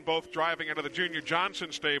Marlin both driving out of the Junior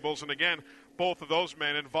Johnson stables, and again, both of those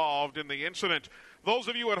men involved in the incident. Those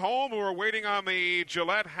of you at home who are waiting on the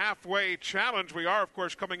Gillette Halfway Challenge, we are, of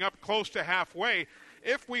course, coming up close to halfway.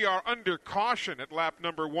 If we are under caution at lap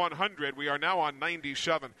number 100, we are now on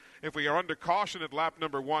 97. If we are under caution at lap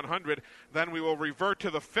number 100, then we will revert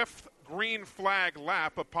to the 5th green flag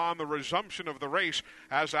lap upon the resumption of the race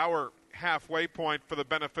as our halfway point for the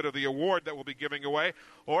benefit of the award that we'll be giving away.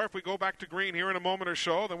 Or if we go back to green here in a moment or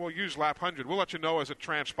so, then we'll use lap 100. We'll let you know as it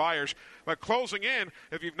transpires. But closing in,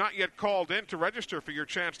 if you've not yet called in to register for your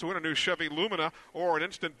chance to win a new Chevy Lumina or an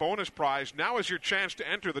instant bonus prize, now is your chance to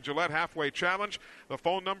enter the Gillette Halfway Challenge. The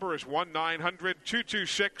phone number is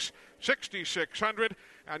 1-900-226-6600.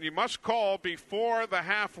 And you must call before the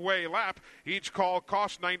halfway lap. Each call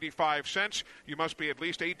costs 95 cents. You must be at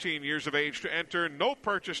least 18 years of age to enter. No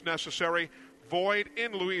purchase necessary. Void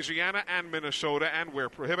in Louisiana and Minnesota and where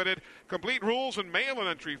prohibited. Complete rules and mail-in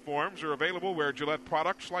entry forms are available where Gillette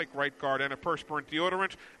products like Right Guard antiperspirant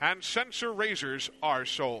deodorant and sensor razors are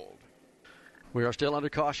sold. We are still under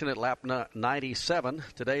caution at lap 97.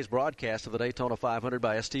 Today's broadcast of the Daytona 500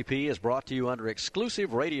 by STP is brought to you under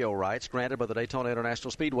exclusive radio rights granted by the Daytona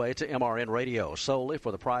International Speedway to MRN Radio, solely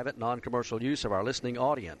for the private, non-commercial use of our listening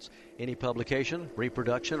audience. Any publication,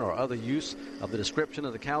 reproduction, or other use of the description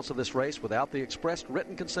and accounts of this race without the expressed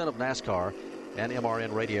written consent of NASCAR and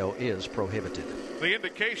MRN Radio is prohibited. The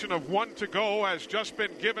indication of 1 to go has just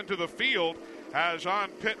been given to the field as on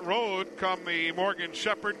pit road come the Morgan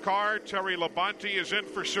Shepherd car. Terry Labonte is in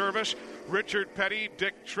for service. Richard Petty,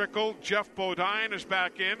 Dick Trickle, Jeff Bodine is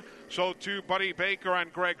back in. So too Buddy Baker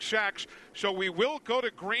and Greg Shacks. So we will go to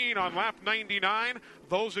green on lap 99.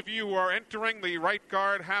 Those of you who are entering the Right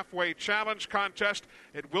Guard Halfway Challenge contest,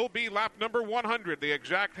 it will be lap number 100, the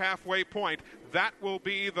exact halfway point. That will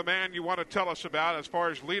be the man you want to tell us about as far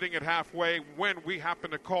as leading at halfway when we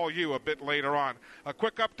happen to call you a bit later on. A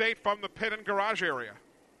quick update from the pit and garage area.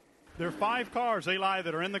 There are 5 cars, Eli,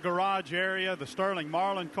 that are in the garage area. The Sterling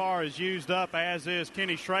Marlin car is used up, as is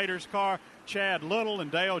Kenny Schrader's car. Chad Little and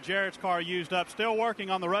Dale Jarrett's car used up. Still working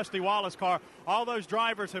on the Rusty Wallace car. All those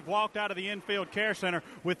drivers have walked out of the infield care center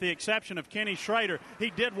with the exception of Kenny Schrader. He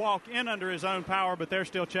did walk in under his own power, but they're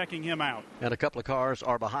still checking him out. And a couple of cars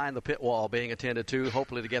are behind the pit wall being attended to,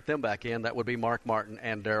 hopefully to get them back in. That would be Mark Martin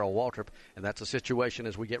and Darrell Waltrip. And that's a situation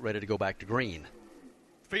as we get ready to go back to green.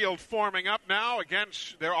 Field forming up now. Again,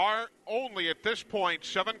 there are only at this point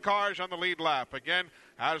 7 cars on the lead lap. Again,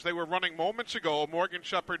 as they were running moments ago, Morgan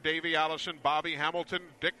Shepherd, Davey Allison, Bobby Hamilton,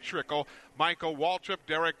 Dick Trickle, Michael Waltrip,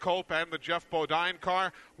 Derek Cope, and the Jeff Bodine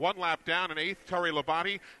car. 1 lap down in 8th, Terry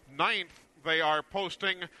Labonte. 9th, they are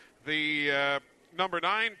posting the number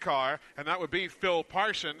 9 car, and that would be Phil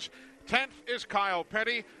Parsons. 10th is Kyle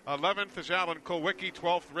Petty. 11th is Alan Kulwicki.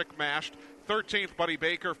 12th, Rick Mast. 13th, Buddy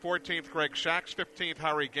Baker. 14th, Greg Shacks. 15th,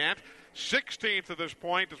 Harry Gant. 16th at this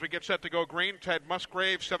point as we get set to go green, Ted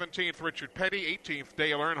Musgrave. 17th, Richard Petty. 18th,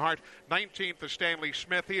 Dale Earnhardt. 19th is Stanley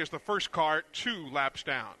Smith. He is the first car 2 laps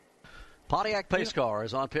down. Pontiac pace car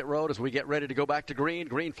is on pit road as we get ready to go back to green.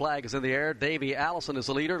 Green flag is in the air. Davey Allison is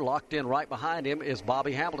the leader. Locked in right behind him is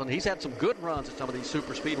Bobby Hamilton. He's had some good runs at some of these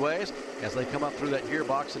super speedways as they come up through that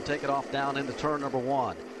gearbox and take it off down into turn number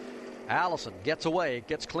 1. Allison gets away,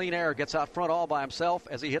 gets clean air, gets out front all by himself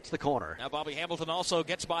as he hits the corner. Now Bobby Hamilton also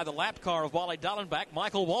gets by the lap car of Wally Dallenbach.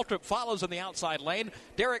 Michael Waltrip follows in the outside lane.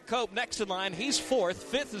 Derek Cope next in line. He's 4th.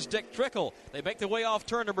 5th is Dick Trickle. They make their way off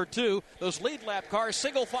turn number 2. Those lead lap cars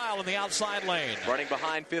single file in the outside lane. Running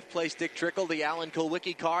behind 5th place Dick Trickle, the Alan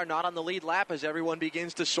Kulwicki car not on the lead lap as everyone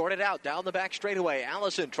begins to sort it out down the back straightaway.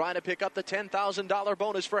 Allison trying to pick up the $10,000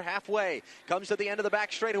 bonus for halfway. Comes to the end of the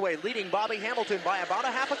back straightaway, leading Bobby Hamilton by about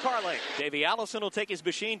a half a car length. Davey Allison will take his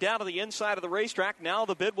machine down to the inside of the racetrack. Now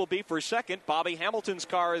the bid will be for second. Bobby Hamilton's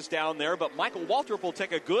car is down there, but Michael Waltrip will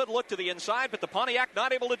take a good look to the inside, but the Pontiac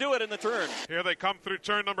not able to do it in the turn. Here they come through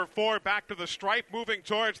turn number 4, back to the stripe, moving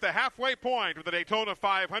towards the halfway point of the Daytona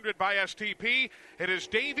 500 by STP. It is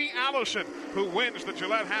Davey Allison who wins the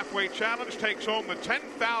Gillette Halfway Challenge, takes home the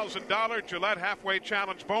 $10,000 Gillette Halfway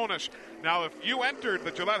Challenge bonus. Now, if you entered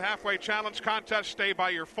the Gillette Halfway Challenge contest, stay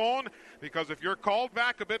by your phone, because if you're called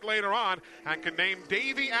back a bit later on and can name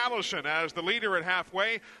Davey Allison as the leader at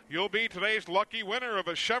halfway, you'll be today's lucky winner of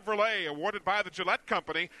a Chevrolet awarded by the Gillette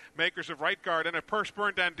Company, makers of Right Guard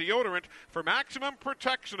antiperspirant and deodorant, for maximum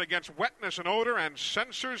protection against wetness and odor, and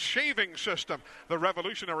Sensors shaving system, the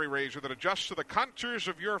revolutionary razor that adjusts to the contours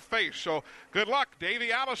of your face. So good luck,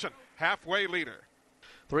 Davey Allison, halfway leader.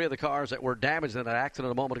 3 of the cars that were damaged in that accident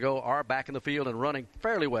a moment ago are back in the field and running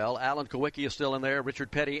fairly well. Alan Kowicki is still in there, Richard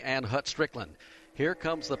Petty and Hut Strickland. Here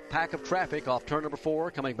comes the pack of traffic off turn number 4,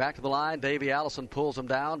 coming back to the line. Davey Allison pulls him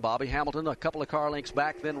down. Bobby Hamilton a couple of car lengths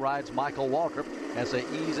back, then rides Michael Waltrip as they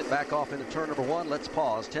ease it back off into turn number 1. Let's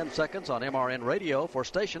pause 10 seconds on MRN radio for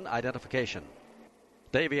station identification.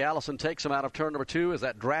 Davey Allison takes him out of turn number 2 as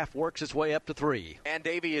that draft works its way up to 3. And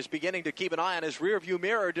Davey is beginning to keep an eye on his rearview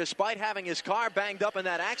mirror. Despite having his car banged up in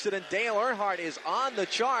that accident, Dale Earnhardt is on the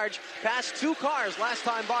charge. Passed 2 cars last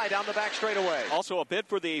time by down the back straightaway. Also a bid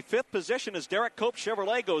for the 5th position as Derek Cope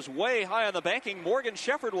Chevrolet goes way high on the banking. Morgan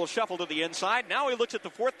Shepherd will shuffle to the inside. Now he looks at the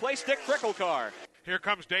 4th place Dick Trickle car. Here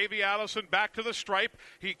comes Davey Allison back to the stripe.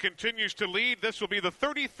 He continues to lead. This will be the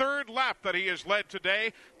 33rd lap that he has led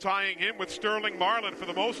today, tying him with Sterling Marlin for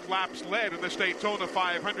the most laps led in this Daytona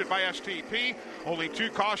 500 by STP. Only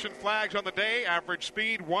 2 caution flags on the day. Average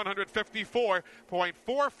speed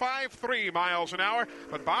 154.453 miles an hour.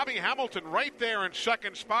 But Bobby Hamilton right there in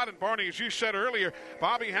second spot. And Barney, as you said earlier,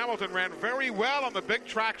 Bobby Hamilton ran very well on the big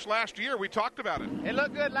tracks last year. We talked about it. It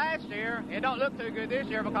looked good last year. It don't look too good this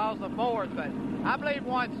year because of the Fords, but I believe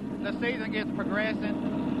once the season gets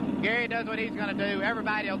progressing, Gary does what he's going to do,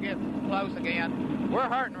 everybody will get close again. We're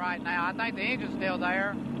hurting right now. I think the engine's still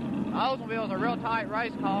there. The Oldsmobile's a real tight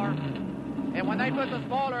race car, and when they put the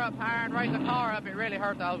spoiler up higher and raise the car up, it really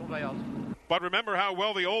hurt the Oldsmobiles. But remember how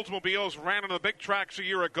well the Oldsmobiles ran on the big tracks a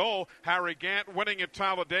year ago. Harry Gant winning at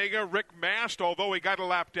Talladega. Rick Mast, although he got a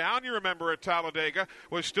lap down, you remember, at Talladega,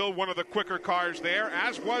 was still one of the quicker cars there,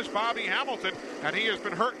 as was Bobby Hamilton. And he has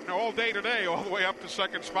been hurting all day today, all the way up to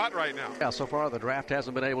second spot right now. Yeah, so far the draft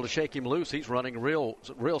hasn't been able to shake him loose. He's running real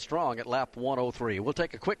strong at lap 103. We'll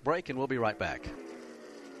take a quick break and we'll be right back.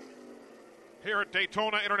 Here at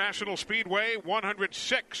Daytona International Speedway,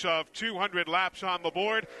 106 of 200 laps on the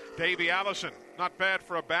board. Davey Allison, not bad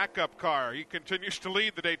for a backup car. He continues to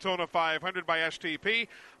lead the Daytona 500 by STP.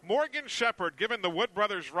 Morgan Shepherd giving the Wood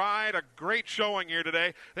Brothers ride a great showing here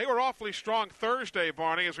today. They were awfully strong Thursday,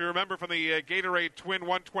 Barney, as we remember from the Gatorade Twin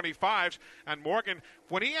 125s. And Morgan,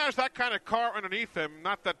 when he has that kind of car underneath him,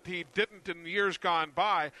 not that he didn't in years gone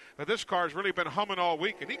by, but this car's really been humming all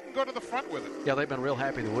week, and he can go to the front with it. Yeah, they've been real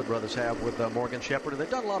happy, the Wood Brothers have, with Morgan Shepherd. And they've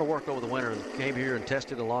done a lot of work over the winter and came here and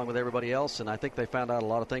tested along with everybody else, and I think they found out a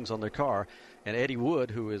lot of things on their car. And Eddie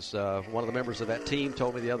Wood, who is one of the members of that team,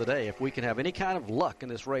 told me the other day, if we can have any kind of luck in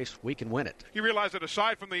this race, we can win it. You realize that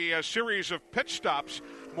aside from the series of pit stops,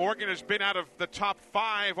 Morgan has been out of the top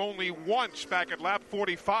 5 only once. Back at lap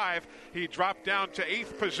 45, he dropped down to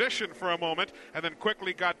 8th position for a moment and then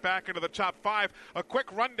quickly got back into the top 5. A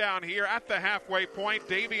quick rundown here at the halfway point.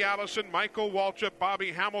 Davey Allison, Michael Waltrip,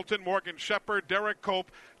 Bobby Hamilton, Morgan Shepherd, Derek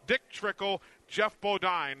Cope, Dick Trickle, Jeff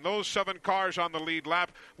Bodine. Those 7 cars on the lead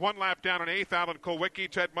lap. 1 lap down in 8th, Alan Kowicki,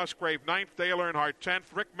 Ted Musgrave 9th, Dale Earnhardt 10th,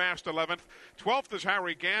 Rick Mast 11th, 12th is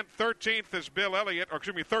Harry Gant, 13th is Bill Elliott,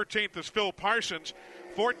 13th is Phil Parsons,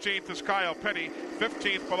 14th is Kyle Petty,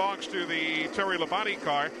 15th belongs to the Terry Labonte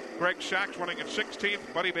car. Greg Sachs running at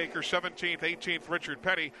 16th, Buddy Baker 17th, 18th Richard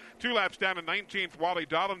Petty. 2 laps down in 19th, Wally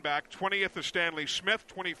Dallenbach. 20th is Stanley Smith,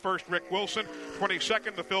 21st Rick Wilson,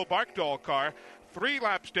 22nd the Phil Barkdahl car. 3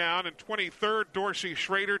 laps down in 23rd, Dorsey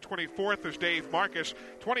Schrader. 24th is Dave Marcus.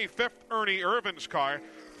 25th, Ernie Irvin's car.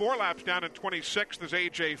 4 laps down in 26th is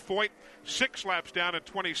A.J. Foyt. 6 laps down in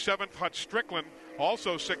 27th, Hut Strickland.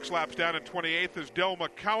 Also 6 laps down in 28th is Delma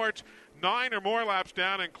Cowart. 9 or more laps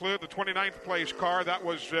down include the 29th place car. That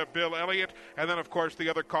was Bill Elliott. And then, of course, the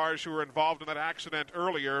other cars who were involved in that accident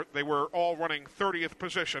earlier, they were all running 30th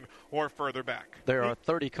position or further back. There are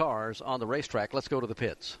 30 cars on the racetrack. Let's go to the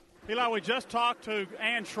pits. Eli, we just talked to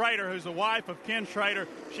Ann Schrader, who's the wife of Ken Schrader.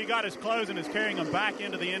 She got his clothes and is carrying him back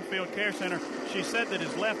into the infield care center. She said that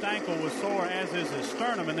his left ankle was sore, as is his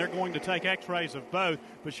sternum, and they're going to take x-rays of both.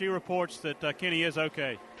 But she reports that Kenny is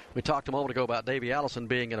okay. We talked a moment ago about Davey Allison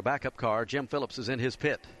being in a backup car. Jim Phillips is in his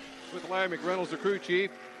pit. With Larry McReynolds, the crew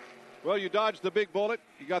chief. Well, you dodged the big bullet.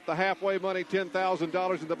 You got the halfway money,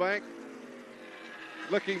 $10,000 in the bank.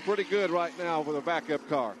 Looking pretty good right now with a backup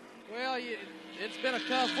car. Well, it's been a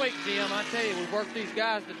tough week, Jim. I tell you, we've worked these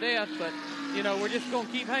guys to death, but, we're just going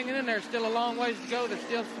to keep hanging in there. There's still a long ways to go. There's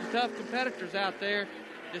still some tough competitors out there.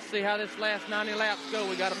 Just see how this last 90 laps go.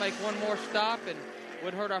 We got to make one more stop, and it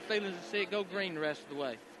would hurt our feelings to see it go green the rest of the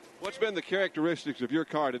way. What's been the characteristics of your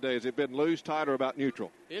car today? Has it been loose, tight, or about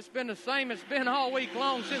neutral? It's been the same it's been all week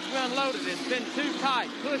long since we unloaded. It's been too tight,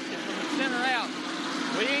 pushing from the center out.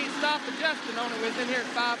 We ain't stopped adjusting on it. We was in here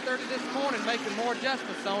at 5:30 this morning making more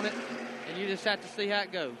adjustments on it, and you just have to see how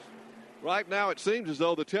it goes. Right now it seems as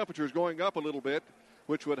though the temperature is going up a little bit,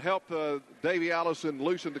 which would help Davey Allison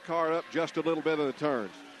loosen the car up just a little bit in the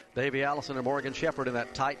turns. Davey Allison and Morgan Shepherd in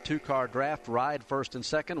that tight two-car draft ride first and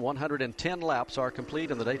second. 110 laps are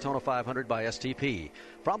complete in the Daytona 500 by STP.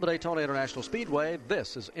 From the Daytona International Speedway,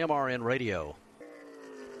 this is MRN Radio.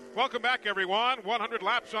 Welcome back, everyone. 100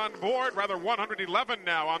 laps on board, rather 111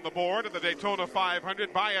 now on the board at the Daytona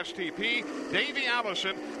 500 by STP. Davey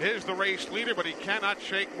Allison is the race leader, but he cannot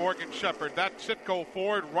shake Morgan Shepherd. That Citgo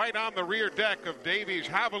Ford right on the rear deck of Davey's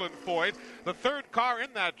Haviland Ford. The third car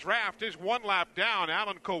in that draft is one lap down.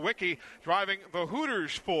 Alan Kowicki, driving the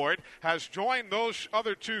Hooters Ford, has joined those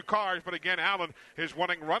other two cars, but again, Alan is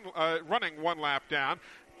running one lap down.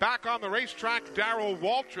 Back on the racetrack, Darrell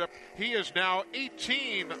Waltrip. He is now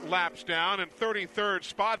 18 laps down in 33rd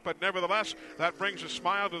spot, but nevertheless, that brings a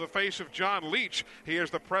smile to the face of John Leach. He is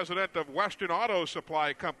the president of Western Auto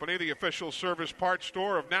Supply Company, the official service parts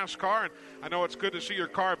store of NASCAR, and I know it's good to see your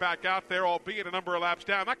car back out there, albeit a number of laps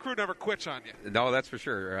down. That crew never quits on you. No, that's for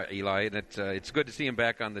sure, Eli, and it's good to see him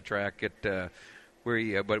back on the track.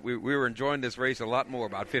 But we were enjoying this race a lot more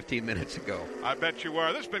about 15 minutes ago. I bet you were.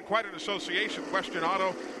 This has been quite an association. Western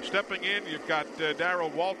Auto stepping in. You've got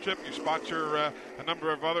Darrell Waltrip. You sponsor a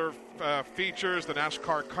number of other features, the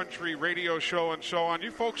NASCAR Country radio show and so on.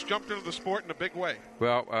 You folks jumped into the sport in a big way.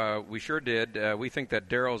 Well, we sure did. We think that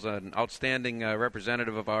Darrell's an outstanding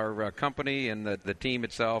representative of our company and the team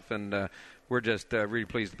itself, and we're just really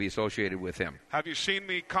pleased to be associated with him. Have you seen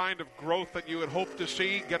the kind of growth that you had hoped to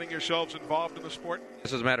see getting yourselves involved in the sport?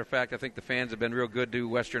 As a matter of fact, I think the fans have been real good to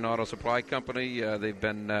Western Auto Supply Company. They've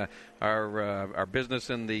been our business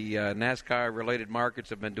in the NASCAR-related markets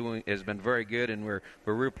has been very good, and we're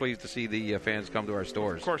real pleased to see the fans come to our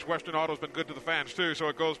stores. Of course, Western Auto's been good to the fans too, so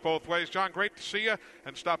it goes both ways. John, great to see you,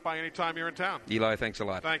 and stop by anytime you're in town. Eli, thanks a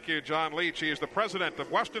lot. Thank you, John Leach. He is the president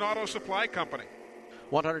of Western Auto Supply Company.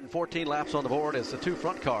 114 laps on the board as the two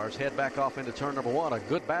front cars head back off into turn number one. A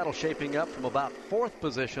good battle shaping up from about fourth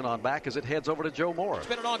position on back as it heads over to Joe Moore. It's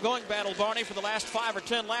been an ongoing battle, Barney, for the last 5 or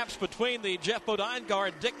 10 laps between the Jeff Bodine car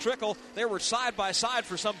and Dick Trickle. They were side by side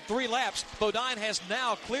for some 3 laps. Bodine has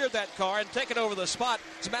now cleared that car and taken over the spot.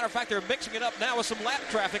 As a matter of fact, they're mixing it up now with some lap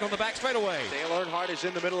traffic on the back straightaway. Dale Earnhardt is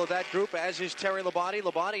in the middle of that group, as is Terry Labonte.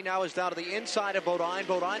 Labonte now is down to the inside of Bodine.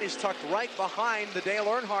 Bodine is tucked right behind the Dale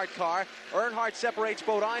Earnhardt car. Earnhardt separates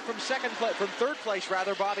Bodine from third place,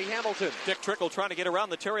 Bobby Hamilton. Dick Trickle trying to get around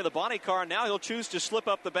the Terry Labonte car. Now he'll choose to slip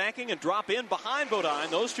up the banking and drop in behind Bodine.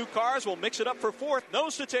 Those two cars will mix it up for fourth,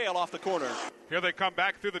 nose to tail off the corner. Here they come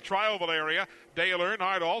back through the Trioval area. Dale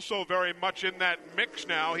Earnhardt also very much in that mix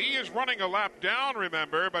now. He is running a lap down,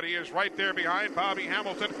 remember, but he is right there behind Bobby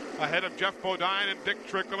Hamilton, ahead of Jeff Bodine and Dick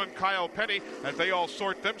Trickle and Kyle Petty as they all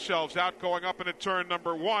sort themselves out going up into turn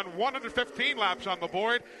number one. 115 laps on the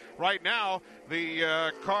board. Right now,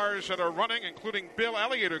 the cars that are running, including Bill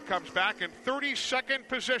Elliott, who comes back in 32nd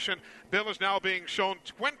position. Bill is now being shown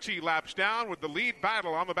 20 laps down with the lead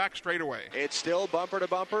battle on the back straightaway. It's still bumper to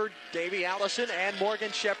bumper. Davey Allison and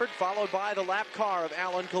Morgan Shepherd, followed by the lap car of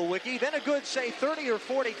Alan Kulwicki. Then a good, say, 30 or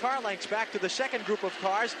 40 car lengths back to the second group of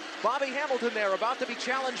cars. Bobby Hamilton there, about to be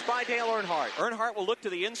challenged by Dale Earnhardt. Earnhardt will look to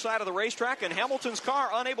the inside of the racetrack, and Hamilton's car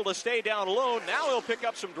unable to stay down low. Now he'll pick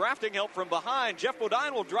up some drafting help from behind. Jeff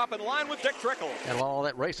Bodine will drop in line with Dick Trickle. And while all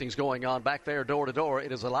that racing's going on back there door to door,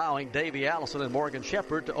 it is allowing Davey Allison and Morgan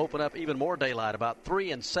Shepherd to open up even more daylight, about 3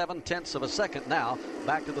 7/10 of a second now,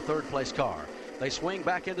 back to the third place car. They swing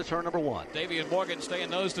back into turn number one. Davey and Morgan staying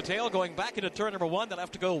nose to tail, going back into turn number one. They'll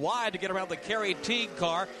have to go wide to get around the Kerry Teague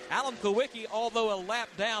car. Alan Kulwicki, although a lap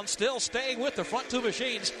down, still staying with the front two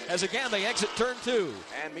machines as again they exit turn two.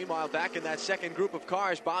 And meanwhile, back in that second group of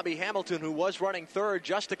cars, Bobby Hamilton, who was running third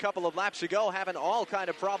just a couple of laps ago, having all kind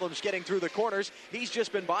of problems getting through the corners. He's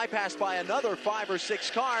just been bypassed by another 5 or 6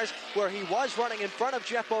 cars where he was running in front of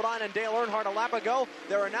Jeff Bodine and Dale Earnhardt a lap ago.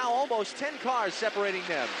 There are now almost 10 cars separating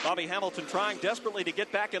them. Bobby Hamilton trying desperately to get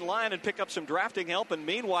back in line and pick up some drafting help. And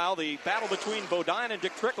meanwhile, the battle between Bodine and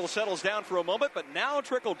Dick Trickle settles down for a moment. But now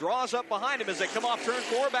Trickle draws up behind him as they come off turn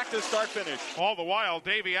 4 back to the start-finish. All the while,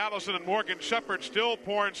 Davey Allison and Morgan Shepherd still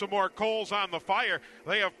pouring some more coals on the fire.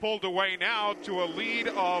 They have pulled away now to a lead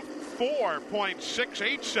of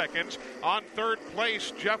 4.68 seconds on third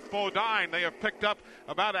place, Jeff Bodine. They have picked up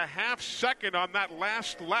about a half second on that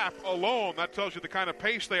last lap alone. That tells you the kind of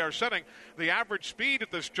pace they are setting. The average speed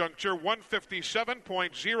at this juncture,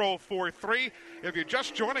 157.043. If you're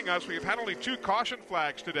just joining us, we've had only 2 caution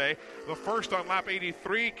flags today. The first on lap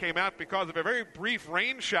 83 came out because of a very brief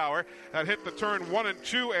rain shower that hit the turn 1 and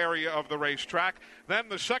 2 area of the racetrack. Then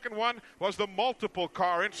the second one was the multiple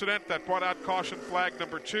car incident that brought out caution flag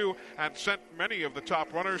number 2 and sent many of the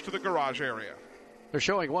top runners to the garage area. They're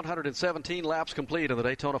showing 117 laps complete in the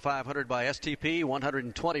Daytona 500 by STP.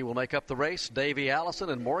 120 will make up the race. Davey Allison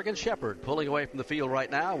and Morgan Shepherd pulling away from the field right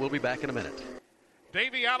now. We'll be back in a minute.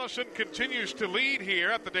 Davey Allison continues to lead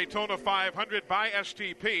here at the Daytona 500 by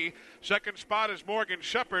STP. Second spot is Morgan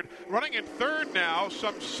Shepherd. Running in third now,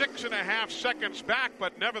 some 6.5 seconds back,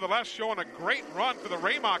 but nevertheless showing a great run for the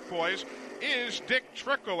Raymock boys, is Dick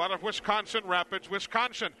Trickle out of Wisconsin Rapids,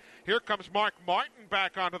 Wisconsin. Here comes Mark Martin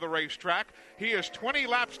back onto the racetrack. He is 20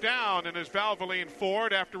 laps down in his Valvoline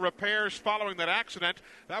Ford after repairs following that accident.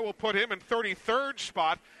 That will put him in 33rd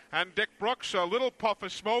spot. And Dick Brooks, a little puff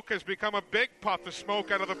of smoke, has become a big puff of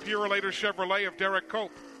smoke out of the Purolator Chevrolet of Derek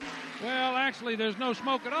Cope. Well, actually, there's no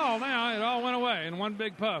smoke at all now. It all went away in one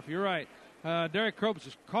big puff. You're right. Derek Cope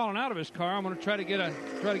is calling out of his car. I'm going to try to get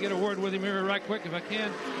a word with him here right quick if I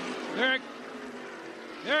can. Derek,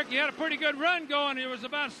 you had a pretty good run going. It was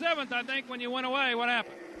about 7th, I think, when you went away. What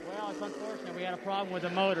happened? Well, it's unfortunate. We had a problem with the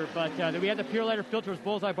motor, but we had the Purolator filters,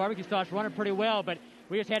 Bullseye barbecue sauce running pretty well, but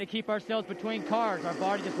we just had to keep ourselves between cars. Our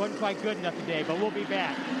body just wasn't quite good enough today, but we'll be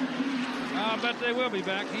back. I bet they will be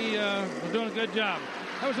back. He was doing a good job.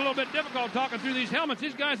 That was a little bit difficult talking through these helmets.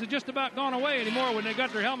 These guys have just about gone away anymore. When they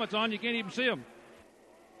got their helmets on, you can't even see them.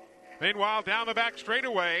 Meanwhile, down the back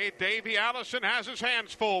straightaway, Davey Allison has his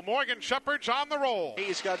hands full. Morgan Shepherd's on the roll.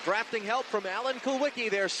 He's got drafting help from Alan Kulwicki.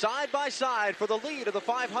 They're side by side for the lead of the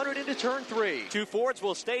 500 into turn 3. 2 Fords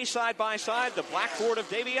will stay side by side. The black Ford of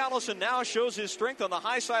Davey Allison now shows his strength on the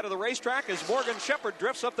high side of the racetrack as Morgan Shepherd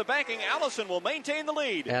drifts up the banking. Allison will maintain the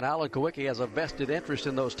lead. And Alan Kulwicki has a vested interest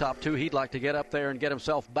in those top 2. He'd like to get up there and get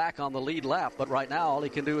himself back on the lead lap, but right now all he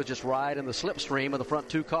can do is just ride in the slipstream of the front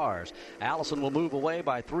 2 cars. Allison will move away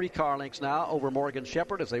by 3 car lengths now over Morgan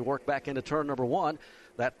Shepherd as they work back into turn number 1.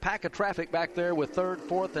 That pack of traffic back there with 3rd,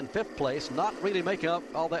 4th, and 5th place not really making up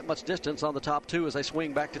all that much distance on the top 2 as they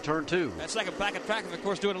swing back to turn 2. That second pack of traffic, of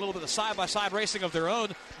course, doing a little bit of side-by-side racing of their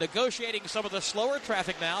own, negotiating some of the slower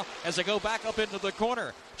traffic now as they go back up into the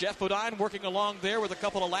corner. Jeff Bodine working along there with a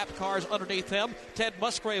couple of lap cars underneath him. Ted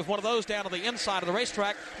Musgrave, one of those down on the inside of the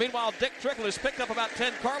racetrack. Meanwhile, Dick Trickle has picked up about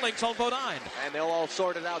 10 car lengths on Bodine. And they'll all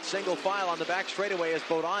sort it out single file on the back straightaway as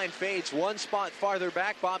Bodine fades 1 spot farther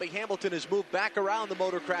back. Bobby Hamilton has moved back around the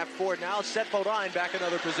Motorcraft Ford now, set Bodine back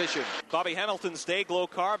another position. Bobby Hamilton's Dayglow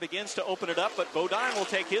car begins to open it up, but Bodine will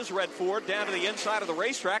take his red Ford down to the inside of the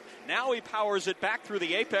racetrack. Now he powers it back through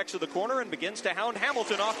the apex of the corner and begins to hound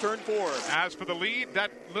Hamilton off turn 4. As for the lead, that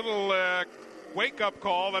little wake-up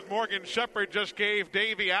call that Morgan Shepherd just gave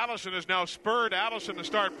Davey Allison has now spurred Allison to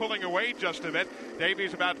start pulling away just a bit.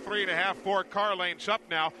 Davey's about 3.5, 4 car lengths up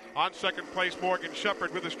now. On second place, Morgan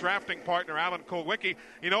Shepherd with his drafting partner, Alan Kulwicki.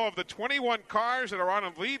 You know, of the 21 cars that are on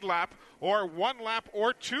a lead lap, or 1 lap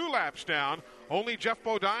or 2 laps down, only Jeff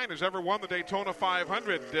Bodine has ever won the Daytona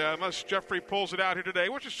 500, unless Jeffrey pulls it out here today,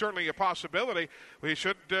 which is certainly a possibility. We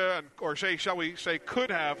should, shall we say, could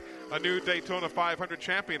have a new Daytona 500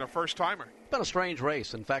 champion, a first-timer. It's been a strange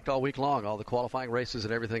race. In fact, all week long, all the qualifying races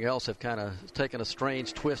and everything else have kind of taken a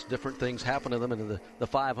strange twist. Different things happen to them. And in the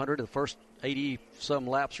 500, the first 80-some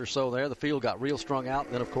laps or so there, the field got real strung out.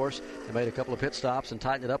 And then, of course, they made a couple of pit stops and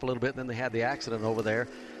tightened it up a little bit. And then they had the accident over there.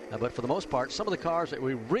 But for the most part, some of the cars that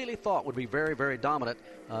we really thought would be very, very dominant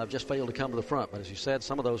just failed to come to the front. But as you said,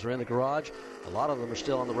 some of those are in the garage. A lot of them are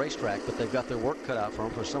still on the racetrack, but they've got their work cut out for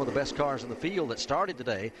them. For some of the best cars in the field that started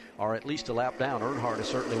today are at least a lap down. Earnhardt is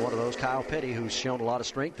certainly one of those. Kyle Petty, who's shown a lot of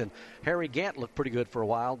strength, and Harry Gant looked pretty good for a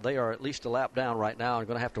while. They are at least a lap down right now and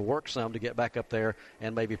going to have to work some to get back up there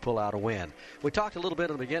and maybe pull out a win. We talked a little bit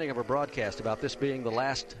at the beginning of our broadcast about this being the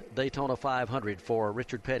last Daytona 500 for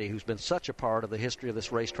Richard Petty, who's been such a part of the history of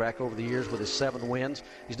this racetrack over the years with his 7 wins.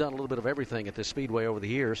 He's done a little bit of everything at this speedway over the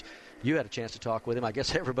years. You had a chance to talk with him. I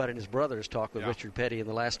guess everybody and his brother has talked with Richard Petty in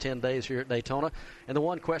the last 10 days here at Daytona. And the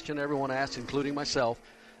one question everyone asked, including myself,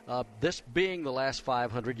 This being the last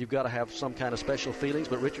 500, you've got to have some kind of special feelings,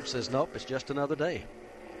 but Richard says, nope, it's just another day.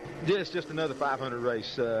 Yeah, it's just another 500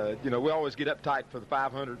 race. We always get uptight for the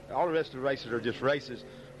 500. All the rest of the races are just races.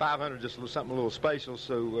 500 just something a little special.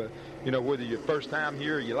 So, whether your first time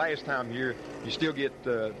here or your last time here, you still get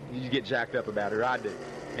jacked up about it, or I do.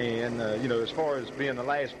 And, as far as being the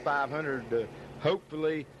last 500,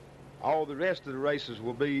 hopefully all the rest of the races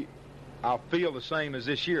will be, I'll feel the same as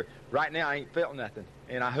this year. Right now, I ain't felt nothing,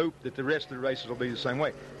 and I hope that the rest of the races will be the same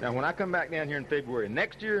way. Now, when I come back down here in February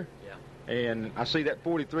next year, and I see that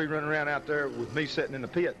 43 running around out there with me sitting in the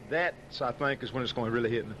pit, that's, I think, is when it's going to really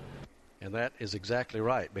hit me. And that is exactly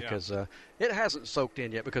right, because it hasn't soaked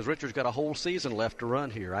in yet, because Richard's got a whole season left to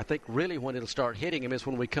run here. I think really when it'll start hitting him is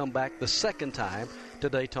when we come back the second time to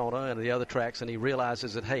Daytona and the other tracks, and he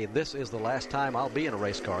realizes that, hey, this is the last time I'll be in a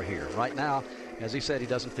race car here. Right now, as he said, he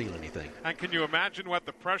doesn't feel anything. And can you imagine what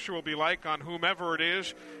the pressure will be like on whomever it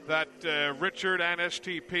is that Richard and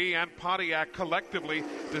STP and Pontiac collectively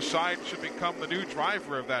decide should become the new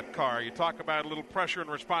driver of that car? You talk about a little pressure and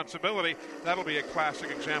responsibility. That'll be a classic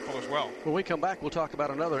example as well. When we come back, we'll talk about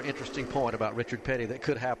another interesting point about Richard Petty that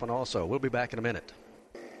could happen also. We'll be back in a minute.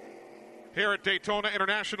 Here at Daytona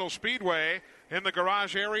International Speedway, in the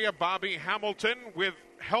garage area, Bobby Hamilton, with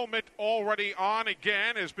helmet already on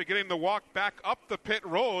again, is beginning to walk back up the pit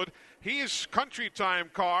road. His country time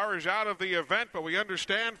car is out of the event, but we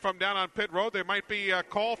understand from down on pit road there might be a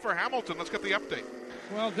call for Hamilton. Let's get the update.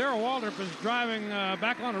 Well, Darrell Waldrop is driving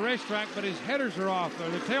back on the racetrack, but his headers are off, or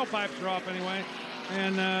the tailpipes are off anyway.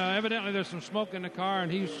 And evidently there's some smoke in the car,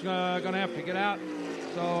 and he's going to have to get out.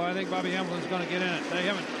 So I think Bobby Hamilton's going to get in it. They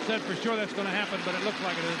haven't said for sure that's going to happen, but it looks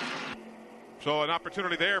like it is. So an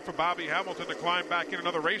opportunity there for Bobby Hamilton to climb back in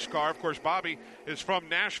another race car. Of course, Bobby is from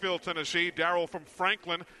Nashville, Tennessee. Darrell from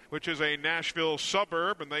Franklin, which is a Nashville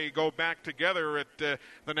suburb, and they go back together at the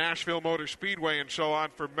Nashville Motor Speedway and so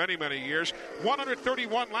on for many, many years.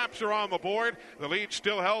 131 laps are on the board. The lead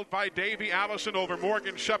still held by Davey Allison over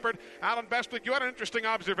Morgan Shepherd. Alan Bestwick, you had an interesting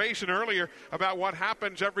observation earlier about what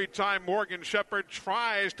happens every time Morgan Shepherd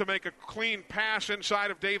tries to make a clean pass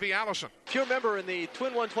inside of Davey Allison. If you remember in the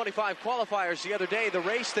Twin 125 qualifiers the other day, the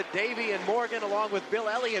race that Davey and Morgan along with Bill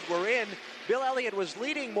Elliott were in, Bill Elliott was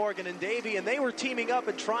leading Morgan and Davey, and they were teaming up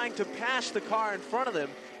and trying to pass the car in front of them.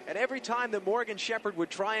 And every time that Morgan Shepherd would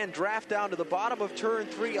try and draft down to the bottom of turn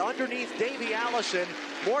 3 underneath Davey Allison,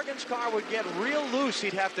 Morgan's car would get real loose.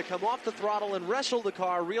 He'd have to come off the throttle and wrestle the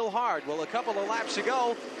car real hard. Well, a couple of laps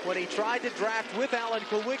ago, when he tried to draft with Alan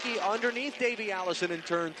Kulwicki underneath Davey Allison in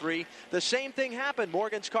turn 3, the same thing happened.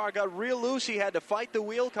 Morgan's car got real loose. He had to fight the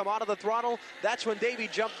wheel, come out of the throttle. That's when Davey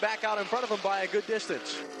jumped back out in front of him by a good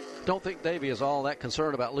distance. Don't think Davey is all that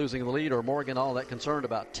concerned about losing the lead, or Morgan all that concerned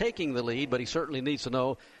about taking the lead, but he certainly needs to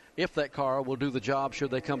know if that car will do the job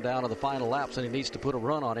should they come down to the final laps, and he needs to put a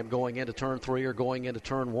run on him going into turn 3 or going into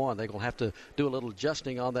turn 1. They're going to have to do a little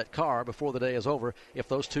adjusting on that car before the day is over if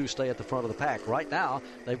those two stay at the front of the pack. Right now,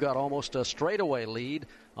 they've got almost a straightaway lead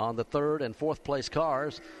on the 3rd and 4th place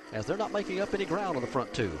cars, as they're not making up any ground on the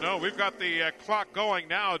front two. No, we've got the clock going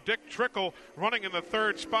now. Dick Trickle running in the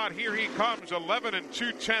 3rd spot. Here he comes, 11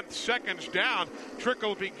 2/10 seconds down.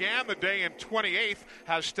 Trickle began the day in 28th,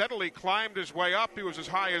 has steadily climbed his way up. He was as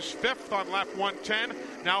high as 5th on lap 110,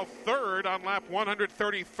 now 3rd on lap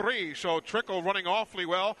 133. So Trickle running awfully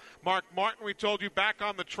well. Mark Martin, we told you, back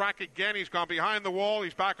on the track again. He's gone behind the wall.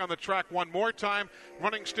 He's back on the track one more time,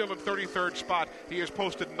 running still in 33rd spot. He has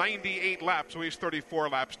posted 98 laps, so he's 34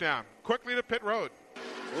 laps down. Quickly to pit road.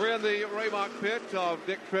 We're in the Raymock pit of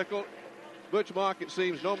Dick Trickle. Butch Mock, it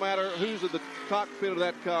seems no matter who's in the cockpit of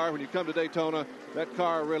that car, when you come to Daytona, that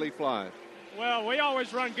car really flies. Well, we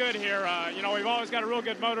always run good here. We've always got a real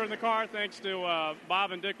good motor in the car, thanks to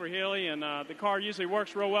Bob and Dick Rahilly, and the car usually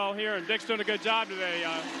works real well here, and Dick's doing a good job today.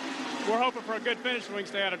 We're hoping for a good finish so we can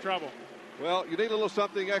stay out of trouble. Well, you need a little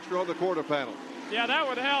something extra on the quarter panel. Yeah, that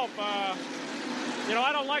would help.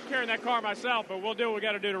 I don't like carrying that car myself, but we'll do what we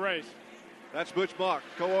got to do to race. That's Butch Mock,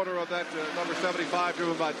 co-owner of that number 75,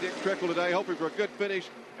 driven by Dick Trickle today, hoping for a good finish.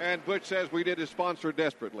 And Butch says we did his sponsor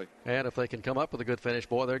desperately. And if they can come up with a good finish,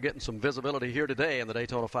 boy, they're getting some visibility here today in the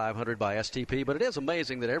Daytona 500 by STP. But it is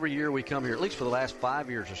amazing that every year we come here, at least for the last 5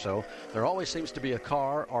 years or so, there always seems to be a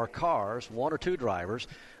car or cars, one or two drivers,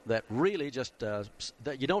 that really just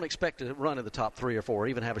that you don't expect to run in the top 3 or 4, or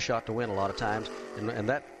even have a shot to win a lot of times. And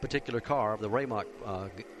that particular car, the Raymock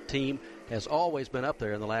team, has always been up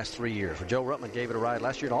there in the last 3 years. Joe Ruttman gave it a ride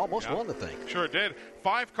last year and almost won the thing. Sure did.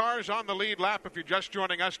 5 cars on the lead lap. If you're just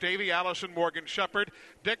joining us, Davey Allison, Morgan Shepherd,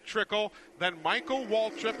 Dick Trickle, then Michael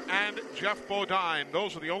Waltrip, and Jeff Bodine.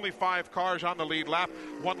 Those are the only 5 cars on the lead lap.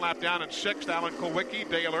 1 lap down in 6th, Alan Kulwicki.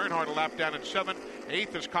 Dale Earnhardt a lap down in 7th.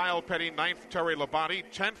 8th is Kyle Petty. 9th, Terry Labonte.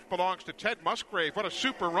 10th belongs to Ted Musgrave. What a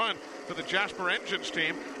super run for the Jasper Engines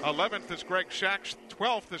team. 11th is Greg Shacks.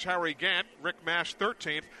 12th is Harry Gant. Rick Mash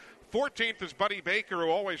 13th. 14th is Buddy Baker, who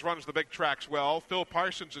always runs the big tracks well. Phil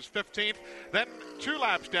Parsons is 15th. Then 2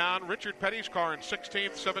 laps down, Richard Petty's car in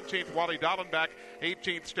 16th. 17th, Wally Dallenbach.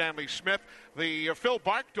 18th, Stanley Smith. The Phil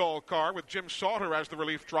Barkdahl car with Jim Sauter as the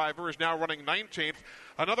relief driver is now running 19th.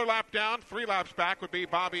 Another lap down, 3 laps back would be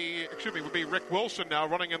Rick Wilson now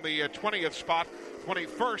running in the 20th spot.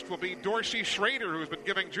 21st will be Dorsey Schrader, who's been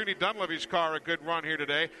giving Judy Dunleavy's car a good run here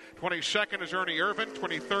today. 22nd is Ernie Irvin.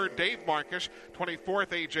 23rd, Dave Marcus.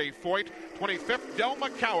 24th, A.J. Foyt. 25th, Del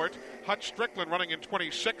McCowart. Hutch Strickland running in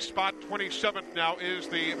 26th spot. 27th now is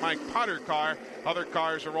the Mike Potter car. Other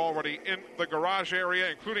cars are already in the garage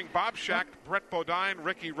area, including Bob Schacht, Brett Bodine,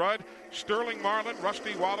 Ricky Rudd, Sterling Marlin,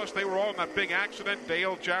 Rusty Wallace. They were all in that big accident.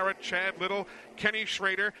 Dale Jarrett, Chad Little, Kenny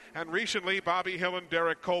Schrader, and recently Bobby Hillen,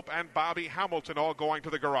 Derek Cope, and Bobby Hamilton all going to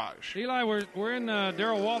the garage. Eli, we're in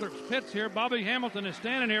Darrell Waltrip's pits here. Bobby Hamilton is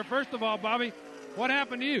standing here. First of all, Bobby, what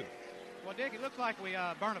happened to you? Well, Dick, it looks like we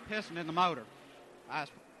burned a piston in the motor. The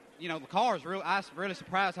car is I was really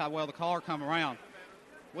surprised how well the car come around.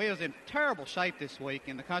 We was in terrible shape this week,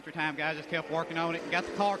 and the Country Time guys just kept working on it and got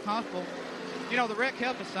the car comfortable. The wreck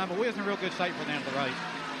helped us some, but we was in real good shape for the end of the race.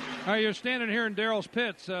 All right, you're standing here in Darrell's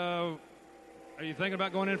pits. Are you thinking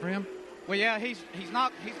about going in for him? Well, yeah, he's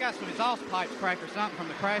got some exhaust pipes cracked or something from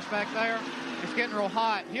the crash back there. It's getting real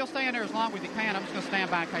hot. He'll stay in there as long as he can. I'm just going to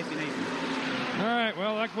stand by in case he needs me. All right,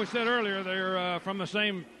 well, like we said earlier, they're from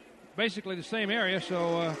basically the same area,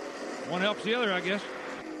 so one helps the other, I guess.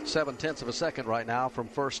 0.7 of a second right now from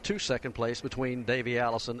first to second place between Davey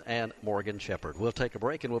Allison and Morgan Shepherd. We'll take a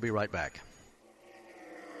break and we'll be right back.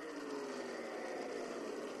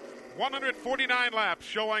 149 laps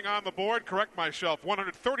showing on the board. Correct myself.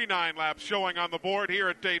 139 laps showing on the board here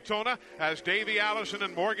at Daytona as Davey Allison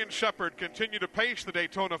and Morgan Shepherd continue to pace the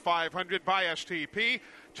Daytona 500 by STP.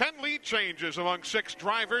 10 lead changes among 6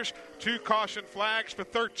 drivers, 2 caution flags for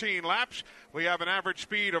 13 laps. We have an average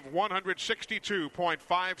speed of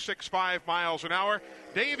 162.565 miles an hour.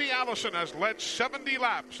 Davey Allison has led 70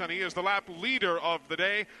 laps, and he is the lap leader of the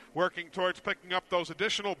day, working towards picking up those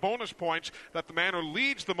additional bonus points that the man who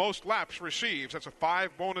leads the most laps receives. That's a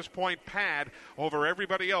 5 bonus point pad over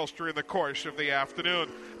everybody else during the course of the afternoon.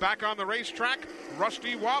 Back on the racetrack,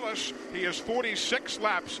 Rusty Wallace. He is 46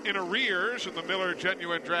 laps in arrears in the Miller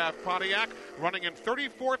Genuine Draft Pontiac, running in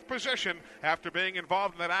 34th position after being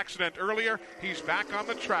involved in that accident earlier. He's back on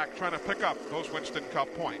the track trying to pick up those Winston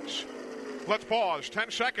Cup points. Let's pause 10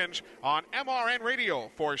 seconds on MRN Radio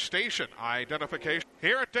for station identification.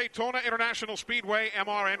 Here at Daytona International Speedway,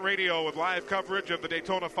 MRN Radio with live coverage of the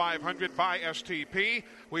Daytona 500 by STP.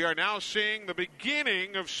 We are now seeing the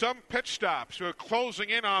beginning of some pit stops. We're closing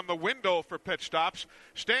in on the window for pit stops.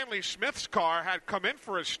 Stanley Smith's car had come in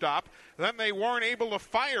for a stop. Then they weren't able to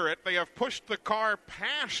fire it. They have pushed the car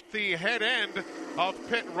past the head end of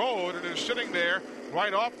pit road and is sitting there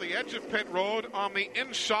right off the edge of pit road on the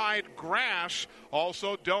inside grass.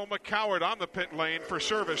 Also, Del McCoward on the pit lane for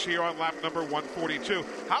service here on lap number 142.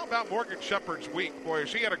 How about Morgan Shepherd's week?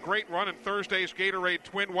 Boys, he had a great run in Thursday's Gatorade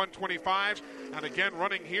Twin 125s, and again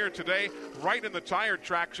running here today right in the tire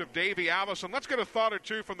tracks of Davey Allison. Let's get a thought or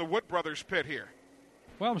two from the Wood Brothers pit here.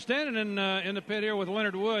 Well, I'm standing in the pit here with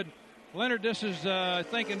Leonard Wood. Leonard, this is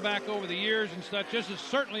thinking back over the years and such. This is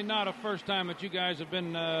certainly not a first time that you guys have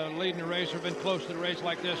been leading a race or been close to the race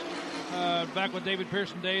like this. Back with David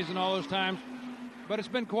Pearson days and all those times. But it's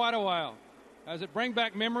been quite a while. Does it bring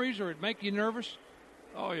back memories or it make you nervous?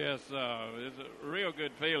 Oh, yes. It's a real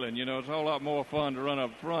good feeling. It's a whole lot more fun to run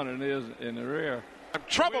up front than it is in the rear.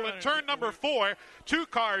 Trouble in turn number 4. 2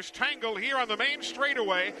 cars tangle here on the main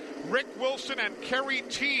straightaway. Rick Wilson and Kerry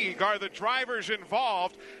Teague are the drivers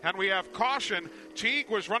involved, and we have caution. Teague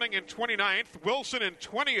was running in 29th, Wilson in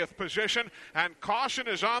 20th position, and caution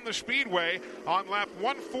is on the speedway on lap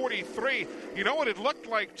 143. You know what it looked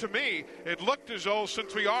like to me? It looked as though,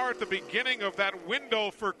 since we are at the beginning of that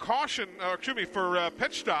window for caution, for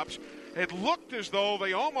pit stops, It looked as though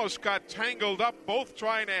they almost got tangled up, both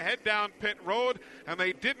trying to head down pit road, and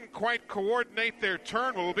they didn't quite coordinate their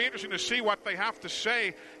turn. Well, it'll be interesting to see what they have to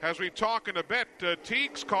say as we talk in a bit.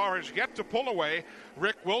 Teague's car has yet to pull away.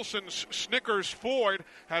 Rick Wilson's Snickers Ford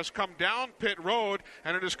has come down pit road,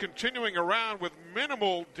 and it is continuing around with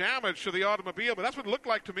minimal damage to the automobile. But that's what it looked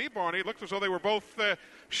like to me, Barney. It looked as though they were both,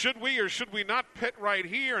 should we or should we not pit right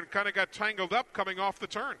here, and kind of got tangled up coming off the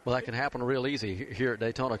turn. Well, that can happen real easy here at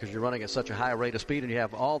Daytona because you're running at such a high rate of speed, and you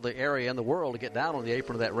have all the area in the world to get down on the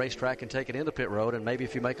apron of that racetrack and take it into pit road. And maybe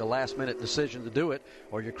if you make a last-minute decision to do it,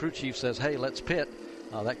 or your crew chief says, hey, let's pit,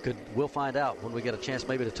 we'll find out when we get a chance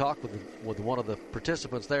maybe to talk with one of the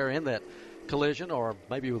participants there in that collision, or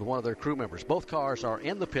maybe with one of their crew members. Both cars are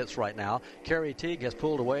in the pits right now. Kerry Teague has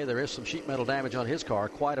pulled away. There is some sheet metal damage on his car,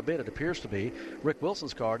 quite a bit it appears to be. Rick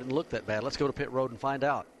Wilson's car didn't look that bad. Let's go to pit road and find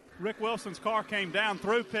out. Rick Wilson's car came down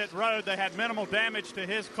through pit road. They had minimal damage to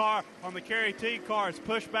his car. On the Kerry Teague car, it's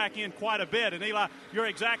pushed back in quite a bit. And Eli, you're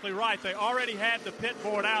exactly right. They already had the pit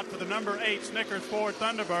board out for the number 8 Snickers Ford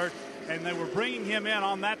Thunderbird, and they were bringing him in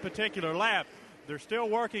on that particular lap. They're still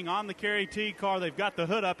working on the Kerry Teague car. They've got the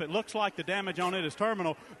hood up. It looks like the damage on it is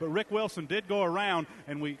terminal, but Rick Wilson did go around,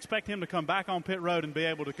 and we expect him to come back on pit road and be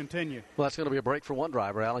able to continue. Well, that's going to be a break for one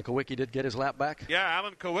driver. Alan Kowicki did get his lap back. Yeah,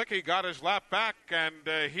 Alan Kowicki got his lap back, and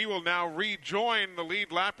he will now rejoin the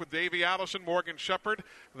lead lap with Davey Allison, Morgan Shepherd,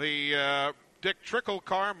 the Dick Trickle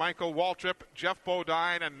car, Michael Waltrip, Jeff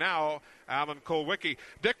Bodine, and now Alan Kowicki.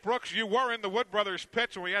 Dick Brooks, you were in the Wood Brothers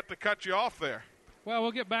pits, and we had to cut you off there. Well,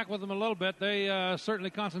 we'll get back with them a little bit. They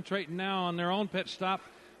certainly concentrating now on their own pit stop.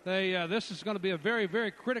 This is going to be a very,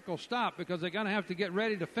 very critical stop because they're going to have to get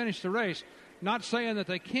ready to finish the race. Not saying that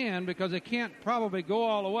they can, because they can't probably go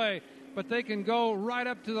all the way, but they can go right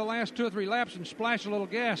up to the last 2 or 3 laps and splash a little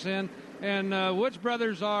gas in. And Woods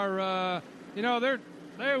Brothers are,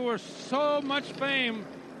 they were so much fame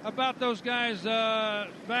about those guys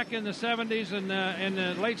back in the 70s and in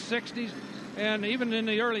the late 60s. And even in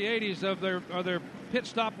the early 80s of their pit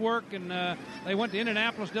stop work, and they went to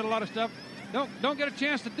Indianapolis, did a lot of stuff. Don't get a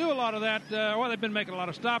chance to do a lot of that. Well, they've been making a lot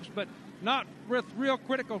of stops, but not with real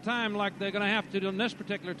critical time like they're going to have to do in this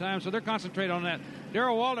particular time. So they're concentrating on that.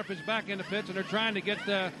 Darrell Waldrop is back in the pits, and they're trying to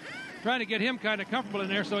get him kind of comfortable in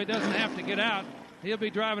there so he doesn't have to get out. He'll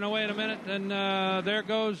be driving away in a minute, and there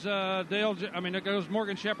goes there goes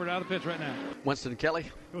Morgan Shepherd out of the pits right now. Winston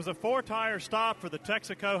Kelly. It was a 4-tire stop for the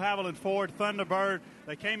Texaco Haviland Ford Thunderbird.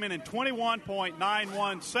 They came in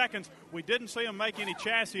 21.91 seconds. We didn't see them make any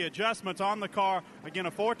chassis adjustments on the car. Again,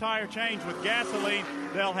 a 4-tire change with gasoline.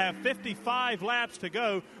 They'll have 55 laps to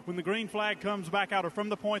go when the green flag comes back out, or from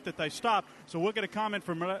the point that they stopped. So we'll get a comment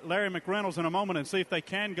from Larry McReynolds in a moment and see if they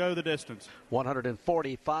can go the distance.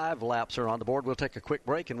 145 laps are on the board. We'll take a quick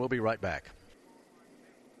break, and we'll be right back.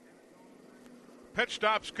 Pit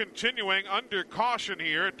stops continuing under caution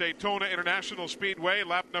here at Daytona International Speedway,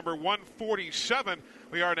 lap number 147.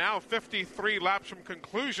 We are now 53 laps from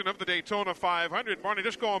conclusion of the Daytona 500. Barney,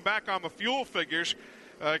 just going back on the fuel figures,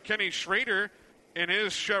 Kenny Schrader in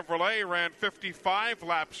his Chevrolet ran 55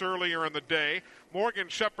 laps earlier in the day. Morgan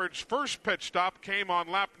Shepherd's first pit stop came on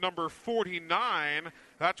lap number 49.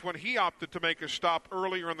 That's when he opted to make a stop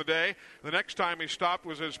earlier in the day. The next time he stopped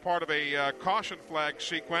was as part of a caution flag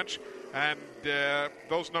sequence, and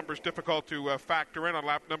those numbers difficult to factor in on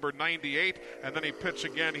lap number 98. And then he pits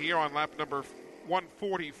again here on lap number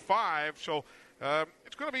 145. So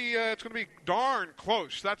it's going to be darn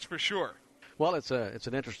close, that's for sure. Well, it's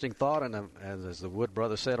an interesting thought, and as the Wood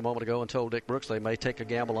brothers said a moment ago and told Dick Brooks, they may take a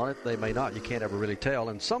gamble on it, they may not. You can't ever really tell.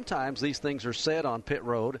 And sometimes these things are said on pit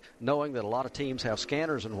road, knowing that a lot of teams have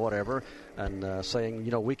scanners and whatever, and saying,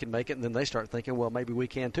 we can make it, and then they start thinking, well, maybe we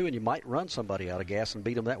can too, and you might run somebody out of gas and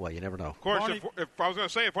beat them that way. You never know. Of course, if I was going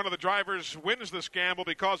to say, if one of the drivers wins this gamble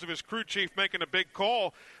because of his crew chief making a big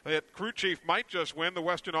call, that crew chief might just win the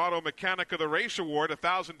Western Auto Mechanic of the Race Award,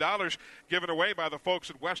 $1,000 given away by the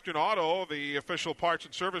folks at Western Auto, the official parts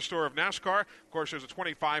and service store of NASCAR. Of course, there's a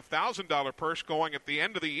 $25,000 purse going at the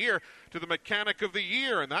end of the year to the Mechanic of the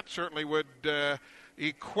Year, and that certainly would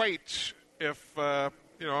equate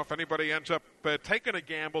if anybody ends up taking a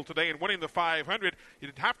gamble today and winning the 500,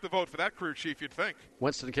 you'd have to vote for that crew chief, you'd think.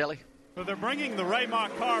 Winston Kelly. So they're bringing the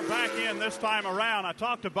Raymont car back in this time around. I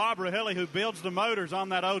talked to Bob Rahilly, who builds the motors on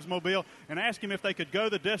that Oldsmobile, and asked him if they could go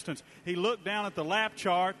the distance. He looked down at the lap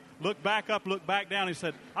chart, looked back up, looked back down. He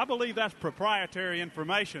said, I believe that's proprietary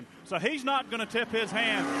information. So he's not going to tip his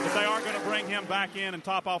hand, but they are going to bring him back in and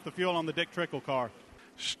top off the fuel on the Dick Trickle car.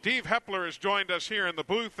 Steve Hepler has joined us here in the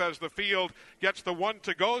booth as the field gets the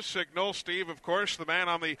 1-to-go signal. Steve, of course, the man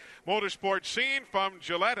on the motorsport scene from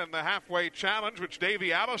Gillette and the Halfway Challenge, which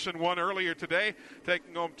Davey Allison won earlier today,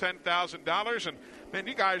 taking home $10,000. And, man,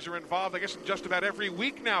 you guys are involved, I guess, in just about every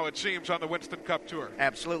week now, it seems, on the Winston Cup Tour.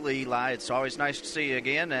 Absolutely, Eli. It's always nice to see you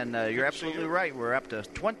again, and you're absolutely right. We're up to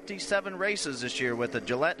 27 races this year with the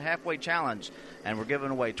Gillette Halfway Challenge, and we're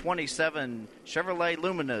giving away 27 Chevrolet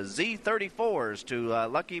Lumina Z34s to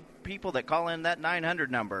lucky people that call in that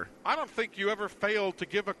 900 number. I don't think you ever failed to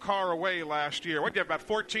give a car away last year. What, did you have about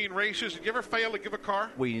 14 races? Did you ever fail to give a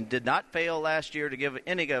car? We did not fail last year to give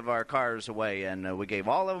any of our cars away, and we gave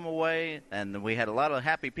all of them away, and we had a lot of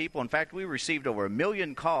happy people. In fact, we received over 1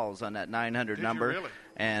 million calls on that 900 number. Did you really?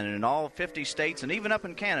 And in all 50 states, and even up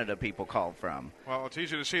in Canada, people called from. Well, it's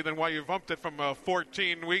easy to see then why you bumped it from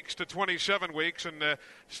 14 weeks to 27 weeks. And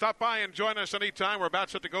stop by and join us anytime. We're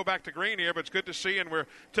about set to go back to green here, but it's good to see, and we're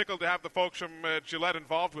tickled to have the folks from Gillette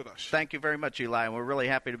involved with us. Thank you very much, Eli, and we're really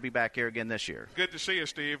happy to be back here again this year. Good to see you,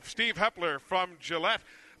 Steve. Steve Hepler from Gillette.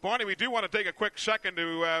 Barney, we do want to take a quick second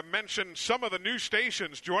to mention some of the new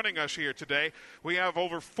stations joining us here today. We have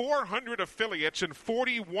over 400 affiliates in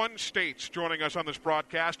 41 states joining us on this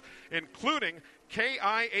broadcast, including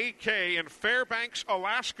KIAK in Fairbanks,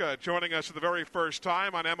 Alaska, joining us for the very first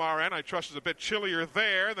time on MRN. I trust it's a bit chillier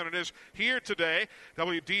there than it is here today.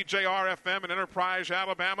 WDJR-FM in Enterprise,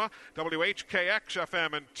 Alabama.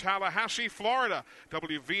 WHKX-FM in Tallahassee, Florida.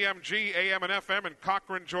 WVMG AM and FM in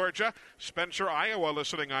Cochrane, Georgia. Spencer, Iowa,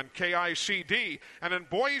 listening on KICD. And in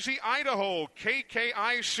Boise, Idaho,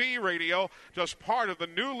 KKIC Radio, just part of the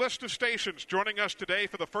new list of stations joining us today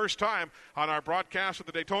for the first time on our broadcast of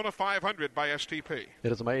the Daytona 500 by STP.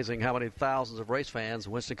 It is amazing how many thousands of race fans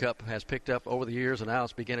Winston Cup has picked up over the years, and now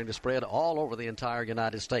it's beginning to spread all over the entire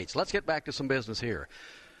United States. Let's get back to some business here.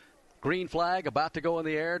 Green flag about to go in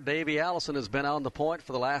the air. Davey Allison has been on the point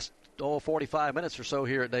for the last 45 minutes or so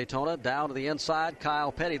here at Daytona. Down to the inside,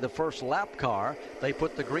 Kyle Petty, the first lap car. They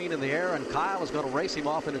put the green in the air, and Kyle is going to race him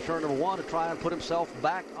off into turn number 1 to try and put himself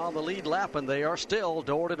back on the lead lap, and they are still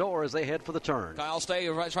door to door as they head for the turn. Kyle stays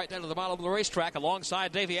right down to the bottom of the racetrack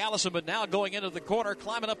alongside Davey Allison, but now going into the corner,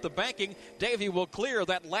 climbing up the banking. Davey will clear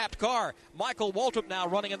that lapped car. Michael Waltrip now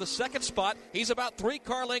running in the second spot. He's about 3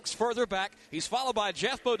 car lengths further back. He's followed by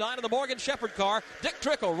Jeff Bodine in the Morgan Shepherd car. Dick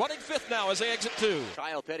Trickle running 5th now as they exit 2.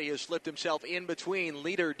 Kyle Petty has slipped himself in between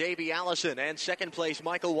leader Davey Allison and second place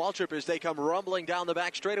Michael Waltrip as they come rumbling down the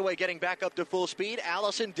back straightaway, getting back up to full speed.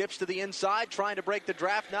 Allison dips to the inside, trying to break the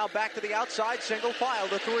draft. Now back to the outside, single file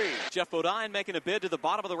to 3. Jeff Bodine making a bid to the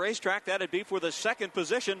bottom of the racetrack. That'd be for the second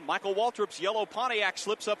position. Michael Waltrip's yellow Pontiac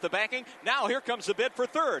slips up the banking. Now here comes the bid for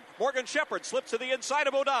 3rd. Morgan Shepherd slips to the inside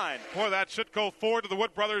of Bodine. Boy, that Sitco Ford of the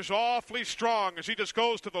Wood Brothers awfully strong as he just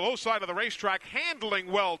goes to the low side of the racetrack, handling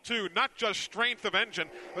well too, not just strength of engine,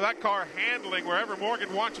 but that car handling wherever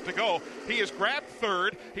Morgan wants it to go. He has grabbed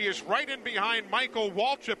 3rd. He is right in behind Michael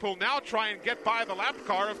Waltrip, who'll now try and get by the lap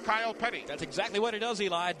car of Kyle Petty. That's exactly what he does,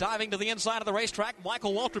 Eli. Diving to the inside of the racetrack,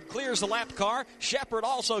 Michael Waltrip clears the lap car. Shepard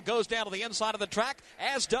also goes down to the inside of the track,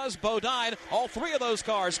 as does Bodine. All 3 of those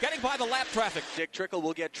cars getting by the lap traffic. Dick Trickle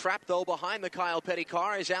will get trapped, though, behind the Kyle Petty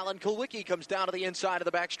car as Alan Kulwicki comes down to the inside of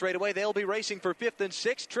the back straightaway. They'll be racing for 5th and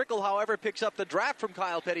 6th. Trickle, however, picks up the draft from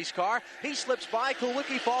Kyle Petty's car. He slips by.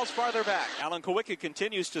 Kulwicki falls farther back. Alan Kulwicki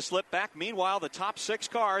continues to slip back. Meanwhile, the top 6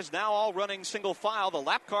 cars now all running single file. The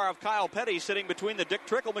lap car of Kyle Petty sitting between the Dick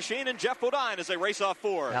Trickle machine and Jeff Bodine as they race off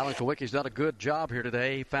 4. Alan Kulwicki's done a good job here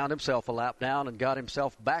today. He found himself a lap down and got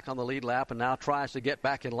himself back on the lead lap and now tries to get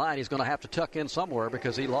back in line. He's going to have to tuck in somewhere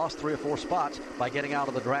because he lost 3 or 4 spots by getting out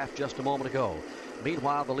of the draft just a moment ago.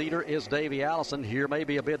 Meanwhile, the leader is Davey Allison. Here may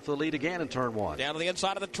be a bid for the lead again in turn 1. Down to the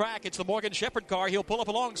inside of the track, it's the Morgan Shepherd car. He'll pull up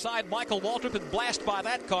alongside Michael Waltrip and blast by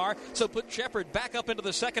that car, so put Shepherd back up into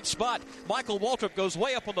the second spot. Michael Waltrip goes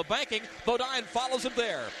way up on the banking. Bodine follows him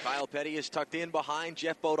there. Kyle Petty is tucked in behind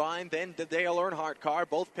Jeff Bodine, then the Dale Earnhardt car.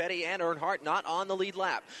 Both Petty and Earnhardt not on the lead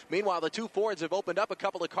lap. Meanwhile, the 2 Fords have opened up a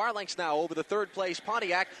couple of car lengths now over the 3rd place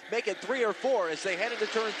Pontiac. Make it 3 or 4 as they head into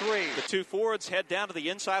turn 3. The 2 Fords head down to the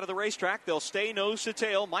inside of the racetrack. They'll stay nose to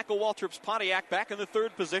tail. Michael Waltrip's Pontiac back in the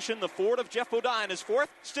 3rd position. The Ford of Jeff Bodine is 4th.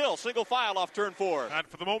 Still single file off turn 4. And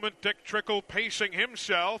for the moment, Dick Trickle pacing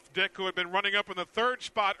himself. Dick, who had been running up in the 3rd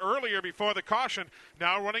spot earlier before the caution,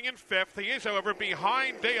 now running in 5th. He is, however,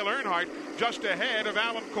 behind Dale Earnhardt, just ahead of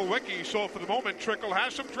Alan Kulwicki. So for the moment, Trickle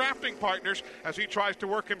has some drafting partners as he tries to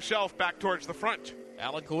work himself back towards the front.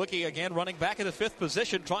 Alan Kulwicki again running back in the 5th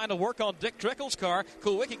position, trying to work on Dick Trickle's car.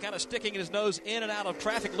 Kulwicki kind of sticking his nose in and out of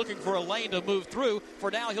traffic, looking for a lane to move through. For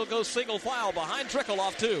now, he'll go single file behind Trickle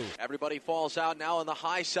off 2. Everybody falls out now on the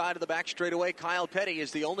high side of the back straightaway. Kyle Petty is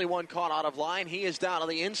the only one caught out of line. He is down on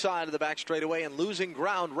the inside of the back straightaway and losing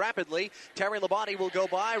ground rapidly. Terry Labonte will go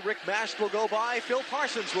by. Rick Mast will go by. Phil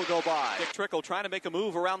Parsons will go by. Dick Trickle trying to make a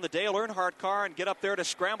move around the Dale Earnhardt car and get up there to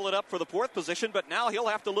scramble it up for the 4th position, but now he'll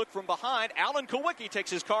have to look from behind. Alan Kulwicki takes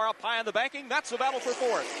his car up high on the banking. That's the battle for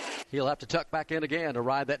 4th. He'll have to tuck back in again to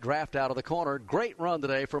ride that draft out of the corner. Great run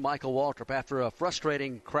today for Michael Waltrip after a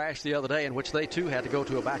frustrating crash the other day in which they too had to go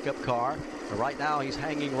to a backup car. But right now he's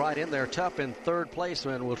hanging right in there tough in 3rd place,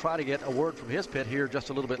 and we'll try to get a word from his pit here just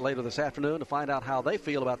a little bit later this afternoon to find out how they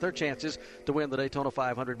feel about their chances to win the Daytona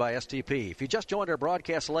 500 by STP. If you just joined our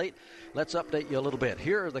broadcast late, let's update you a little bit.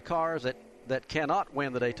 Here are the cars that cannot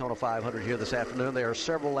win the Daytona 500 here this afternoon. They are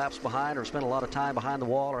several laps behind or spent a lot of time behind the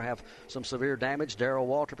wall or have some severe damage. Darrell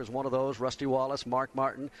Waltrip is one of those, Rusty Wallace, Mark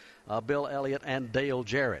Martin, Bill Elliott, and Dale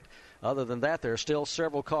Jarrett. Other than that, there are still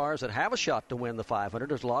several cars that have a shot to win the 500.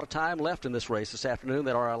 There's a lot of time left in this race this afternoon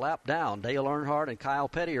that are a lap down. Dale Earnhardt and Kyle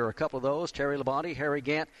Petty are a couple of those. Terry Labonte, Harry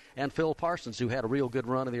Gant, and Phil Parsons, who had a real good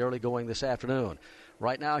run in the early going this afternoon.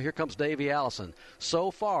 Right now, here comes Davey Allison. So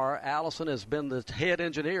far, Allison has been the head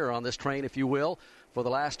engineer on this train, if you will, for the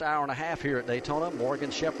last hour and a half here at Daytona. Morgan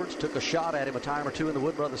Shepherd took a shot at him a time or two in the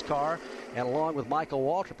Wood Brothers car, and along with Michael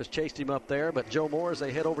Waltrip has chased him up there. But Joe Moore, as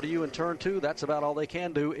they head over to you in turn 2, that's about all they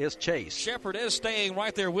can do is chase. Shepherd is staying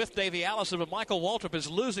right there with Davey Allison, but Michael Waltrip is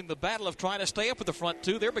losing the battle of trying to stay up with the front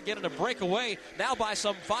 2. They're beginning to break away now by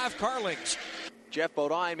some 5 car lengths. Jeff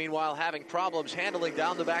Bodine, meanwhile, having problems handling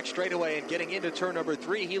down the back straightaway and getting into turn number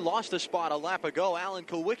 3. He lost a spot a lap ago. Alan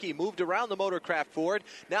Kulwicki moved around the Motorcraft Ford.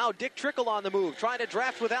 Now Dick Trickle on the move, trying to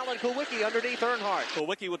draft with Alan Kulwicki underneath Earnhardt.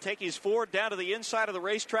 Kulwicki will take his Ford down to the inside of the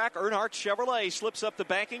racetrack. Earnhardt Chevrolet slips up the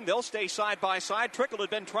banking. They'll stay side by side. Trickle had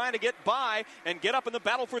been trying to get by and get up in the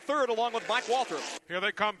battle for 3rd along with Mike Waltrip. Here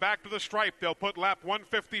they come back to the stripe. They'll put lap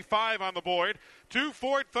 155 on the board. 2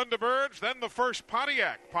 Ford Thunderbirds, then the first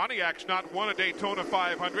Pontiac. Pontiac's not won a Daytona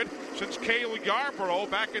 500 since Cale Yarborough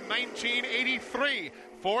back in 1983.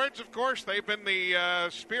 Fords, of course, they've been the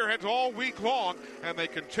spearheads all week long, and they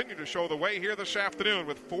continue to show the way here this afternoon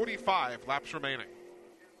with 45 laps remaining.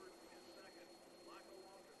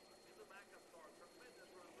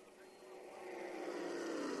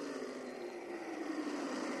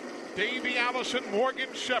 Davey Allison, Morgan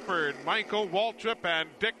Shepherd, Michael Waltrip, and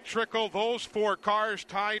Dick Trickle. Those 4 cars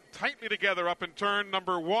tied tightly together up in turn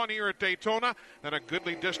number 1 here at Daytona. Then a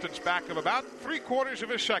goodly distance back of about 3/4 of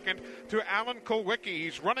a second to Alan Kulwicki.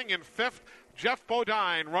 He's running in 5th. Jeff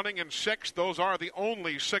Bodine running in 6th. Those are the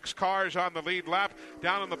only 6 cars on the lead lap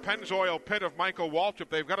down in the Pennzoil pit of Michael Waltrip.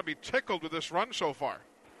 They've got to be tickled with this run so far.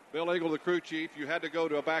 Bill Engel, the crew chief, you had to go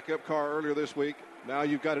to a backup car earlier this week. Now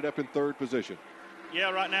you've got it up in 3rd position. Yeah,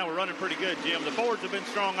 right now we're running pretty good, Jim. The Fords have been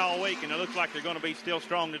strong all week, and it looks like they're going to be still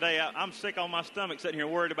strong today. I'm sick on my stomach sitting here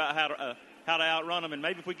worried about how to outrun them, and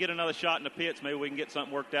maybe if we get another shot in the pits, maybe we can get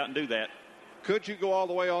something worked out and do that. Could you go all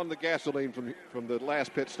the way on the gasoline from the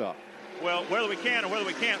last pit stop? Well, whether we can or whether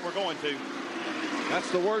we can't, we're going to. That's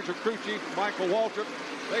the words of crew chief Michael Waltrip.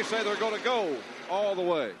 They say they're going to go all the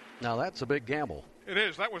way. Now that's a big gamble. It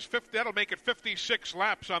is. That'll make it 56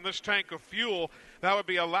 laps on this tank of fuel. That would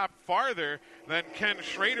be a lap farther than Ken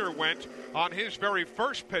Schrader went on his very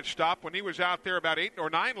first pit stop when he was out there about 8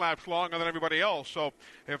 or 9 laps longer than everybody else. So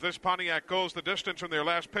if this Pontiac goes the distance from their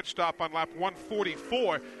last pit stop on lap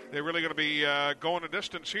 144, they're really going to be going a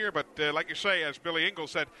distance here. But like you say, as Billy Engel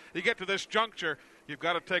said, you get to this juncture, you've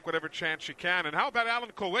got to take whatever chance you can. And how about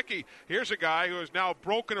Alan Kulwicki? Here's a guy who has now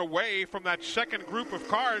broken away from that second group of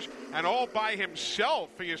cars, and all by himself,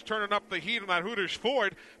 he is turning up the heat on that Hooters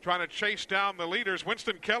Ford, trying to chase down the leaders.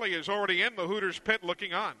 Winston Kelly is already in the Hooters pit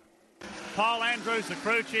looking on. Paul Andrews, the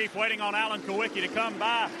crew chief, waiting on Alan Kulwicki to come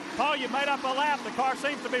by. Paul, you made up a lap. The car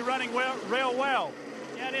seems to be running real well.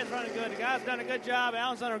 Yeah, it is running good. The guy's done a good job.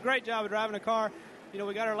 Alan's done a great job of driving the car. You know,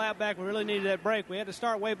 we got our lap back. We really needed that break. We had to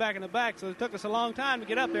start way back in the back, so it took us a long time to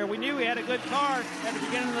get up there. We knew we had a good car at the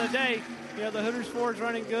beginning of the day. You know, the Hooters Ford's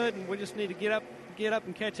running good, and we just need to get up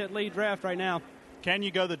and catch that lead draft right now. Can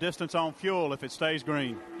you go the distance on fuel if it stays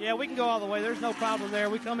green? Yeah, we can go all the way. There's no problem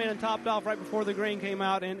there. We come in and topped off right before the green came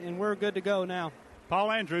out, and we're good to go now.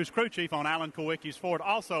 Paul Andrews, crew chief on Alan Kulwicki's Ford,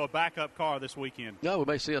 also a backup car this weekend. No, we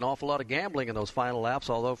may see an awful lot of gambling in those final laps,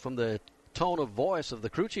 although from the tone of voice of the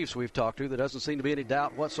crew chiefs we've talked to, there doesn't seem to be any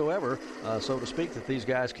doubt whatsoever, so to speak, that these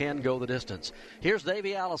guys can go the distance. Here's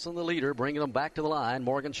Davey Allison, the leader, bringing them back to the line.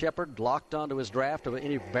 Morgan Shepherd locked onto his draft.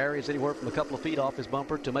 Varies anywhere from a couple of feet off his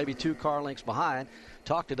bumper to maybe 2 car lengths behind.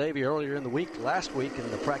 Talked to Davey earlier in the week, last week, in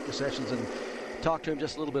the practice sessions, and talked to him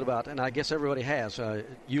just a little bit about, and I guess everybody has.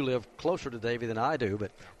 You live closer to Davey than I do, but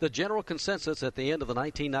the general consensus at the end of the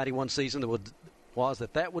 1991 season was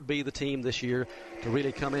that would be the team this year to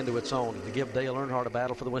really come into its own and to give Dale Earnhardt a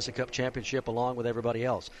battle for the Winston Cup Championship along with everybody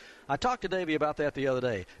else. I talked to Davey about that the other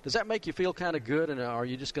day. Does that make you feel kind of good, and are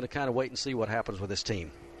you just going to kind of wait and see what happens with this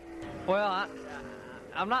team? Well,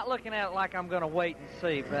 I'm not looking at it like I'm going to wait and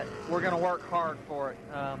see, but we're going to work hard for it.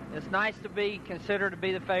 It's nice to be considered to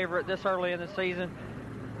be the favorite this early in the season,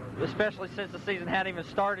 especially since the season hadn't even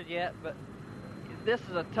started yet, but this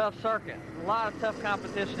is a tough circuit. A lot of tough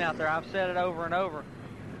competition out there. I've said it over and over.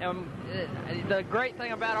 And the great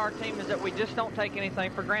thing about our team is that we just don't take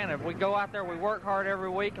anything for granted. We go out there, we work hard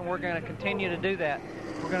every week, and we're going to continue to do that.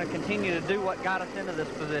 We're going to continue to do what got us into this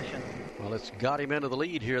position. Well, it's got him into the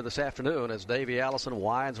lead here this afternoon as Davey Allison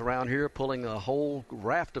winds around here pulling a whole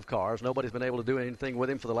raft of cars. Nobody's been able to do anything with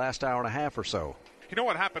him for the last hour and a half or so. You know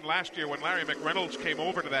what happened last year when Larry McReynolds came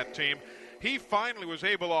over to that team? He finally was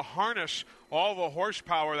able to harness all the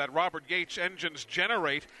horsepower that Robert Yates engines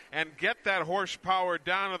generate and get that horsepower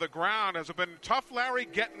down to the ground. Has it been tough, Larry,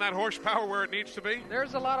 getting that horsepower where it needs to be?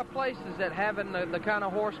 There's a lot of places that having the kind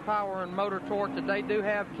of horsepower and motor torque that they do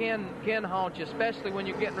have can haunt you, especially when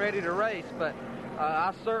you're getting ready to race. But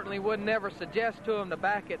I certainly would never suggest to them to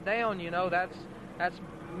back it down. You know, that's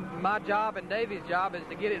my job and Davey's job is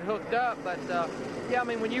to get it hooked up. But, yeah, I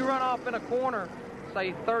mean, when you run off in a corner,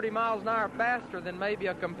 say 30 miles an hour faster than maybe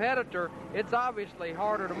a competitor, it's obviously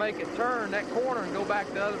harder to make it turn that corner and go back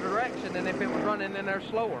the other direction than if it was running in there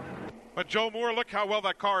slower. But Joe Moore, look how well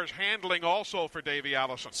that car is handling also for Davey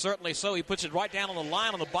Allison. Certainly so. He puts it right down on the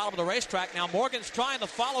line on the bottom of the racetrack. Now Morgan's trying to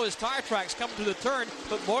follow his tire tracks coming to the turn,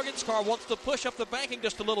 but Morgan's car wants to push up the banking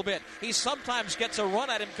just a little bit. He sometimes gets a run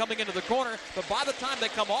at him coming into the corner, but by the time they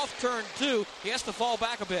come off turn 2, he has to fall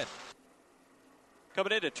back a bit.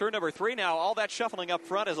 Coming into turn number 3 now, all that shuffling up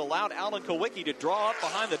front has allowed Alan Kowicki to draw up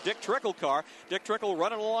behind the Dick Trickle car. Dick Trickle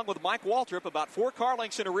running along with Mike Waltrip, about 4 car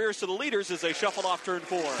lengths in arrears to the leaders as they shuffle off turn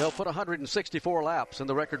 4. They'll put 164 laps in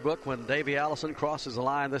the record book when Davey Allison crosses the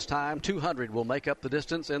line this time. 200 will make up the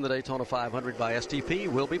distance in the Daytona 500 by STP.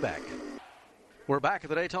 We'll be back. We're back at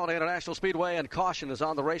the Daytona International Speedway, and caution is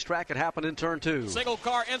on the racetrack. It happened in turn 2. Single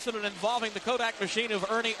car incident involving the Kodak machine of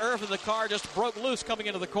Ernie Irvin. The car just broke loose coming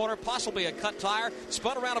into the corner, possibly a cut tire.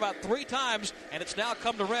 Spun around about 3 times, and it's now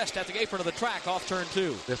come to rest at the apron of the track off turn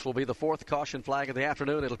 2. This will be the 4th caution flag of the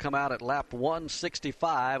afternoon. It'll come out at lap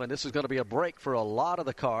 165, and this is going to be a break for a lot of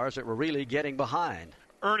the cars that were really getting behind.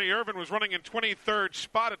 Ernie Irvin was running in 23rd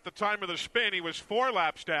spot at the time of the spin. He was 4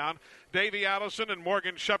 laps down. Davey Allison and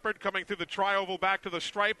Morgan Shepherd coming through the tri-oval back to the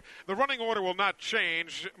stripe. The running order will not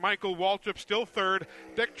change. Michael Waltrip still 3rd.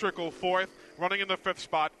 Dick Trickle 4th. Running in the 5th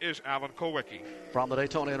spot is Alan Kowicki. From the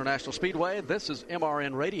Daytona International Speedway, this is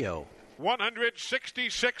MRN Radio.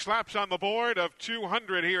 166 laps on the board of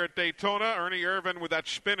 200 here at Daytona. Ernie Irvin with that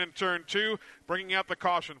spin in turn 2, bringing out the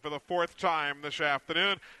caution for the 4th time this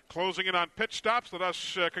afternoon. Closing in on pit stops, let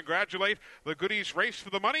us congratulate the Goodies Race for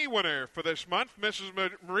the Money winner for this month,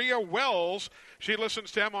 Mrs. Maria Wells. She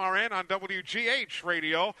listens to MRN on WGH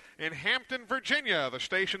Radio in Hampton, Virginia, the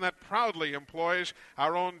station that proudly employs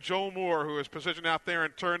our own Joe Moore, who is positioned out there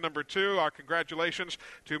in turn number 2. Our congratulations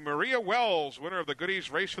to Maria Wells, winner of the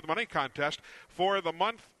Goodies Race for the Money contest for the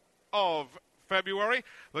month of February.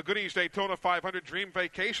 The Goodies Daytona 500 Dream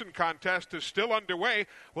Vacation Contest is still underway.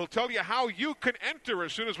 We'll tell you how you can enter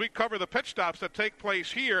as soon as we cover the pit stops that take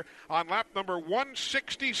place here on lap number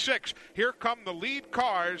 166. Here come the lead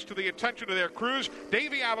cars to the attention of their crews.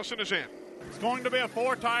 Davey Allison is in. It's going to be a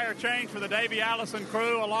 4-tire change for the Davey Allison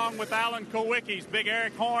crew, along with Alan Kowicki's Big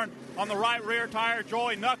Eric Horn on the right rear tire.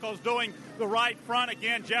 Joey Knuckles doing the right front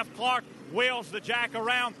again. Jeff Clark wheels the jack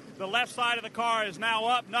around. The left side of the car is now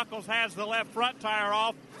up. Knuckles has the left front tire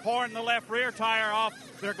off. Horn the left rear tire off.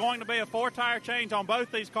 They're going to be a 4-tire change on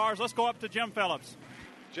both these cars. Let's go up to Jim Phillips.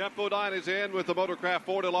 Jeff Bodine is in with the Motorcraft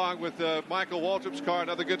Ford along with Michael Waltrip's car.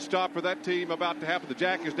 Another good stop for that team about to happen. The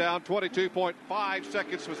jack is down. 22.5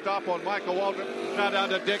 seconds to stop on Michael Waltrip. Now down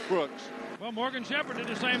to Dick Brooks. Well, Morgan Shepherd did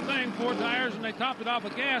the same thing, 4 tires, and they topped it off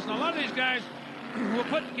with gas. Now, a lot of these guys will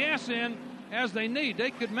put gas in as they need.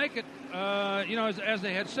 They could make it, as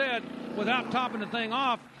they had said, without topping the thing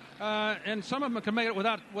off. and some of them can make it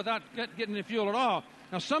without getting any fuel at all.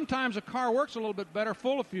 Now, sometimes a car works a little bit better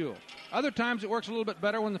full of fuel. Other times it works a little bit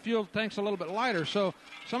better when the fuel tank's a little bit lighter. So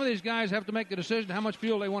some of these guys have to make the decision how much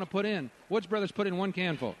fuel they want to put in. Woods Brothers put in 1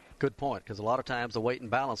 can full. Good point, because a lot of times the weight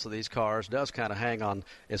and balance of these cars does kind of hang on,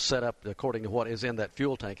 is set up according to what is in that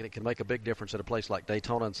fuel tank, and it can make a big difference at a place like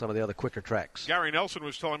Daytona and some of the other quicker tracks. Gary Nelson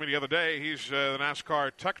was telling me the other day, he's the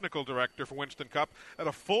NASCAR technical director for Winston Cup, that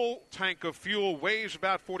a full tank of fuel weighs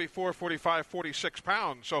about 44, 45, 46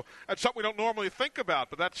 pounds. So that's something we don't normally think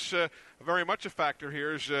about, but that's very much a factor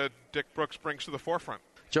here as Dick Brooks brings to the forefront.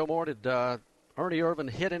 Joe Moore, did Ernie Irvin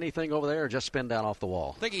hit anything over there or just spin down off the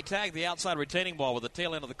wall? I think he tagged the outside retaining wall with the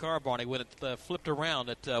tail end of the car, Barney, when it flipped around.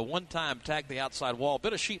 At one time, tagged the outside wall. A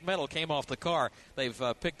bit of sheet metal came off the car. They've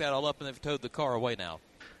picked that all up, and they've towed the car away now.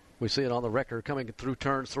 We see it on the record coming through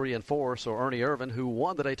turns 3 and 4. So Ernie Irvin, who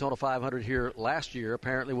won the Daytona 500 here last year,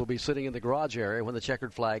 apparently will be sitting in the garage area when the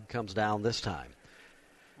checkered flag comes down this time.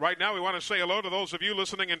 Right now, we want to say hello to those of you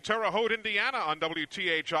listening in Terre Haute, Indiana on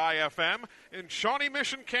WTHI-FM, in Shawnee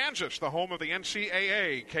Mission, Kansas, the home of the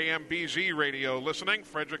NCAA, KMBZ radio listening,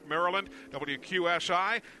 Frederick, Maryland,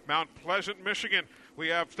 WQSI, Mount Pleasant, Michigan. We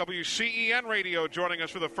have WCEN radio joining us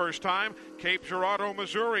for the first time, Cape Girardeau,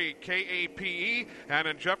 Missouri, KAPE, and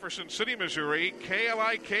in Jefferson City, Missouri,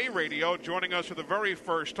 KLIK radio joining us for the very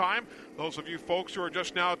first time. Those of you folks who are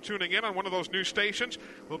just now tuning in on one of those new stations,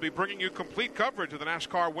 we'll be bringing you complete coverage of the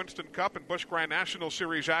NASCAR Winston Cup and Busch Grand National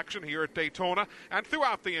Series action here at Daytona and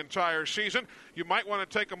throughout the entire season. You might want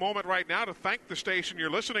to take a moment right now to thank the station you're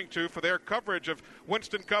listening to for their coverage of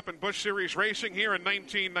Winston Cup and Busch Series racing here in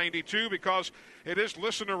 1992, because it is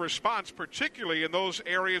listener response, particularly in those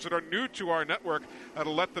areas that are new to our network,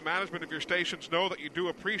 that'll let the management of your stations know that you do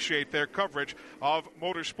appreciate their coverage of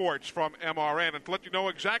motorsports from MRN. And to let you know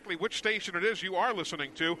exactly which station it is you are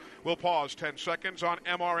listening to, we'll pause 10 seconds on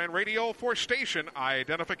MRN radio for station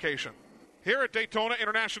identification. Here at Daytona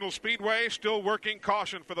International Speedway, still working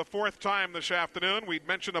caution for the 4th time this afternoon. We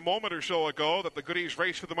mentioned a moment or so ago that the Goodies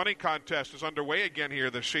Race for the Money contest is underway again here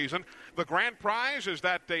this season. The grand prize is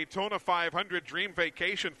that Daytona 500 Dream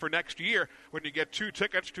Vacation for next year, when you get 2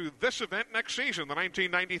 tickets to this event next season, the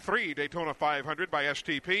 1993 Daytona 500 by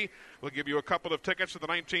STP. We'll give you a couple of tickets to the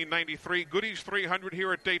 1993 Goodies 300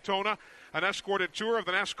 here at Daytona, an escorted tour of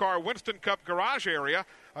the NASCAR Winston Cup garage area,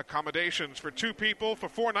 accommodations for 2 people for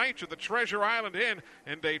 4 nights at the Treasure Island Inn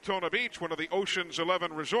in Daytona Beach, one of the Ocean's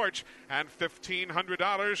 11 resorts, and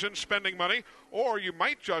 $1,500 in spending money. Or you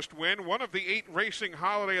might just win one of the 8 Racing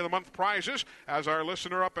Holiday of the Month prizes, as our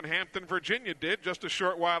listener up in Hampton, Virginia did just a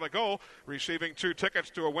short while ago, receiving 2 tickets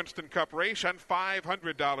to a Winston Cup race and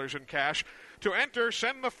 $500 in cash. To enter,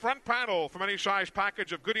 send the front panel from any size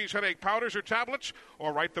package of Goodies headache powders or tablets,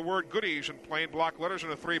 or write the word Goodies in plain block letters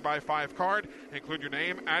on a 3x5 card. Include your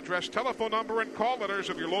name, address, telephone number, and call letters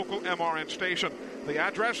of your local MRN station. The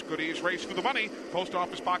address, Goodies Race for the Money, Post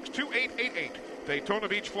Office Box 2888, Daytona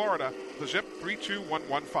Beach, Florida. The zip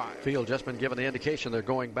 32115. Field just been given the indication they're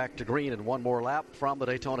going back to green in one more lap from the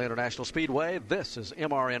Daytona International Speedway. This is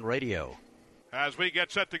MRN Radio. As we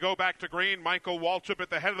get set to go back to green, Michael Waltrip at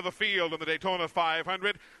the head of the field in the Daytona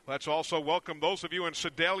 500. Let's also welcome those of you in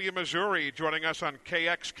Sedalia, Missouri, joining us on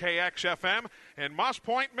KXKX-FM. In Moss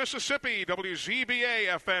Point, Mississippi,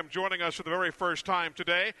 WZBA-FM, joining us for the very first time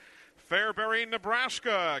today. Fairbury,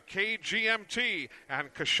 Nebraska, KGMT,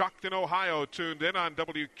 and Coshocton, Ohio, tuned in on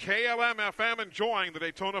WKLM-FM, enjoying the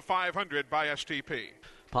Daytona 500 by STP.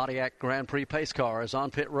 Pontiac Grand Prix pace car is on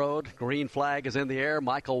pit road. Green flag is in the air.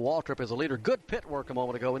 Michael Waltrip is the leader. Good pit work a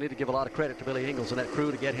moment ago. We need to give a lot of credit to Billy Ingles and that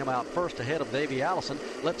crew to get him out first ahead of Davey Allison.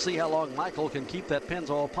 Let's see how long Michael can keep that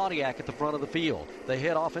Pennzoil Pontiac at the front of the field. They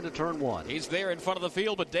head off into turn 1. He's there in front of the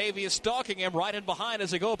field, but Davey is stalking him right in behind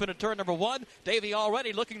as they go up into turn number 1. Davey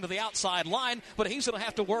already looking to the outside line, but he's going to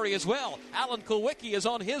have to worry as well. Alan Kulwicki is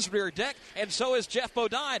on his rear deck, and so is Jeff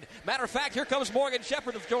Bodine. Matter of fact, here comes Morgan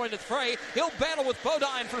Shepherd to join the fray. He'll battle with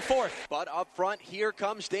Bodine for 4th. But up front, here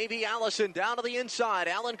comes Davey Allison down to the inside.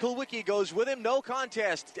 Alan Kulwicki goes with him. No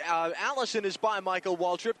contest. Allison is by Michael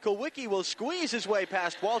Waltrip. Kulwicki will squeeze his way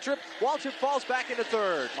past Waltrip. Waltrip falls back into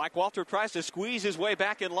 3rd. Mike Waltrip tries to squeeze his way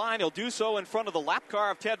back in line. He'll do so in front of the lap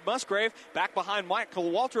car of Ted Musgrave. Back behind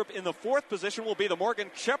Michael Waltrip in the 4th position will be the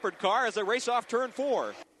Morgan Shepherd car as they race off turn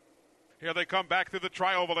 4. Here they come back through the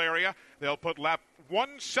tri-oval area. They'll put lap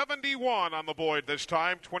 171 on the board this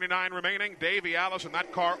time. 29 remaining. Davey Allison,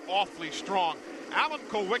 that car awfully strong. Alan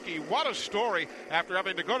Kulwicki, what a story. After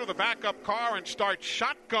having to go to the backup car and start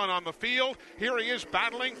shotgun on the field, here he is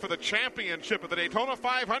battling for the championship of the Daytona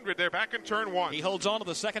 500. They're back in turn 1. He holds on to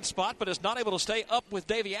the second spot, but is not able to stay up with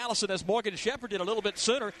Davey Allison as Morgan Shepherd did a little bit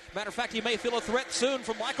sooner. Matter of fact, he may feel a threat soon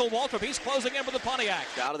from Michael Waltrip. He's closing in with the Pontiac.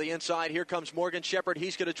 Down to the inside, here comes Morgan Shepherd.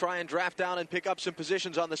 He's going to try and draft down and pick up some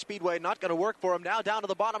positions on the speedway. Not going to work for him. Now down to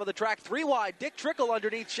the bottom of the track, 3 wide. Dick Trickle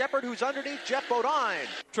underneath Shepherd, who's underneath Jeff Bodine.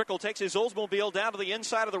 Trickle takes his Oldsmobile down to the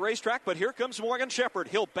inside of the racetrack, but here comes Morgan Shepherd.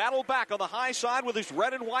 He'll battle back on the high side with his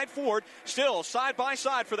red and white Ford, still side by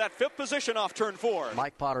side for that 5th position off turn 4.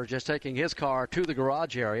 Mike Potter just taking his car to the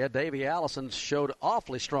garage area. Davey Allison showed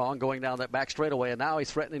awfully strong going down that back straightaway, and now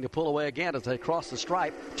he's threatening to pull away again as they cross the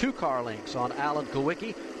stripe. 2 car lengths on Alan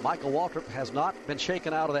Kulwicki. Michael Waltrip has not been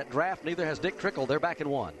shaken out of that draft. Neither has Dick Trickle. They're back in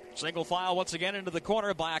 1. Single file once again into the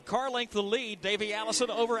corner by a car length the lead. Davey Allison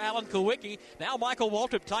over Alan Kulwicki. Now Michael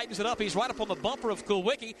Waltrip tightens it up. He's right up on the bumper of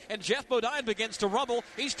Kulwicki, and Jeff Bodine begins to rumble.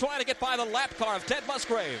 He's trying to get by the lap car of Ted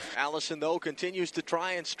Musgrave. Allison, though, continues to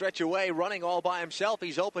try and stretch away, running all by himself.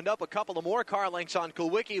 He's opened up a couple of more car lengths on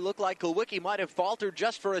Kulwicki. Looked like Kulwicki might have faltered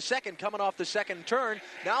just for a second coming off the second turn.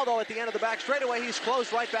 Now, though, at the end of the back straightaway, he's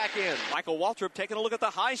closed right back in. Michael Waltrip taking a look at the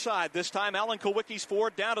high side. This time, Alan Kulwicki's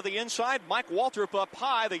Ford down to the inside. Mike Waltrip up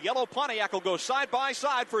high. The yellow Pontiac will go side by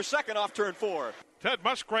side for second off turn 4. Ted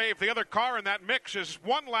Musgrave, the other car in that mix, is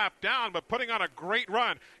 1 lap down, but putting on a great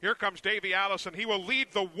run. Here comes Davey Allison. He will lead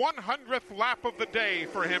the 100th lap of the day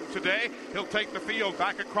for him today. He'll take the field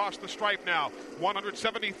back across the stripe now.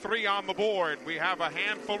 173 on the board. We have a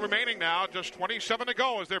handful remaining now. Just 27 to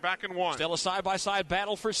go as they're back in 1. Still a side-by-side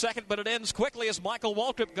battle for second, but it ends quickly as Michael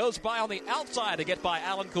Waltrip goes by on the outside to get by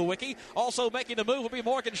Alan Kulwicki. Also making the move will be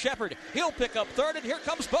Morgan Shepherd. He'll pick up third, and here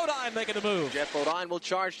comes Bodine making the move. Jeff Bodine will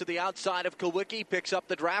charge to the outside of Kulwicki. Picks up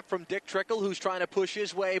the draft from Dick Trickle, who's trying to push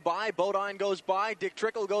his way by. Bodine goes by. Dick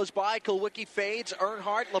Trickle goes by. Kulwicki fades.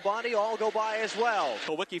 Earnhardt, Labonte all go by as well.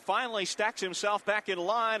 Kulwicki finally stacks himself back in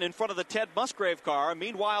line in front of the Ted Musgrave car.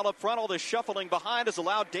 Meanwhile, up front, all the shuffling behind has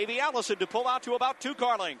allowed Davey Allison to pull out to about 2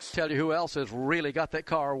 car lengths. Tell you who else has really got that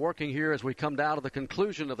car working here as we come down to the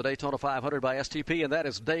conclusion of the Daytona 500 by STP, and that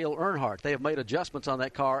is Dale Earnhardt. They have made adjustments on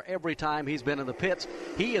that car every time he's been in the pits.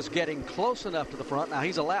 He is getting close enough to the front. Now,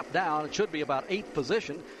 he's a lap down. It should be about 8th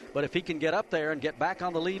position. But if he can get up there and get back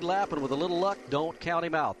on the lead lap, and with a little luck, don't count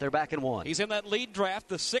him out. They're back in 1. He's in that lead draft,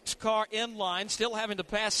 the 6-car in line, still having to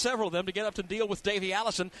pass several of them to get up to deal with Davey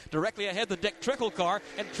Allison. Directly ahead, the Dick Trickle car,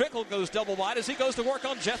 and Trickle goes double wide as he goes to work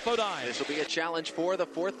on Jeff Bodine. This will be a challenge for the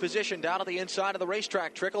 4th position down to the inside of the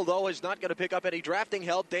racetrack. Trickle, though, is not going to pick up any drafting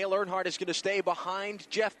help. Dale Earnhardt is going to stay behind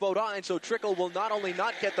Jeff Bodine, so Trickle will not only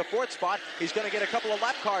not get the 4th spot, he's going to get a couple of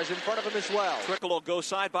lap cars in front of him as well. Trickle will go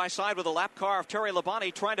side by side with the lap car of Terry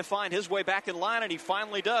Labonte, trying to find his way back in line, and he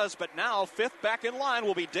finally does. But now 5th back in line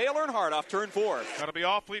will be Dale Earnhardt off turn 4. That'll be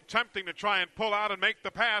awfully tempting to try and pull out and make the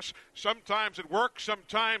pass. Sometimes it works,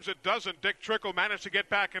 sometimes it doesn't. Dick Trickle managed to get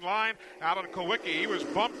back in line. Alan Kulwicki, he was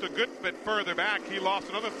bumped a good bit further back. He lost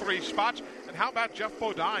another 3 spots. And how about Jeff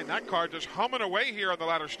Bodine? That car just humming away here on the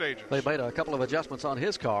latter stages. They made a couple of adjustments on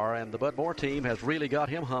his car, and the Bud Moore team has really got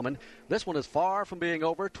him humming. This one is far from being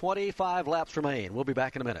over. 25 laps remain. We'll be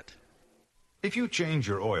back in a minute. If you change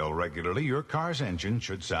your oil regularly, your car's engine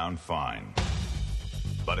should sound fine.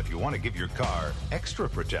 But if you want to give your car extra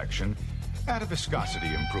protection, add a viscosity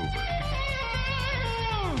improver.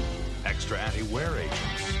 Extra anti-wear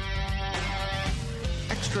agents.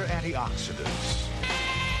 Extra antioxidants.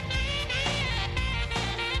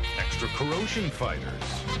 Extra corrosion fighters.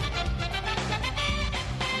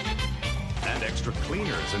 And extra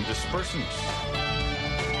cleaners and dispersants.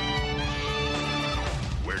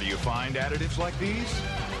 Where do you find additives like these?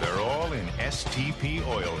 They're all in STP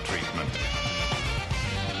oil treatment.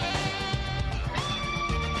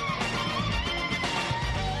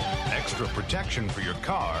 Extra protection for your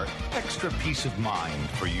car, extra peace of mind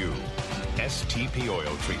for you. STP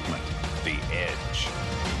oil treatment, the edge.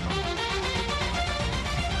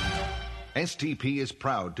 STP is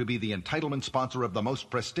proud to be the entitlement sponsor of the most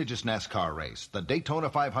prestigious NASCAR race, the Daytona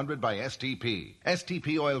 500 by STP.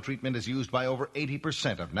 STP oil treatment is used by over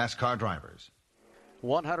 80% of NASCAR drivers.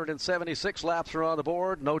 176 laps are on the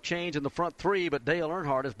board. No change in the front 3, but Dale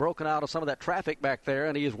Earnhardt has broken out of some of that traffic back there,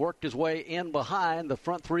 and he has worked his way in behind the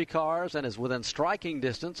front 3 cars and is within striking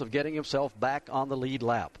distance of getting himself back on the lead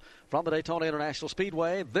lap. From the Daytona International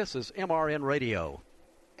Speedway, this is MRN Radio.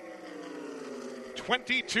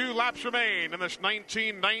 22 laps remain in this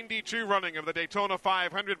 1992 running of the Daytona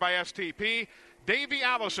 500 by STP. Davey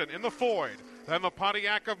Allison in the Ford, then the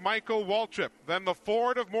Pontiac of Michael Waltrip, then the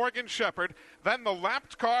Ford of Morgan Shepherd, then the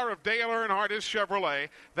lapped car of Dale Earnhardt, his Chevrolet.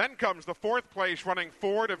 Then comes the fourth place running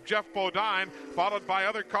Ford of Jeff Bodine, followed by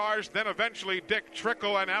other cars, then eventually Dick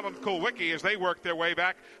Trickle and Alan Kulwicki as they work their way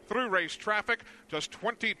back through race traffic. Just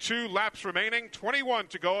 22 laps remaining, 21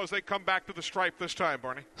 to go as they come back to the stripe this time,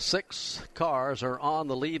 Barney. 6 cars are on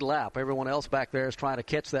the lead lap. Everyone else back there is trying to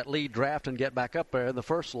catch that lead draft and get back up there. The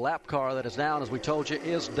first lap car that is down, as we told you,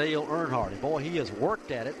 is Dale Earnhardt. And boy, he has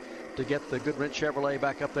worked at it to get the Goodwrench Chevrolet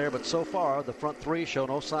back up there, but so far the front 3 show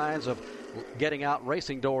no signs of getting out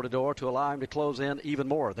racing door to door to allow him to close in even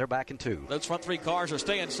more. They're back in 2. Those front 3 cars are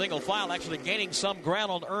staying single file, actually gaining some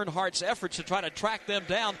ground on Earnhardt's efforts to try to track them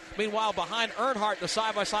down. Meanwhile, behind Earnhardt, the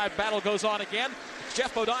side-by-side battle goes on again.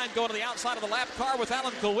 Jeff Bodine going to the outside of the lap car with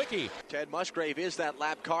Alan Kulwicki. Ted Musgrave is that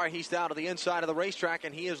lap car. He's down to the inside of the racetrack,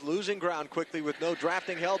 and he is losing ground quickly with no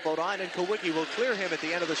drafting help. Bodine and Kulwicki will clear him at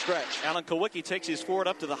the end of the stretch. Alan Kulwicki takes his Ford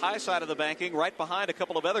up to the high side of the banking. Right behind, a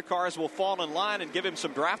couple of other cars will fall in line and give him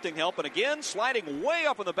some drafting help. And again, sliding way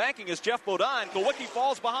up in the banking is Jeff Bodine. Kulwicki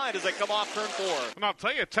falls behind as they come off turn 4. And I'll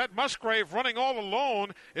tell you, Ted Musgrave running all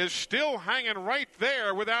alone is still hanging right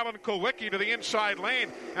there with Alan Kulwicki to the inside lane.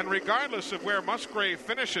 And regardless of where Musgrave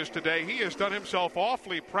finishes today, he has done himself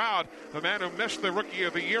awfully proud. The man who missed the Rookie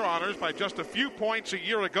of the Year honors by just a few points a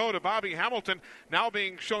year ago to Bobby Hamilton, now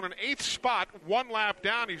being shown an 8th spot, 1 lap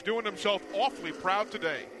down. He's doing himself awfully proud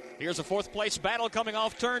today. Here's a 4th place battle coming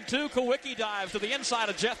off turn 2. Kulwicki dives to the inside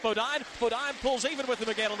of Jeff Bodine. Bodine pulls even with him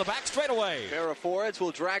again on the back straightaway. Pair of Fords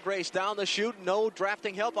will drag race down the chute. No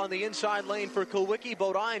drafting help on the inside lane for Kulwicki.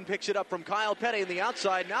 Bodine picks it up from Kyle Petty on the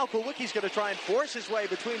outside. Now Kulwicki's going to try and force his way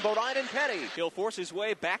between Bodine and Petty. He'll force his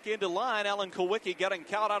way back into line. Alan Kulwicki getting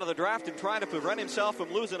caught out of the draft and trying to prevent himself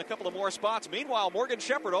from losing a couple of more spots. Meanwhile, Morgan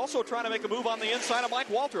Shepherd also trying to make a move on the inside of Mike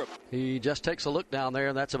Waltrip. He just takes a look down there,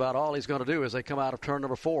 and that's about all he's going to do as they come out of turn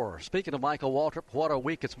number 4. Speaking of Michael Waltrip, what a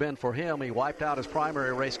week it's been for him. He wiped out his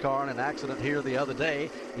primary race car in an accident here the other day.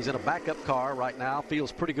 He's in a backup car right now,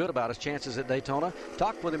 feels pretty good about his chances at Daytona.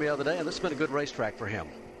 Talked with him the other day, and this has been a good racetrack for him.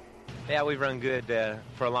 Yeah, we've run good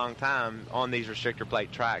for a long time on these restrictor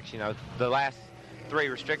plate tracks. You know, the last 3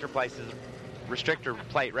 restrictor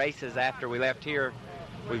plate races after we left here,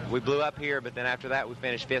 we blew up here, but then after that we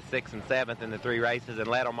finished 5th, 6th, and 7th in the 3 races and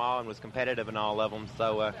led them all and was competitive in all of them.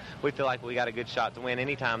 So we feel like we got a good shot to win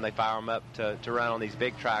anytime they fire them up to run on these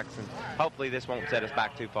big tracks, and hopefully this won't set us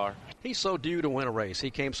back too far. He's so due to win a race. He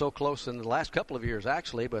came so close in the last couple of years,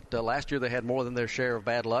 actually, but last year they had more than their share of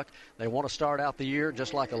bad luck. They want to start out the year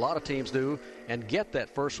just like a lot of teams do and get that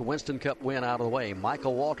first Winston Cup win out of the way.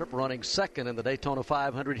 Michael Waltrip running second in the Daytona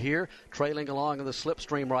 500 here, trailing along in the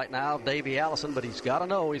slipstream right now, Davey Allison, but he's got to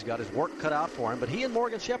know he's got his work cut out for him. But he and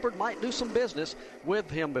Morgan Shepherd might do some business with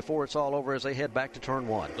him before it's all over as they head back to turn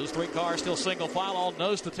 1. Those 3 cars still single file, all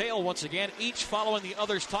nose to tail once again, each following the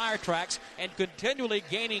other's tire tracks and continually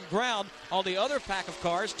gaining ground on the other pack of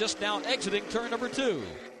cars just now exiting turn number 2.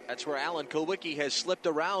 That's where Alan Kulwicki has slipped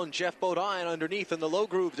around Jeff Bodine underneath in the low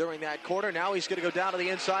groove during that corner. Now he's going to go down to the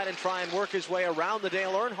inside and try and work his way around the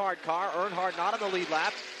Dale Earnhardt car. Earnhardt not on the lead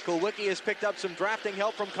lap. Kulwicki has picked up some drafting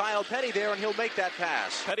help from Kyle Petty there, and he'll make that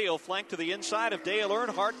pass. Petty will flank to the inside of Dale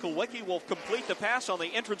Earnhardt. Kulwicki will complete the pass on the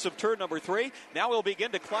entrance of turn number 3. Now he'll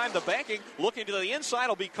begin to climb the banking. Looking to the inside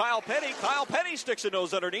will be Kyle Petty. Kyle Petty sticks a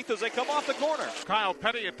nose underneath as they come off the corner. Kyle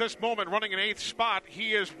Petty at this moment running an 8th spot.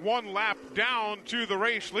 He is 1 lap down to the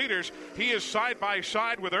race leaders. He is side by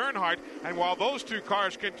side with Earnhardt, and while those 2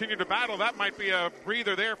 cars continue to battle, that might be a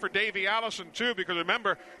breather there for Davey Allison too, because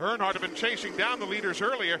remember, Earnhardt had been chasing down the leaders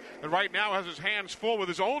earlier and right now has his hands full with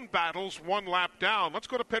his own battles 1 lap down. Let's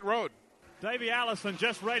go to pit road. Davey Allison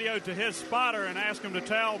just radioed to his spotter and asked him to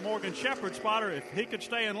tell Morgan Shepherd's spotter if he could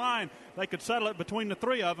stay in line. They could settle it between the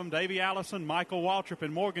 3 of them, Davey Allison, Michael Waltrip,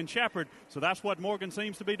 and Morgan Shepherd. So that's what Morgan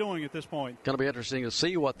seems to be doing at this point. Going to be interesting to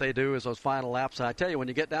see what they do as those final laps. I tell you, when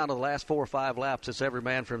you get down to the last 4 or 5 laps, it's every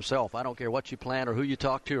man for himself. I don't care what you plan or who you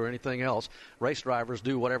talk to or anything else. Race drivers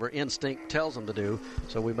do whatever instinct tells them to do.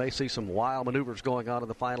 So we may see some wild maneuvers going on in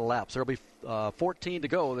the final laps. There will be 14 to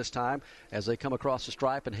go this time as they come across the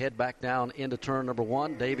stripe and head back down into turn number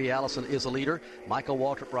 1. Davey Allison is the leader. Michael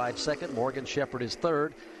Waltrip rides second. Morgan Shepherd is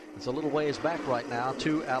third. It's a little ways back right now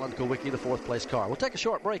to Alan Kulwicki, the 4th place car. We'll take a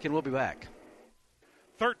short break and we'll be back.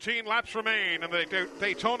 13 laps remain in the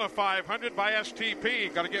Daytona 500 by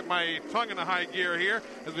STP. Got to get my tongue in the high gear here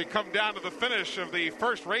as we come down to the finish of the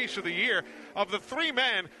first race of the year. Of the 3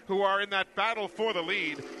 men who are in that battle for the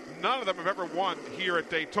lead, none of them have ever won here at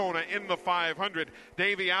Daytona in the 500.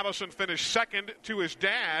 Davey Allison finished second to his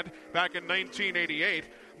dad back in 1988.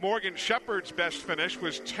 Morgan Shepherd's best finish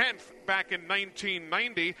was 10th back in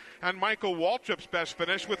 1990, and Michael Waltrip's best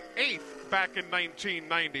finish with 8th back in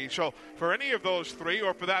 1990. So for any of those three,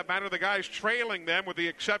 or for that matter, the guys trailing them, with the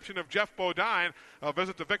exception of Jeff Bodine, a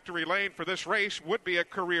visit to victory lane for this race would be a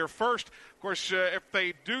career first. Of course, if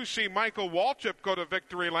they do see Michael Waltrip go to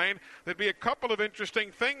victory lane, there'd be a couple of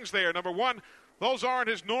interesting things there. Number one, those aren't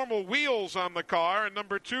his normal wheels on the car, and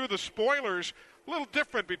number two, the spoilers a little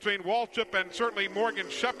different between Waltrip and certainly Morgan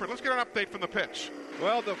Shepherd. Let's get an update from the pits.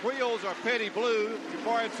 Well, the wheels are Petty blue. You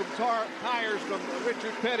borrowed some tires from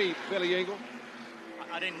Richard Petty, Billy Engle.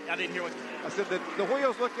 I didn't hear what. I said that the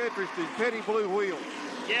wheels look interesting. Petty blue wheels.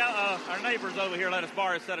 Yeah, our neighbors over here let us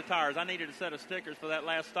borrow a set of tires. I needed a set of stickers for that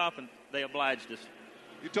last stop, and they obliged us.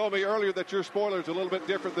 You told me earlier that your spoiler's a little bit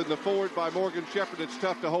different than the Ford by Morgan Shepherd. It's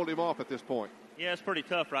tough to hold him off at this point. Yeah, it's pretty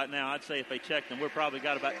tough right now. I'd say if they checked them, we've probably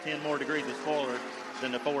got about 10 more degrees of spoiler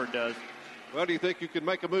than the Ford does. Well, do you think you can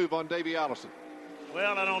make a move on Davey Allison?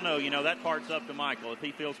 Well, I don't know. You know, that part's up to Michael. If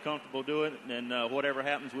he feels comfortable doing it, then whatever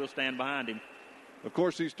happens, we'll stand behind him. Of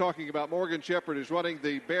course, he's talking about Morgan Shepherd is running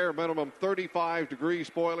the bare minimum 35-degree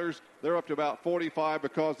spoilers. They're up to about 45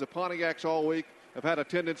 because the Pontiacs all week have had a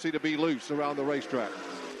tendency to be loose around the racetrack.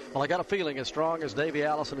 Well, I got a feeling as strong as Davey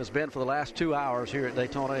Allison has been for the last 2 hours here at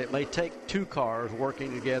Daytona, it may take two cars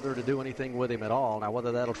working together to do anything with him at all. Now,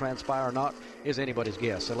 whether that'll transpire or not is anybody's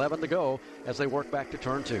guess. 11 to go as they work back to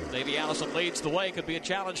turn 2. Davey Allison leads the way. Could be a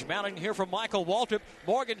challenge mounting here from Michael Waltrip.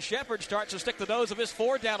 Morgan Shepherd starts to stick the nose of his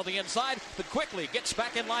Ford down to the inside, but quickly gets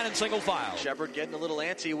back in line in single file. Shepherd getting a little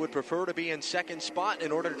antsy, would prefer to be in second spot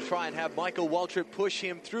in order to try and have Michael Waltrip push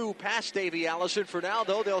him through past Davey Allison. For now,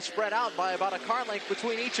 though, they'll spread out by about a car length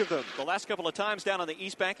between each of them. The last couple of times down on the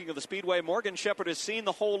east banking of the Speedway, Morgan Shepherd has seen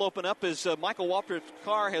the hole open up as Michael Waltrip's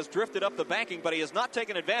car has drifted up the banking, but he has not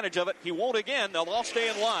taken advantage of it. He won't again. They'll all stay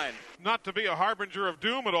in line. Not to be a harbinger of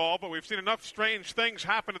doom at all, but we've seen enough strange things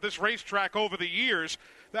happen at this racetrack over the years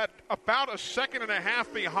that about a second and a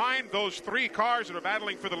half behind those three cars that are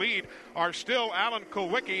battling for the lead are still Alan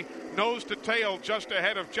Kulwicki, nose to tail just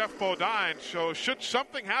ahead of Jeff Bodine. So should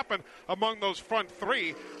something happen among those front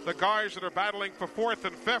three, the cars that are battling for fourth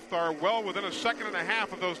and fifth are well within a second and a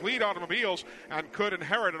half of those lead automobiles and could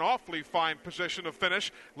inherit an awfully fine position of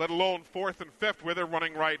finish, let alone fourth and fifth where they're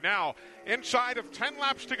running right now. Inside of 10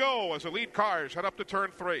 laps to go as the lead cars head up to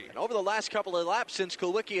turn 3. And over the last couple of laps since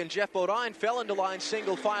Kulwicki and Jeff Bodine fell into line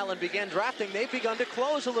single file and began drafting, they've begun to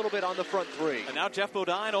close a little bit on the front 3. And now Jeff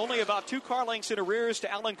Bodine only about 2 car lengths in arrears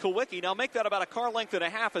to Alan Kulwicki. Now make that about a car length and a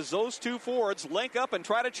half as those two Fords link up and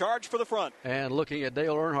try to charge for the front. And looking at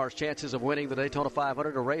Dale Earnhardt's chances of winning the Daytona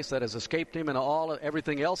 500, a race that has escaped him and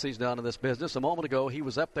everything else he's done in this business. A moment ago, he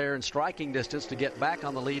was up there in striking distance to get back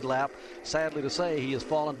on the lead lap. Sadly to say, he has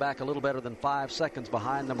fallen back a little better than 5 seconds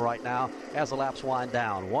behind them right now as the laps wind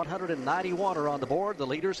down. 191 are on the board. The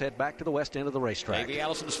leaders head back to the west end of the racetrack. Davey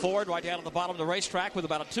Allison's Ford right down at the bottom of the racetrack with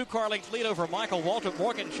about a 2-car length lead over Michael Waltrip.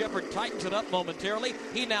 Morgan Shepherd tightens it up momentarily.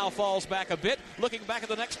 He now falls back a bit. Looking back at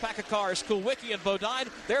the next pack of cars, Kulwicki and Bodine,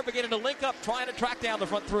 they're beginning to link up, trying to track down the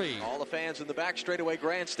front 3. All the fans in the back straightaway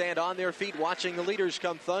grandstand on their feet watching the leaders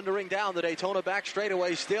come thundering down the Daytona back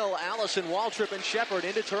straightaway. Still Allison, Waltrip, and Shepherd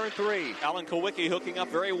into turn 3. Alan Kulwicki hooking up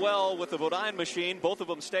very well with the Bodine machine. Both of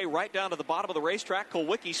them stay right down to the bottom of the racetrack.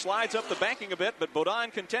 Kulwicki slides up the banking a bit, but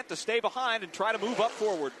Bodine content to stay behind and try to move up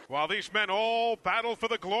forward. While these men all battle for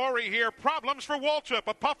the glory here, problems for Waltrip.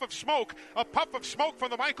 A puff of smoke from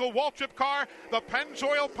the Michael Waltrip car. The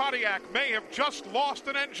Pennzoil Pontiac may have just lost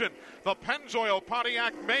an engine.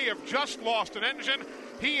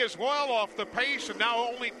 He is well off the pace, and now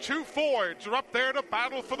only 2 Fords are up there to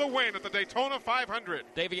battle for the win at the Daytona 500.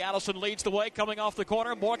 Davey Allison leads the way coming off the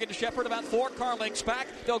corner. Morgan Shepherd about 4 car lengths back.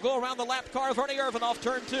 They'll go around the lap car. Vernie Irvin off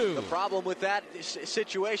turn 2. The problem with that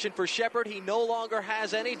situation for Shepherd, he no longer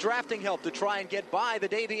has any drafting help to try and get by the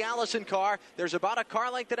Davey Allison car. There's about a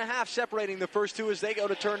car length and a half separating the first 2 as they go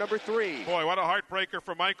to turn number 3. Boy, what a heartbreaker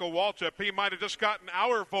for Michael Waltrip. He might have just gotten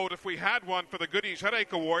our vote if we had one for the Goodies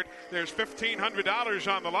Headache Award. There's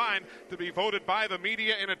 $1,500 on the line to be voted by the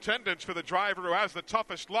media in attendance for the driver who has the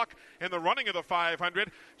toughest luck in the running of the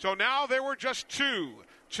 500. So now there were just two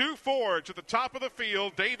Fords at the top of the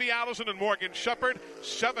field, Davey Allison and Morgan Shepherd.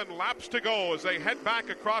 7 laps to go as they head back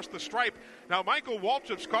across the stripe. Now Michael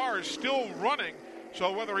Waltrip's car is still running,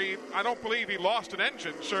 so I don't believe he lost an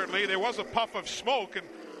engine. Certainly there was a puff of smoke, and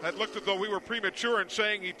that looked as though we were premature in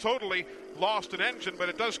saying he totally lost an engine, but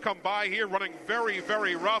it does come by here running very,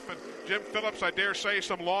 very rough. And Jim Phillips, I dare say,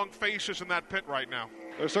 some long faces in that pit right now.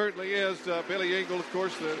 There certainly is. Billy Engle, of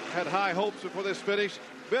course, had high hopes before this finish.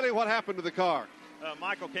 Billy, what happened to the car?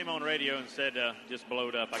 Michael came on radio and said just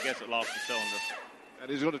blowed up. I guess it lost the cylinder. And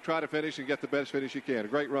he's going to try to finish and get the best finish he can. A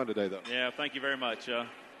great run today, though. Yeah, thank you very much.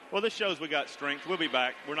 Well, this shows we got strength. We'll be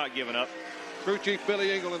back. We're not giving up. Crew Chief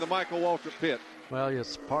Billy Engle in the Michael Waltrip pit. Well,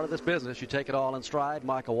 it's part of this business. You take it all in stride.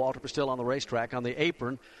 Michael Waltrip is still on the racetrack on the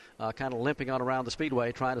apron, kind of limping on around the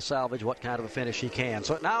speedway, trying to salvage what kind of a finish he can.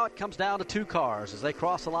 So now it comes down to 2 cars. As they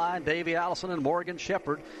cross the line, Davey Allison and Morgan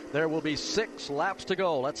Shepherd. There will be 6 laps to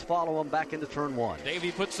go. Let's follow them back into turn 1.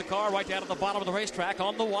 Davey puts the car right down at the bottom of the racetrack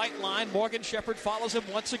on the white line. Morgan Shepherd follows him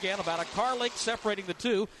once again, about a car length separating the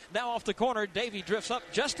two. Now off the corner, Davey drifts up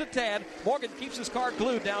just a tad. Morgan keeps his car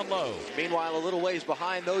glued down low. Meanwhile, a little ways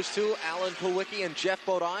behind those two, Alan Kulwicki and Jeff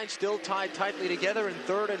Bodine still tied tightly together in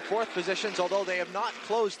 3rd and 4th positions, although they have not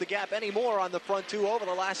closed the gap anymore on the front two over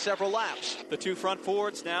the last several laps. The 2 front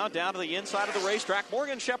Fords now down to the inside of the racetrack.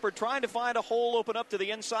 Morgan Shepherd trying to find a hole open up to the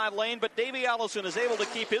inside lane, but Davey Allison is able to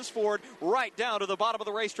keep his Ford right down to the bottom of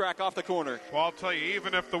the racetrack off the corner. Well, I'll tell you,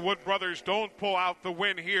 even if the Wood brothers don't pull out the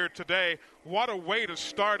win here today, what a way to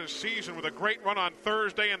start a season with a great run on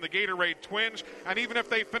Thursday and the Gatorade Twins. And even if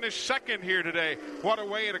they finish second here today, what a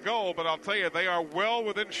way to go. But I'll tell you, they are well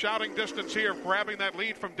within shouting distance here of grabbing that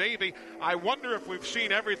lead from Davey. I wonder if we've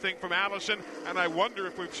seen everything from Allison, and I wonder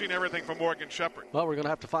if we've seen everything from Morgan Shepherd. Well, we're going to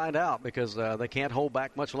have to find out because they can't hold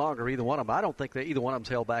back much longer, either one of them. I don't think either one of them's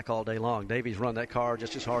held back all day long. Davey's run that car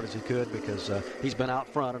just as hard as he could because he's been out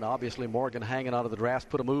front, and obviously Morgan hanging out of the draft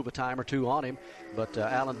put a time or two on him. But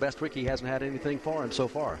Alan Bestwick, hasn't had anything for him so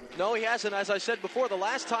far. No, he hasn't. As I said before, the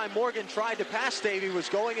last time Morgan tried to pass Davey was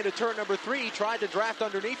going into turn number 3. He tried to draft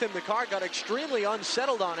underneath him. The car got extremely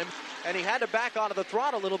unsettled on him, and he had to back onto the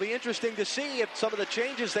throttle. It'll be interesting to see if some of the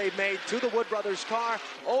changes they've made to the Wood Brothers car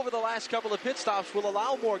over the last couple of pit stops will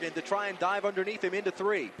allow Morgan to try and dive underneath him into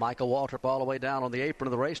 3. Michael Waltrip all the way down on the apron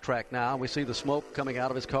of the racetrack now. We see the smoke coming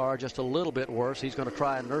out of his car just a little bit worse. He's going to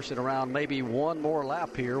try and nurse it around maybe one more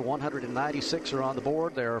lap here. 196 are on the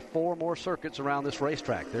board. There are 4 more circuits around this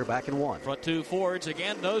racetrack. They're back in 1. Front 2 Fords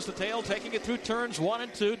again, nose to tail, taking it through turns 1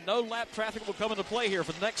 and 2. No lap traffic will come into play here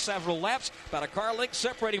for the next several laps. About a car length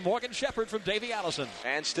separating Morgan Shepherd from Davey Allison.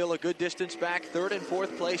 And still a good distance back, 3rd and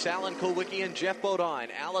 4th place, Alan Kulwicki and Jeff Bodine.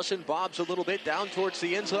 Allison bobs a little bit down towards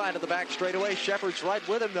the inside of the back straightaway. Shepherd's right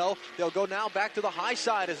with him, though. They'll go now back to the high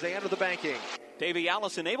side as they enter the banking. Davey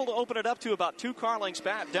Allison able to open it up to about 2 car lengths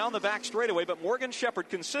back down the back straightaway, but Morgan Shepherd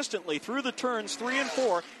consistently through the turns 3 and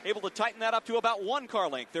 4, able to tighten that up to about 1 car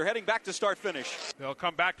length. They're heading back to start finish. They'll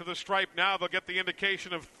come back to the stripe now. They'll get the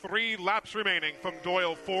indication of 3 laps remaining from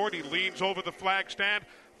Doyle Ford. He leans over the flag stand.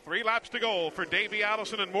 3 laps to go for Davey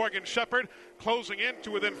Allison and Morgan Shepherd. Closing in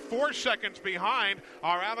to within 4 seconds behind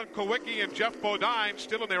are Alan Kulwicki and Jeff Bodine,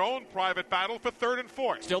 still in their own private battle for 3rd and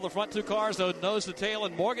 4th. Still the front 2 cars, though, nose to tail,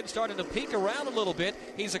 and Morgan starting to peek around a little bit.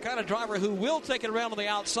 He's the kind of driver who will take it around on the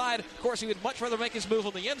outside. Of course, he would much rather make his move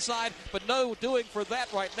on the inside, but no doing for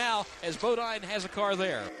that right now as Bodine has a car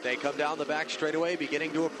there. They come down the back straightaway,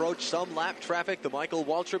 beginning to approach some lap traffic. The Michael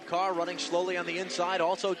Waltrip car running slowly on the inside.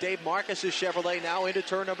 Also, Dave Marcus's Chevrolet now into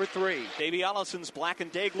turn number 3. Davey Allison's black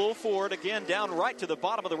and Dayglow Ford again down right to the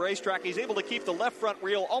bottom of the racetrack. He's able to keep the left front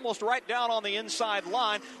wheel almost right down on the inside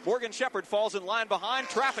line. Morgan Shepherd falls in line behind.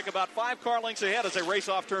 Traffic about 5 car lengths ahead as they race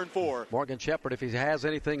off turn 4. Morgan Shepherd, if he has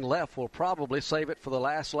anything left, will probably save it for the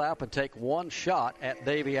last lap and take one shot at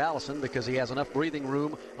Davey Allison because he has enough breathing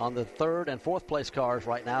room on the 3rd and 4th place cars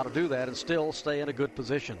right now to do that and still stay in a good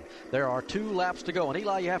position. There are 2 laps to go. And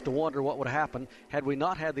Eli, you have to wonder what would happen had we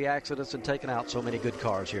not had the accidents and taken out so many good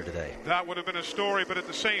cars here today. That would have been a story, but at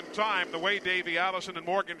the same time, the way Davey Allison and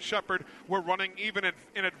Morgan Shepherd were running even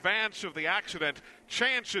in advance of the accident,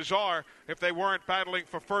 chances are, if they weren't battling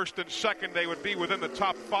for 1st and 2nd, they would be within the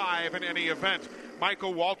top 5 in any event.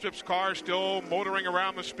 Michael Waltrip's car still motoring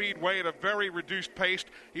around the speedway at a very reduced pace.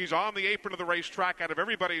 He's on the apron of the racetrack out of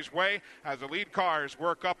everybody's way as the lead cars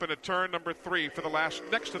work up into turn number 3 for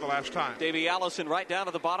next to the last time. Davey Allison right down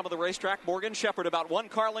to the bottom of the racetrack. Morgan Shepherd about 1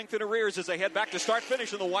 car length in arrears as they head back to start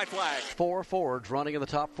finish in the white flag. 4 Fords running in the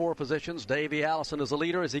top 4 positions. Davey Allison is the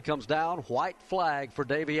leader as he comes down. White flag for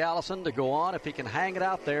Davey Allison to go on. If he can hang it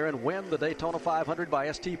out there and win the Daytona 500 by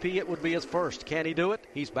STP, it would be his first. Can he do it?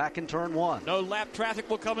 He's back in turn 1. No lap traffic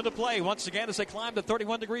will come into play once again as they climb the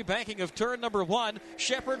 31-degree banking of turn number 1.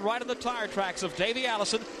 Shepherd right on the tire tracks of Davey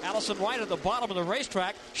Allison. Allison right at the bottom of the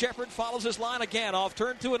racetrack. Shepherd follows his line again off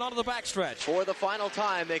turn 2 and onto the backstretch. For the final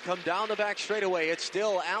time, they come down the back straightaway. It's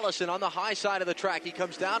still Allison on the high side of the track. He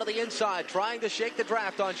comes down to the inside, trying to shake the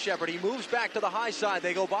draft on Shepherd. He moves back to the high side.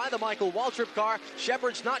 They go by the Michael Waltrip car.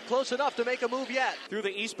 Shepherd's not close enough to make a move yet. Through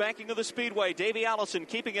the east banking of the speedway, Davey Allison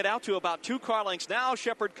keeping it out to about 2 car lengths. Now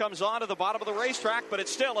Shepherd comes on to the bottom of the racetrack. racetrack, but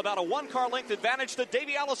it's still about a one-car length advantage to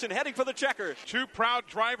Davey Allison heading for the checkers. Two proud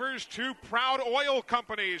drivers, two proud oil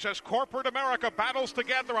companies as corporate America battles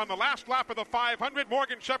together on the last lap of the 500.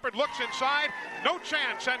 Morgan Shepherd looks inside, no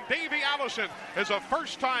chance, and Davey Allison is a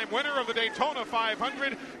first-time winner of the Daytona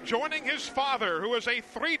 500, joining his father, who is a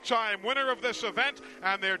three-time winner of this event,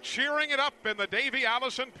 and they're cheering it up in the Davey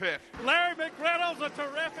Allison pit. Larry McReynolds, a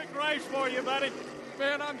terrific race for you, buddy.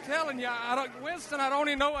 Man, I'm telling you, Winston, I don't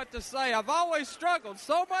even know what to say. I've always struggled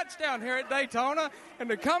so much down here at Daytona, and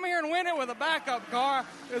to come here and win it with a backup car,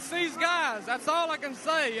 it's these guys. That's all I can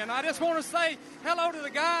say. And I just want to say hello to the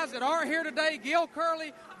guys that aren't here today: Gil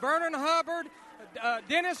Curley, Vernon Hubbard,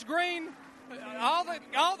 Dennis Green, all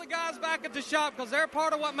the guys back at the shop, because they're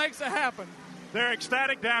part of what makes it happen. They're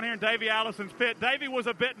ecstatic down here in Davey Allison's pit. Davey was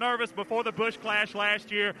a bit nervous before the Busch Clash last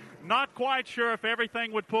year. Not quite sure if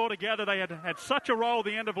everything would pull together. They had such a roll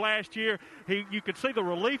the end of last year. You could see the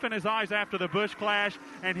relief in his eyes after the Busch Clash,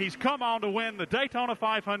 and he's come on to win the Daytona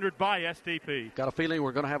 500 by STP. Got a feeling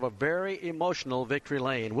we're going to have a very emotional victory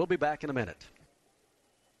lane. We'll be back in a minute.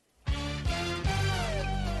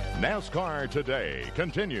 NASCAR Today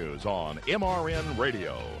continues on MRN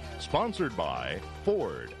Radio, sponsored by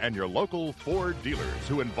Ford and your local Ford dealers,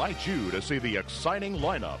 who invite you to see the exciting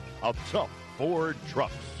lineup of tough Ford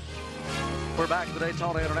trucks. We're back at the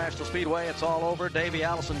Daytona International Speedway. It's all over. Davey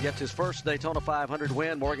Allison gets his first Daytona 500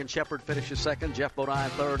 win. Morgan Shepherd finishes second. Jeff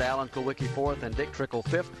Bodine third. Alan Kulwicki fourth. And Dick Trickle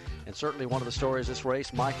fifth. And certainly one of the stories of this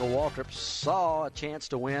race, Michael Waltrip saw a chance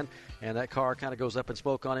to win, and that car kind of goes up and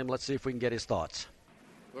spoke on him. Let's see if we can get his thoughts.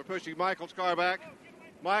 We're pushing Michael's car back.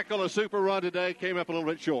 Michael, a super run today, came up a little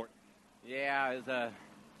bit short. Yeah, it was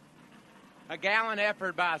a gallant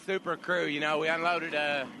effort by a super crew. You know, we unloaded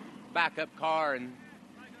a backup car, and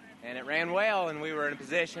it ran well, and we were in a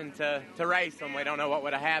position to race them. We don't know what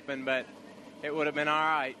would have happened, but it would have been all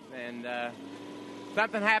right. And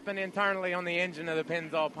something happened internally on the engine of the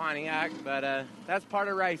Pennzoil Pontiac, but that's part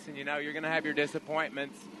of racing. You know, you're going to have your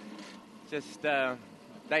disappointments. Just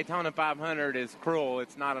Daytona 500 is cruel.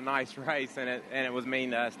 It's not a nice race, and it was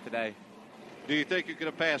mean to us today. Do you think you could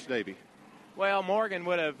have passed Davey? Well, Morgan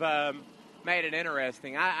would have made it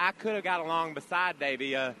interesting. I could have got along beside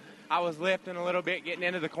Davey. I was lifting a little bit, getting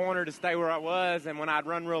into the corner to stay where I was, and when I'd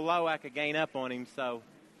run real low, I could gain up on him. So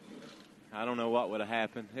I don't know what would have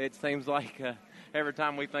happened. It seems like every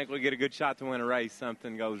time we think we get a good shot to win a race,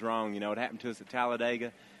 something goes wrong. You know, it happened to us at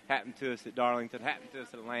Talladega, happened to us at Darlington, happened to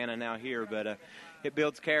us at Atlanta, now here. But it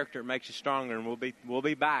builds character, it makes you stronger, and we'll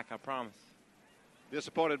be back, I promise.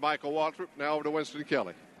 Disappointed Michael Waltrip. Now over to Winston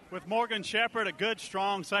Kelly. With Morgan Shepherd, a good,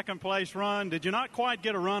 strong second-place run. Did you not quite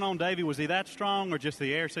get a run on Davey? Was he that strong, or just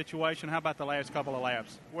the air situation? How about the last couple of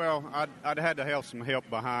laps? Well, I'd had to have some help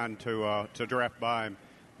behind to draft by him.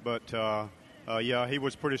 But, yeah, he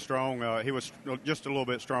was pretty strong. He was just a little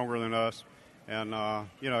bit stronger than us. And,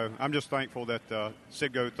 you know, I'm just thankful that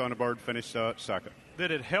Sidgo Thunderbird finished second.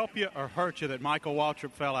 Did it help you or hurt you that Michael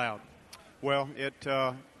Waltrip fell out? Well,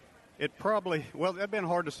 it probably – well, that'd been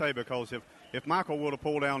hard to say, because if Michael would have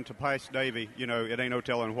pulled down to pass Davey, you know, it ain't no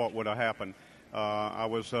telling what would have happened. I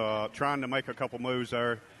was trying to make a couple moves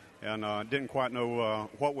there, and didn't quite know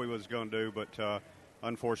what we was going to do, but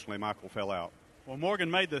unfortunately Michael fell out. Well, Morgan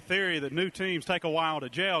made the theory that new teams take a while to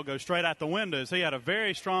gel, go straight out the windows. He had a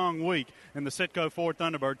very strong week in the Sitco Ford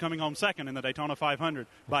Thunderbird, coming home second in the Daytona 500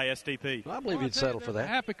 by STP. I believe he'd settle for that.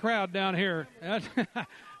 Happy crowd down here.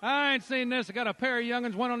 I ain't seen this. I got a pair of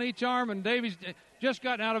youngins, one on each arm, and Davy's just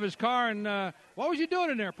gotten out of his car. And what was you doing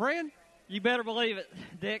in there, praying? You better believe it,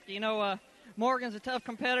 Dick. You know, Morgan's a tough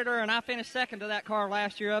competitor, and I finished second to that car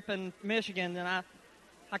last year up in Michigan, and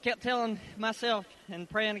I kept telling myself and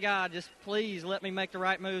praying to God, just please let me make the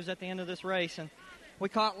right moves at the end of this race. And we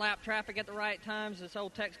caught lap traffic at the right times. This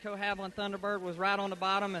old Texaco Haviland Thunderbird was right on the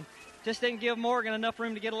bottom and just didn't give Morgan enough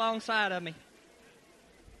room to get alongside of me.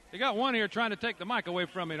 You got one here trying to take the mic away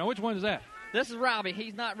from me. Now, which one is that? This is Robbie.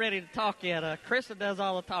 He's not ready to talk yet. Krista does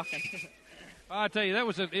all the talking. I tell you,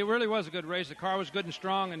 it really was a good race. The car was good and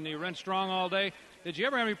strong, and you ran strong all day. Did you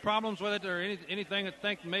ever have any problems with it, or anything that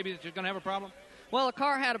think maybe that you're going to have a problem? Well, the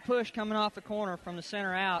car had a push coming off the corner from the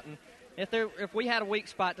center out, and if we had a weak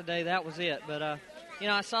spot today, that was it. But you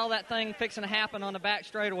know, I saw that thing fixing to happen on the back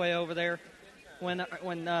straightaway over there when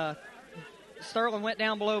Sterling went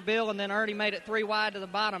down below Bill, and then Ernie made it 3 wide to the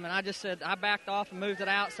bottom, and I just said I backed off and moved it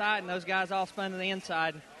outside, and those guys all spun to the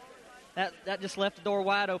inside. That just left the door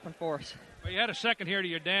wide open for us. Well, you had a second here to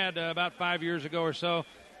your dad about 5 years ago or so.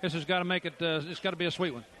 This has got to make it. It's got to be a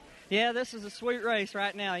sweet one. Yeah, this is a sweet race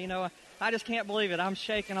right now. You know, I just can't believe it. I'm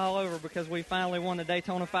shaking all over because we finally won the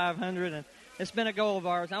Daytona 500, and it's been a goal of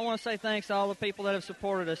ours. I want to say thanks to all the people that have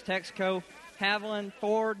supported us: Texaco, Haviland,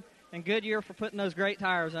 Ford, and Goodyear for putting those great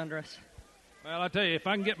tires under us. Well, I tell you, if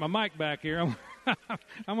I can get my mic back here, I'm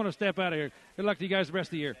going to step out of here. Good luck to you guys the rest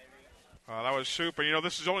of the year. That was super. You know,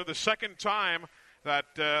 this is only the second time that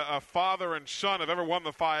a father and son have ever won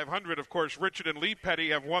the 500. Of course, Richard and Lee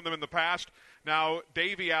Petty have won them in the past. Now,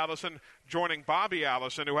 Davey Allison joining Bobby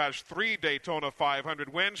Allison, who has 3 Daytona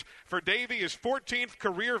 500 wins. For Davey, his 14th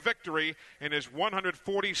career victory in his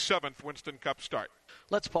 147th Winston Cup start.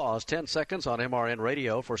 Let's pause 10 seconds on MRN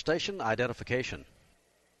Radio for station identification.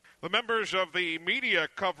 The members of the media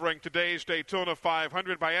covering today's Daytona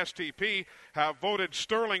 500 by STP have voted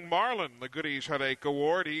Sterling Marlin the Goodies Headache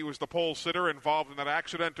Award. He was the pole sitter involved in that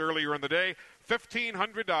accident earlier in the day.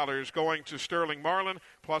 $1,500 going to Sterling Marlin,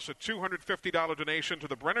 plus a $250 donation to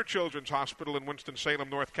the Brenner Children's Hospital in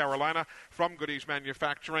Winston-Salem, North Carolina, from Goodies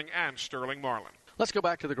Manufacturing and Sterling Marlin. Let's go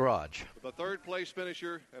back to the garage. The third-place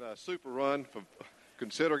finisher and a super run.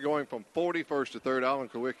 Consider going from 41st to 3rd, Alan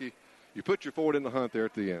Kowicki. You put your Ford in the hunt there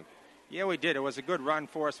at the end. Yeah, we did. It was a good run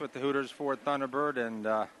for us with the Hooters Ford Thunderbird, and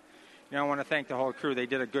I want to thank the whole crew. They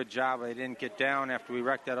did a good job. They didn't get down after we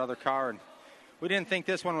wrecked that other car, and we didn't think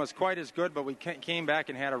this one was quite as good, but we came back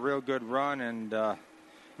and had a real good run and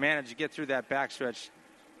managed to get through that backstretch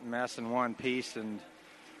mess in one piece. And,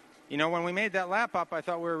 when we made that lap up, I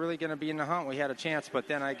thought we were really going to be in the hunt. We had a chance, but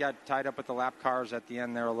then I got tied up with the lap cars at the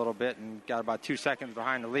end there a little bit and got about 2 seconds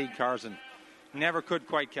behind the lead cars and never could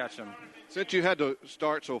quite catch them. Since you had to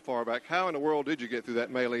start so far back, how in the world did you get through that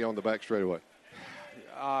melee on the back straightaway?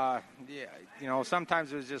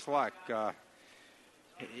 Sometimes it was just luck.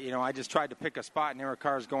 I just tried to pick a spot, and there were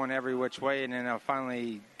cars going every which way, and then I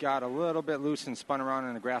finally got a little bit loose and spun around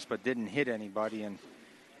in the grass, but didn't hit anybody, and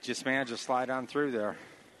just managed to slide on through there.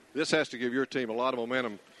 This has to give your team a lot of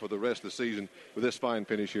momentum for the rest of the season with this fine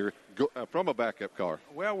finish here from a backup car.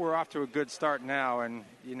 Well, we're off to a good start now, and,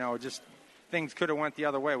 just things could have went the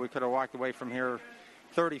other way. We could have walked away from here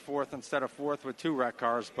 34th instead of 4th with 2 wreck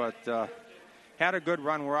cars, but had a good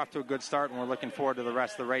run. We're off to a good start, and we're looking forward to the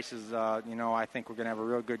rest of the races. I think we're going to have a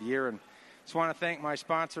real good year, and just want to thank my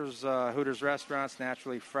sponsors, Hooters Restaurants,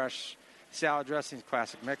 Naturally Fresh Salad Dressings,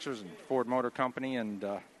 Classic Mixers, and Ford Motor Company, and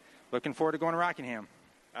looking forward to going to Rockingham.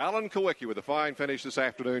 Alan Kowicki with a fine finish this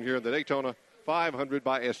afternoon here in the Daytona 500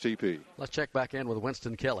 by STP. Let's check back in with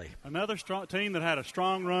Winston Kelly. Another strong team that had a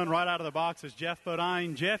strong run right out of the box is Jeff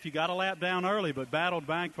Bodine. Jeff, you got a lap down early, but battled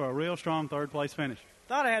back for a real strong third-place finish.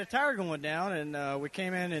 Thought I had a tire going down, and we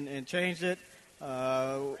came in and changed it.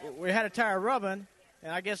 We had a tire rubbing,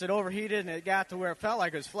 and I guess it overheated, and it got to where it felt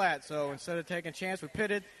like it was flat. So instead of taking a chance, we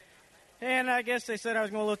pitted. And I guess they said I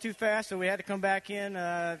was going a little too fast, so we had to come back in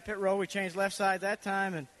pit road. We changed left side that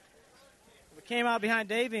time, and we came out behind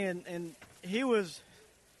Davey, and he was,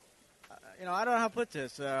 I don't know how to put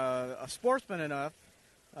this, a sportsman enough,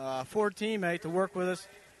 Ford teammate to work with us,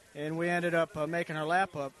 and we ended up making our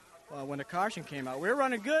lap up when the caution came out. We were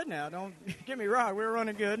running good now. Don't get me wrong. We were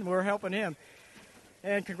running good, and we were helping him.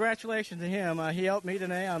 And congratulations to him. He helped me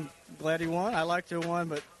today. I'm glad he won. I like to have won,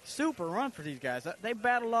 but super run for these guys. They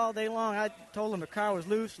battled all day long. I told them the car was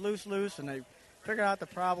loose, and they figured out the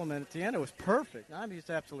problem, and at the end it was perfect. I mean, it's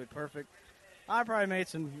absolutely perfect. I probably made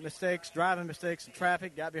some mistakes, driving mistakes in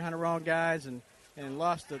traffic, got behind the wrong guys and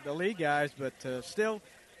lost the lead guys, but still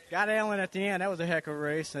got Allen at the end. That was a heck of a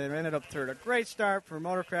race, and ended up third. A great start for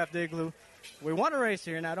Motorcraft Igloo. We won a race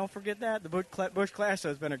here. Now, don't forget that. The Busch Clash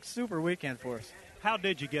has been a super weekend for us. How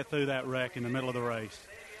did you get through that wreck in the middle of the race?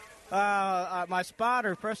 My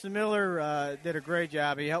spotter, Preston Miller, did a great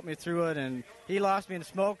job. He helped me through it, and he lost me in the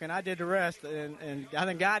smoke, and I did the rest. And I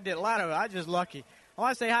think God did a lot of it. I was just lucky. I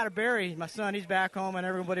want to say hi to Barry, my son. He's back home, and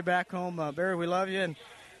everybody back home. Barry, we love you. And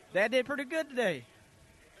Dad did pretty good today.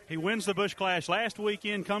 He wins the Busch Clash last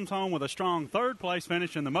weekend, comes home with a strong third-place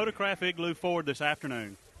finish in the Motorcraft Igloo Ford this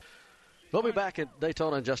afternoon. We'll be back at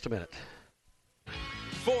Daytona in just a minute.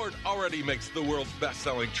 Ford already makes the world's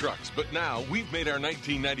best-selling trucks, but now we've made our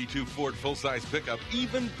 1992 Ford full-size pickup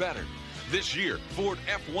even better. This year, Ford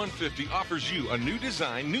F-150 offers you a new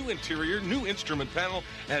design, new interior, new instrument panel,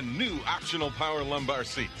 and new optional power lumbar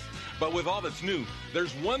seats. But with all that's new,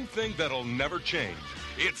 there's one thing that'll never change.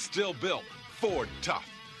 It's still built Ford tough.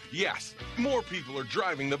 Yes, more people are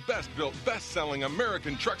driving the best-built, best-selling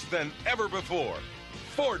American trucks than ever before.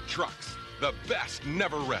 Ford trucks, the best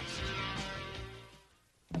never rest.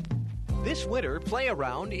 This winter, play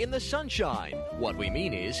around in the sunshine. What we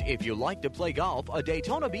mean is, if you like to play golf, a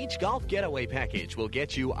Daytona Beach Golf Getaway Package will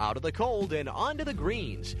get you out of the cold and onto the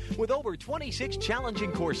greens. With over 26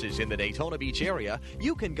 challenging courses in the Daytona Beach area,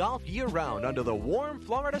 you can golf year-round under the warm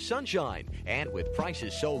Florida sunshine. And with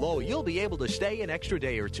prices so low, you'll be able to stay an extra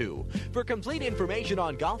day or two. For complete information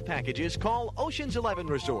on golf packages, call Ocean's 11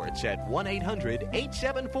 Resorts at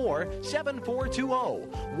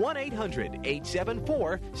 1-800-874-7420.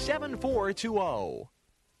 1-800-874-7420.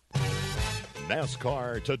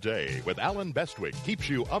 NASCAR Today with Alan Bestwick keeps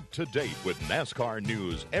you up to date with NASCAR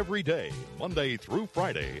news every day, Monday through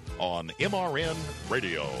Friday on MRN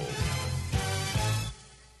Radio.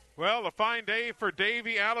 Well, a fine day for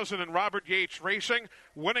Davey Allison and Robert Yates Racing,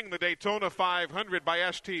 winning the Daytona 500 by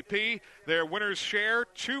STP. Their winner's share,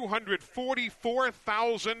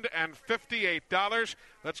 $244,058.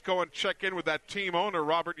 Let's go and check in with that team owner,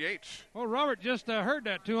 Robert Yates. Well, Robert just heard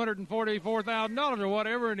that $244,000 or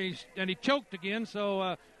whatever, and he choked again.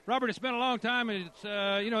 So, Robert, it's been a long time, and it's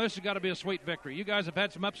this has got to be a sweet victory. You guys have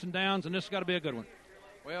had some ups and downs, and this has got to be a good one.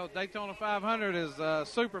 Well, Daytona 500 is a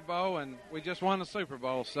Super Bowl, and we just won the Super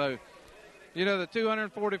Bowl. So, the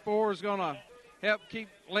 244 is going to help keep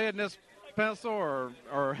leading this pencil or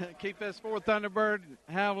keep this Ford Thunderbird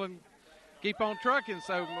Havoline keep on trucking.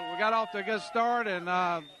 So we got off to a good start, and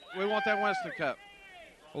we want that Winston Cup.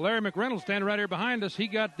 Well, Larry McReynolds standing right here behind us. He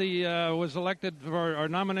got was elected or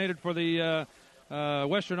nominated for the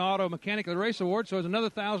Western Auto Mechanic of the Race Award, so it's another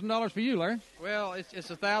 $1,000 for you, Larry. Well, it's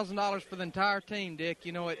 $1,000 for the entire team, Dick.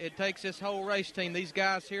 It takes this whole race team, these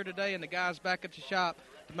guys here today and the guys back at the shop,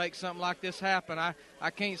 to make something like this happen. I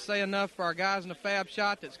can't say enough for our guys in the fab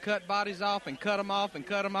shop that's cut bodies off and cut them off and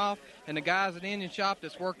cut them off, and the guys at the engine shop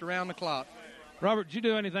that's worked around the clock. Robert, did you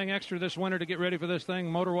do anything extra this winter to get ready for this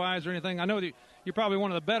thing, motor-wise or anything? I know that you're probably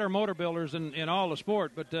one of the better motor builders in all the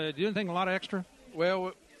sport, but did you do anything a lot extra?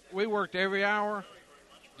 Well, we worked every hour,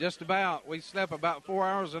 just about. We slept about 4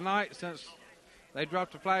 hours a night since they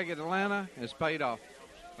dropped the flag at Atlanta. It's paid off.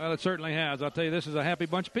 Well, it certainly has. I'll tell you, this is a happy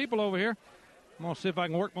bunch of people over here. I'm going to see if I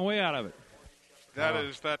can work my way out of it. That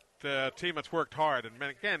is that team that's worked hard. And,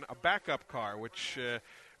 again, a backup car, which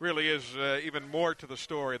really is even more to the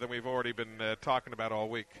story than we've already been talking about all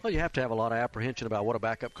week. Well, you have to have a lot of apprehension about what a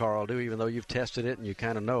backup car will do, even though you've tested it and you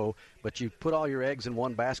kind of know. But you put all your eggs in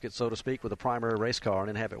one basket, so to speak, with a primary race car and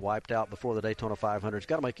then have it wiped out before the Daytona 500. It's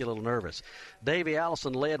got to make you a little nervous. Davey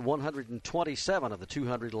Allison led 127 of the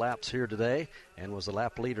 200 laps here today and was the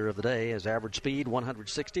lap leader of the day. His average speed,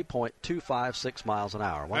 160.256 miles an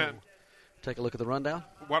hour. Why don't we take a look at the rundown?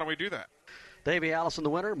 Why don't we do that? Davey Allison, the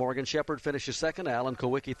winner. Morgan Shepherd finishes second. Alan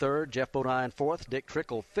Kowicki third. Jeff Bodine fourth. Dick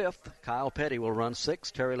Trickle fifth. Kyle Petty will run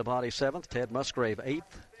sixth. Terry Labonte seventh. Ted Musgrave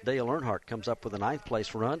eighth. Dale Earnhardt comes up with a ninth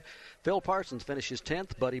place run. Phil Parsons finishes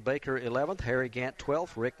 10th. Buddy Baker 11th. Harry Gant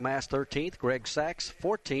 12th. Rick Mass 13th. Greg Sachs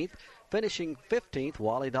 14th. Finishing 15th,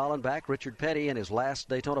 Wally Dallenbach. Richard Petty in his last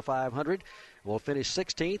Daytona 500 will finish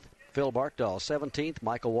 16th. Phil Barkdahl 17th,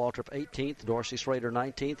 Michael Waltrip 18th, Dorsey Schrader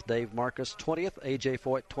 19th, Dave Marcus 20th, A.J.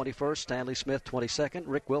 Foyt 21st, Stanley Smith 22nd,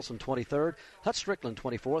 Rick Wilson 23rd, Hut Strickland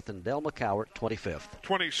 24th, and Del McCowart 25th.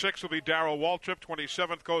 26th will be Darrell Waltrip.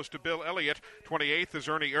 27th goes to Bill Elliott. 28th is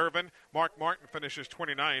Ernie Irvin. Mark Martin finishes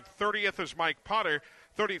 29th. 30th is Mike Potter.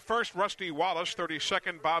 31st, Rusty Wallace.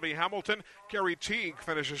 32nd, Bobby Hamilton. Kerry Teague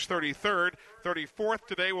finishes 33rd. 34th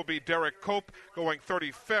today will be Derek Cope. Going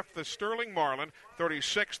 35th is Sterling Marlin.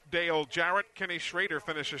 36th, Dale Jarrett. Kenny Schrader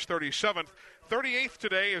finishes 37th. 38th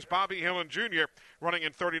today is Bobby Hillen Jr. Running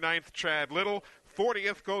in 39th, Chad Little.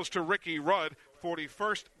 40th goes to Ricky Rudd.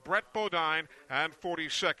 41st, Brett Bodine. And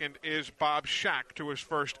 42nd is Bob Shack to his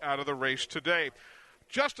first out of the race today.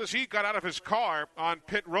 Just as he got out of his car on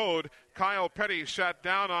pit road, Kyle Petty sat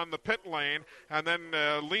down on the pit lane and then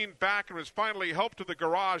leaned back and was finally helped to the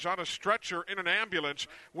garage on a stretcher in an ambulance.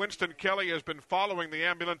 Winston Kelly has been following the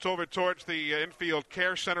ambulance over towards the infield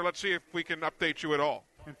care center. Let's see if we can update you at all.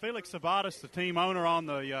 And Felix Sabatis, the team owner on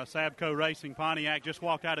the Sabco Racing Pontiac, just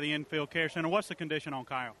walked out of the infield care center. What's the condition on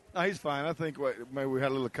Kyle? No, he's fine. I think maybe we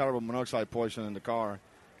had a little carbon monoxide poison in the car,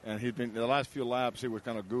 and the last few laps he was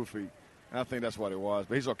kind of goofy. I think that's what it was.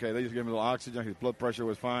 But he's okay. They just gave him a little oxygen. His blood pressure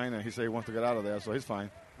was fine, and he said he wants to get out of there, so he's fine.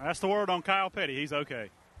 That's the word on Kyle Petty. He's okay.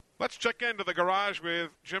 Let's check into the garage with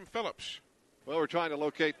Jim Phillips. Well, we're trying to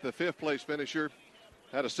locate the fifth-place finisher.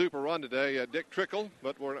 Had a super run today, Dick Trickle,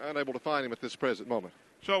 but we're unable to find him at this present moment.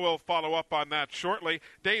 So we'll follow up on that shortly.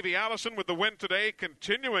 Davey Allison with the win today,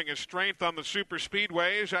 continuing his strength on the super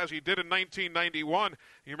speedways as he did in 1991.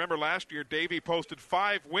 You remember last year, Davey posted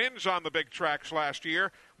 5 wins on the big tracks last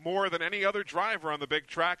year, more than any other driver on the big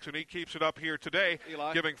tracks, and he keeps it up here today,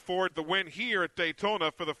 Eli, giving Ford the win here at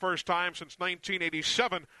Daytona for the first time since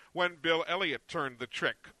 1987 when Bill Elliott turned the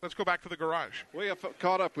trick. Let's go back to the garage. We have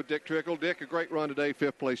caught up with Dick Trickle. Dick, a great run today,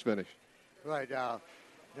 5th place finish. Right. Now,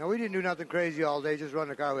 we didn't do nothing crazy all day, just run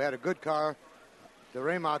the car. We had a good car. The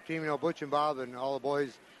Raymock team, Butch and Bob and all the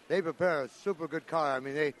boys, they prepare a super good car. I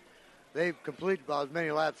mean, they complete about as many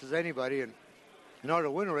laps as anybody, and in order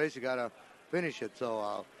to win a race, you got to finish it.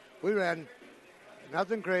 So we ran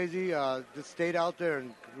nothing crazy, just stayed out there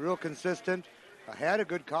and real consistent. Had a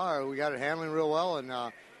good car. We got it handling real well and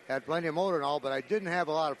had plenty of motor and all, but I didn't have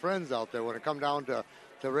a lot of friends out there. When it come down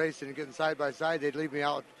to racing and getting side by side, they'd leave me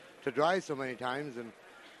out to drive so many times, and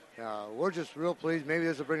we're just real pleased. Maybe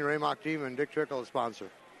this will bring the Raymock team and Dick Trickle a sponsor.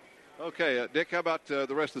 Okay, Dick, how about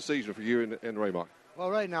the rest of the season for you and Raymock?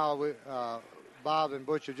 Well, right now, Bob and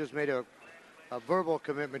Butch have just made a verbal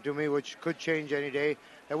commitment to me, which could change any day,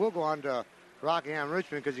 that we'll go on to Rockingham,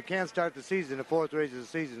 Richmond, because you can't start the season, the 4th race of the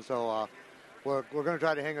season. So we're going to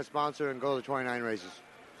try to hang a sponsor and go to 29 races.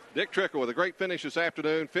 Dick Trickle with a great finish this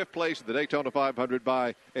afternoon, 5th place at the Daytona 500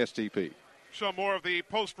 by STP. Some more of the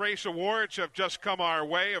post-race awards have just come our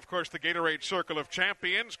way. Of course, the Gatorade Circle of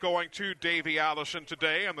Champions going to Davey Allison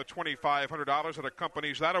today and the $2,500 that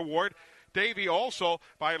accompanies that award. Davey also,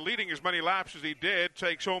 by leading as many laps as he did,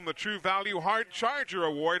 takes home the True Value Hard Charger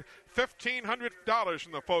Award, $1,500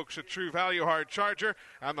 from the folks at True Value Hard Charger,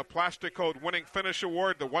 and the Plastic Code Winning Finish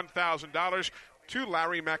Award, the $1,000 to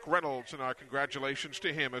Larry McReynolds, and our congratulations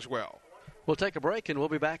to him as well. We'll take a break, and we'll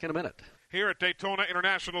be back in a minute. Here at Daytona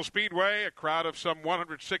International Speedway, a crowd of some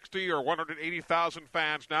 160 or 180,000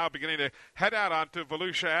 fans now beginning to head out onto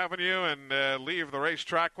Volusia Avenue and leave the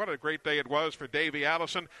racetrack. What a great day it was for Davey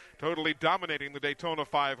Allison, totally dominating the Daytona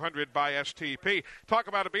 500 by STP. Talk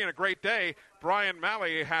about it being a great day. Brian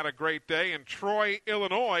Malley had a great day in Troy,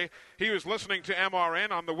 Illinois. He was listening to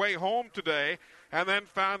MRN on the way home today and then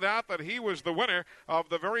found out that he was the winner of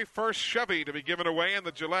the very first Chevy to be given away in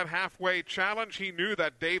the Gillette Halfway Challenge. He knew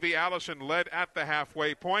that Davey Allison led at the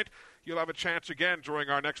halfway point. You'll have a chance again during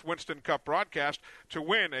our next Winston Cup broadcast to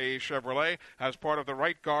win a Chevrolet as part of the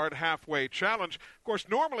Right Guard Halfway Challenge. Of course,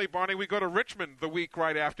 normally, Barney, we go to Richmond the week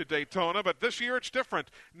right after Daytona, but this year it's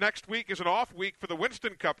different. Next week is an off week for the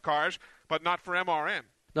Winston Cup cars, but not for MRN.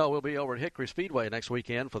 No, we'll be over at Hickory Speedway next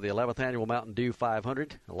weekend for the 11th Annual Mountain Dew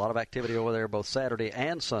 500. A lot of activity over there both Saturday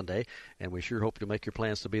and Sunday, and we sure hope to make your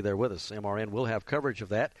plans to be there with us. MRN will have coverage of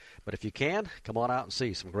that, but if you can, come on out and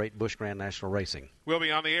see some great Busch Grand National racing. We'll be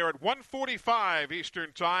on the air at 1:45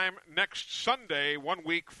 Eastern Time next Sunday, 1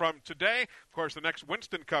 week from today. Of course, the next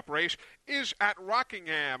Winston Cup race is at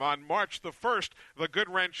Rockingham on March the 1st, the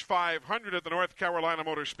Goodwrench 500 at the North Carolina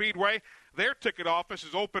Motor Speedway. Their ticket office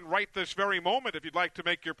is open right this very moment. If you'd like to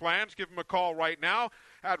make your plans, give them a call right now.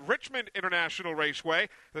 At Richmond International Raceway,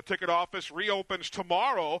 the ticket office reopens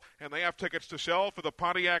tomorrow, and they have tickets to sell for the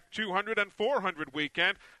Pontiac 200 and 400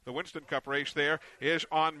 weekend. The Winston Cup race there is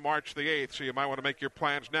on March the 8th, so you might want to make your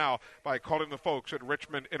plans now by calling the folks at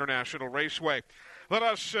Richmond International Raceway. Let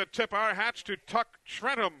us tip our hats to Tuck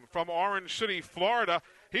Trentham from Orange City, Florida.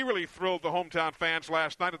 He really thrilled the hometown fans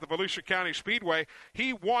last night at the Volusia County Speedway.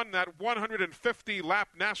 He won that 150-lap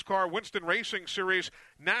NASCAR Winston Racing Series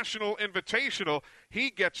National Invitational. He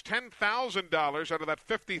gets $10,000 out of that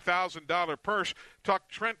 $50,000 purse. Tuck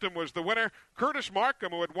Trentham was the winner. Curtis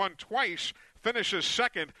Markham, who had won twice, finishes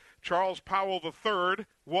second. Charles Powell III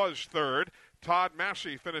was third. Todd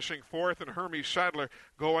Massey finishing fourth, and Hermie Sadler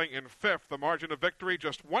going in fifth. The margin of victory,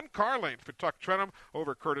 just one car length for Tuck Trentham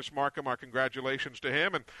over Curtis Markham. Our congratulations to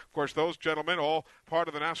him. And, of course, those gentlemen all part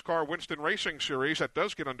of the NASCAR Winston Racing Series that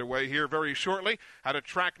does get underway here very shortly at a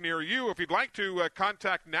track near you. If you'd like to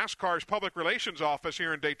contact NASCAR's Public Relations Office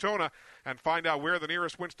here in Daytona and find out where the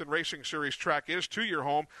nearest Winston Racing Series track is to your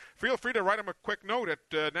home, feel free to write them a quick note at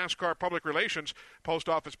NASCAR Public Relations, Post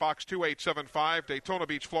Office Box 2875, Daytona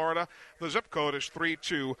Beach, Florida. The zip code is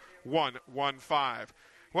 32115.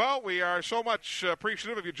 Well, we are so much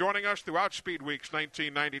appreciative of you joining us throughout Speed Weeks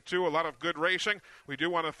 1992. A lot of good racing. We do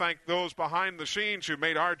want to thank those behind the scenes who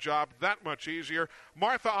made our job that much easier.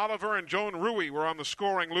 Martha Oliver and Joan Rui were on the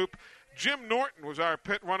scoring loop. Jim Norton was our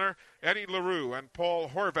pit runner. Eddie LaRue and Paul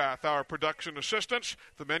Horvath, our production assistants.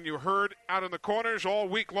 The men you heard out in the corners all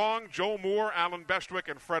week long, Joe Moore, Alan Bestwick,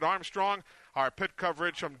 and Fred Armstrong. Our pit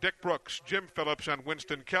coverage from Dick Brooks, Jim Phillips, and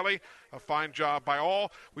Winston Kelly. A fine job by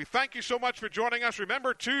all. We thank you so much for joining us.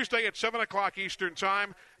 Remember, Tuesday at 7 o'clock Eastern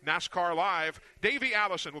Time, NASCAR Live. Davey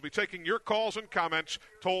Allison will be taking your calls and comments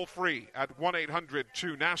toll-free at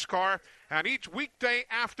 1-800-2-NASCAR. And each weekday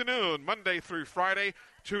afternoon, Monday through Friday,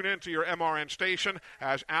 tune in to your MRN station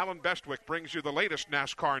as Alan Bestwick brings you the latest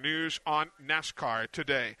NASCAR news on NASCAR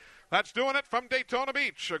Today. That's doing it from Daytona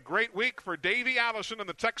Beach. A great week for Davey Allison and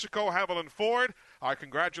the Texaco Haviland Ford. Our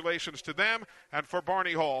congratulations to them. And for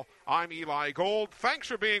Barney Hall, I'm Eli Gold. Thanks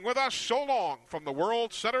for being with us. So long from the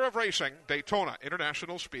World Center of Racing, Daytona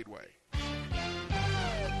International Speedway.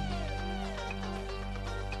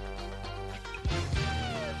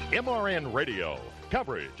 MRN Radio.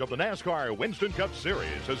 Coverage of the NASCAR Winston Cup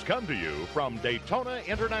Series has come to you from Daytona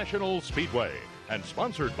International Speedway and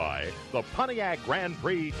sponsored by the Pontiac Grand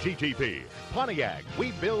Prix GTP. Pontiac,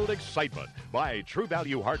 we build excitement. By True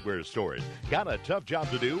Value Hardware Stores. Got a tough job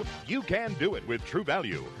to do? You can do it with True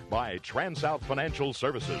Value. By TransSouth Financial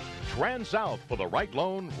Services. TransSouth for the right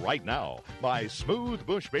loan right now. By Smooth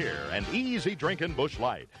Bush Beer and easy drinking Bush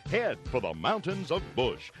Light. Head for the mountains of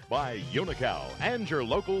Bush. By Unical and your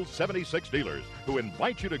local 76 dealers who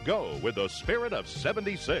invite you to go with the spirit of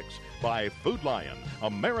 76. By Food Lion,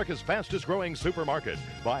 America's fastest growing supermarket.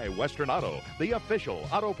 By Western Auto, the official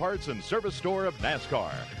auto parts and service store of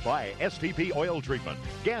NASCAR. By STP Oil Treatment,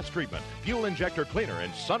 Gas Treatment, Fuel Injector Cleaner,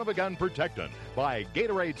 and Son of a Gun Protectant. By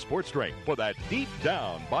Gatorade Sports Drink for that deep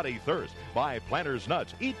down body thirst. By Planters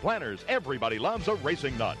Nuts, eat Planters, everybody loves a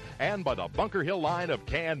racing nut. And by the Bunker Hill line of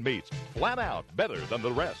canned meats, flat out better than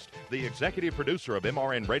the rest. The executive producer of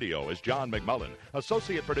MRN Radio is John McMullen.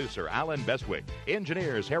 Associate producer Alan Bestwick.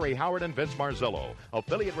 Engineers Harry Howard and Vince Marzillo.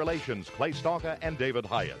 Affiliate relations Clay Stalka and David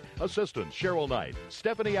Hyatt. Assistants Cheryl Knight,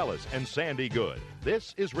 Stephanie Ellis, and Sandy Good.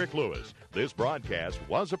 This is Rick Lewis. This broadcast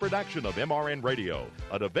was a production of MRN Radio,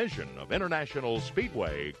 a division of International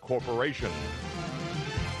Speedway Corporation.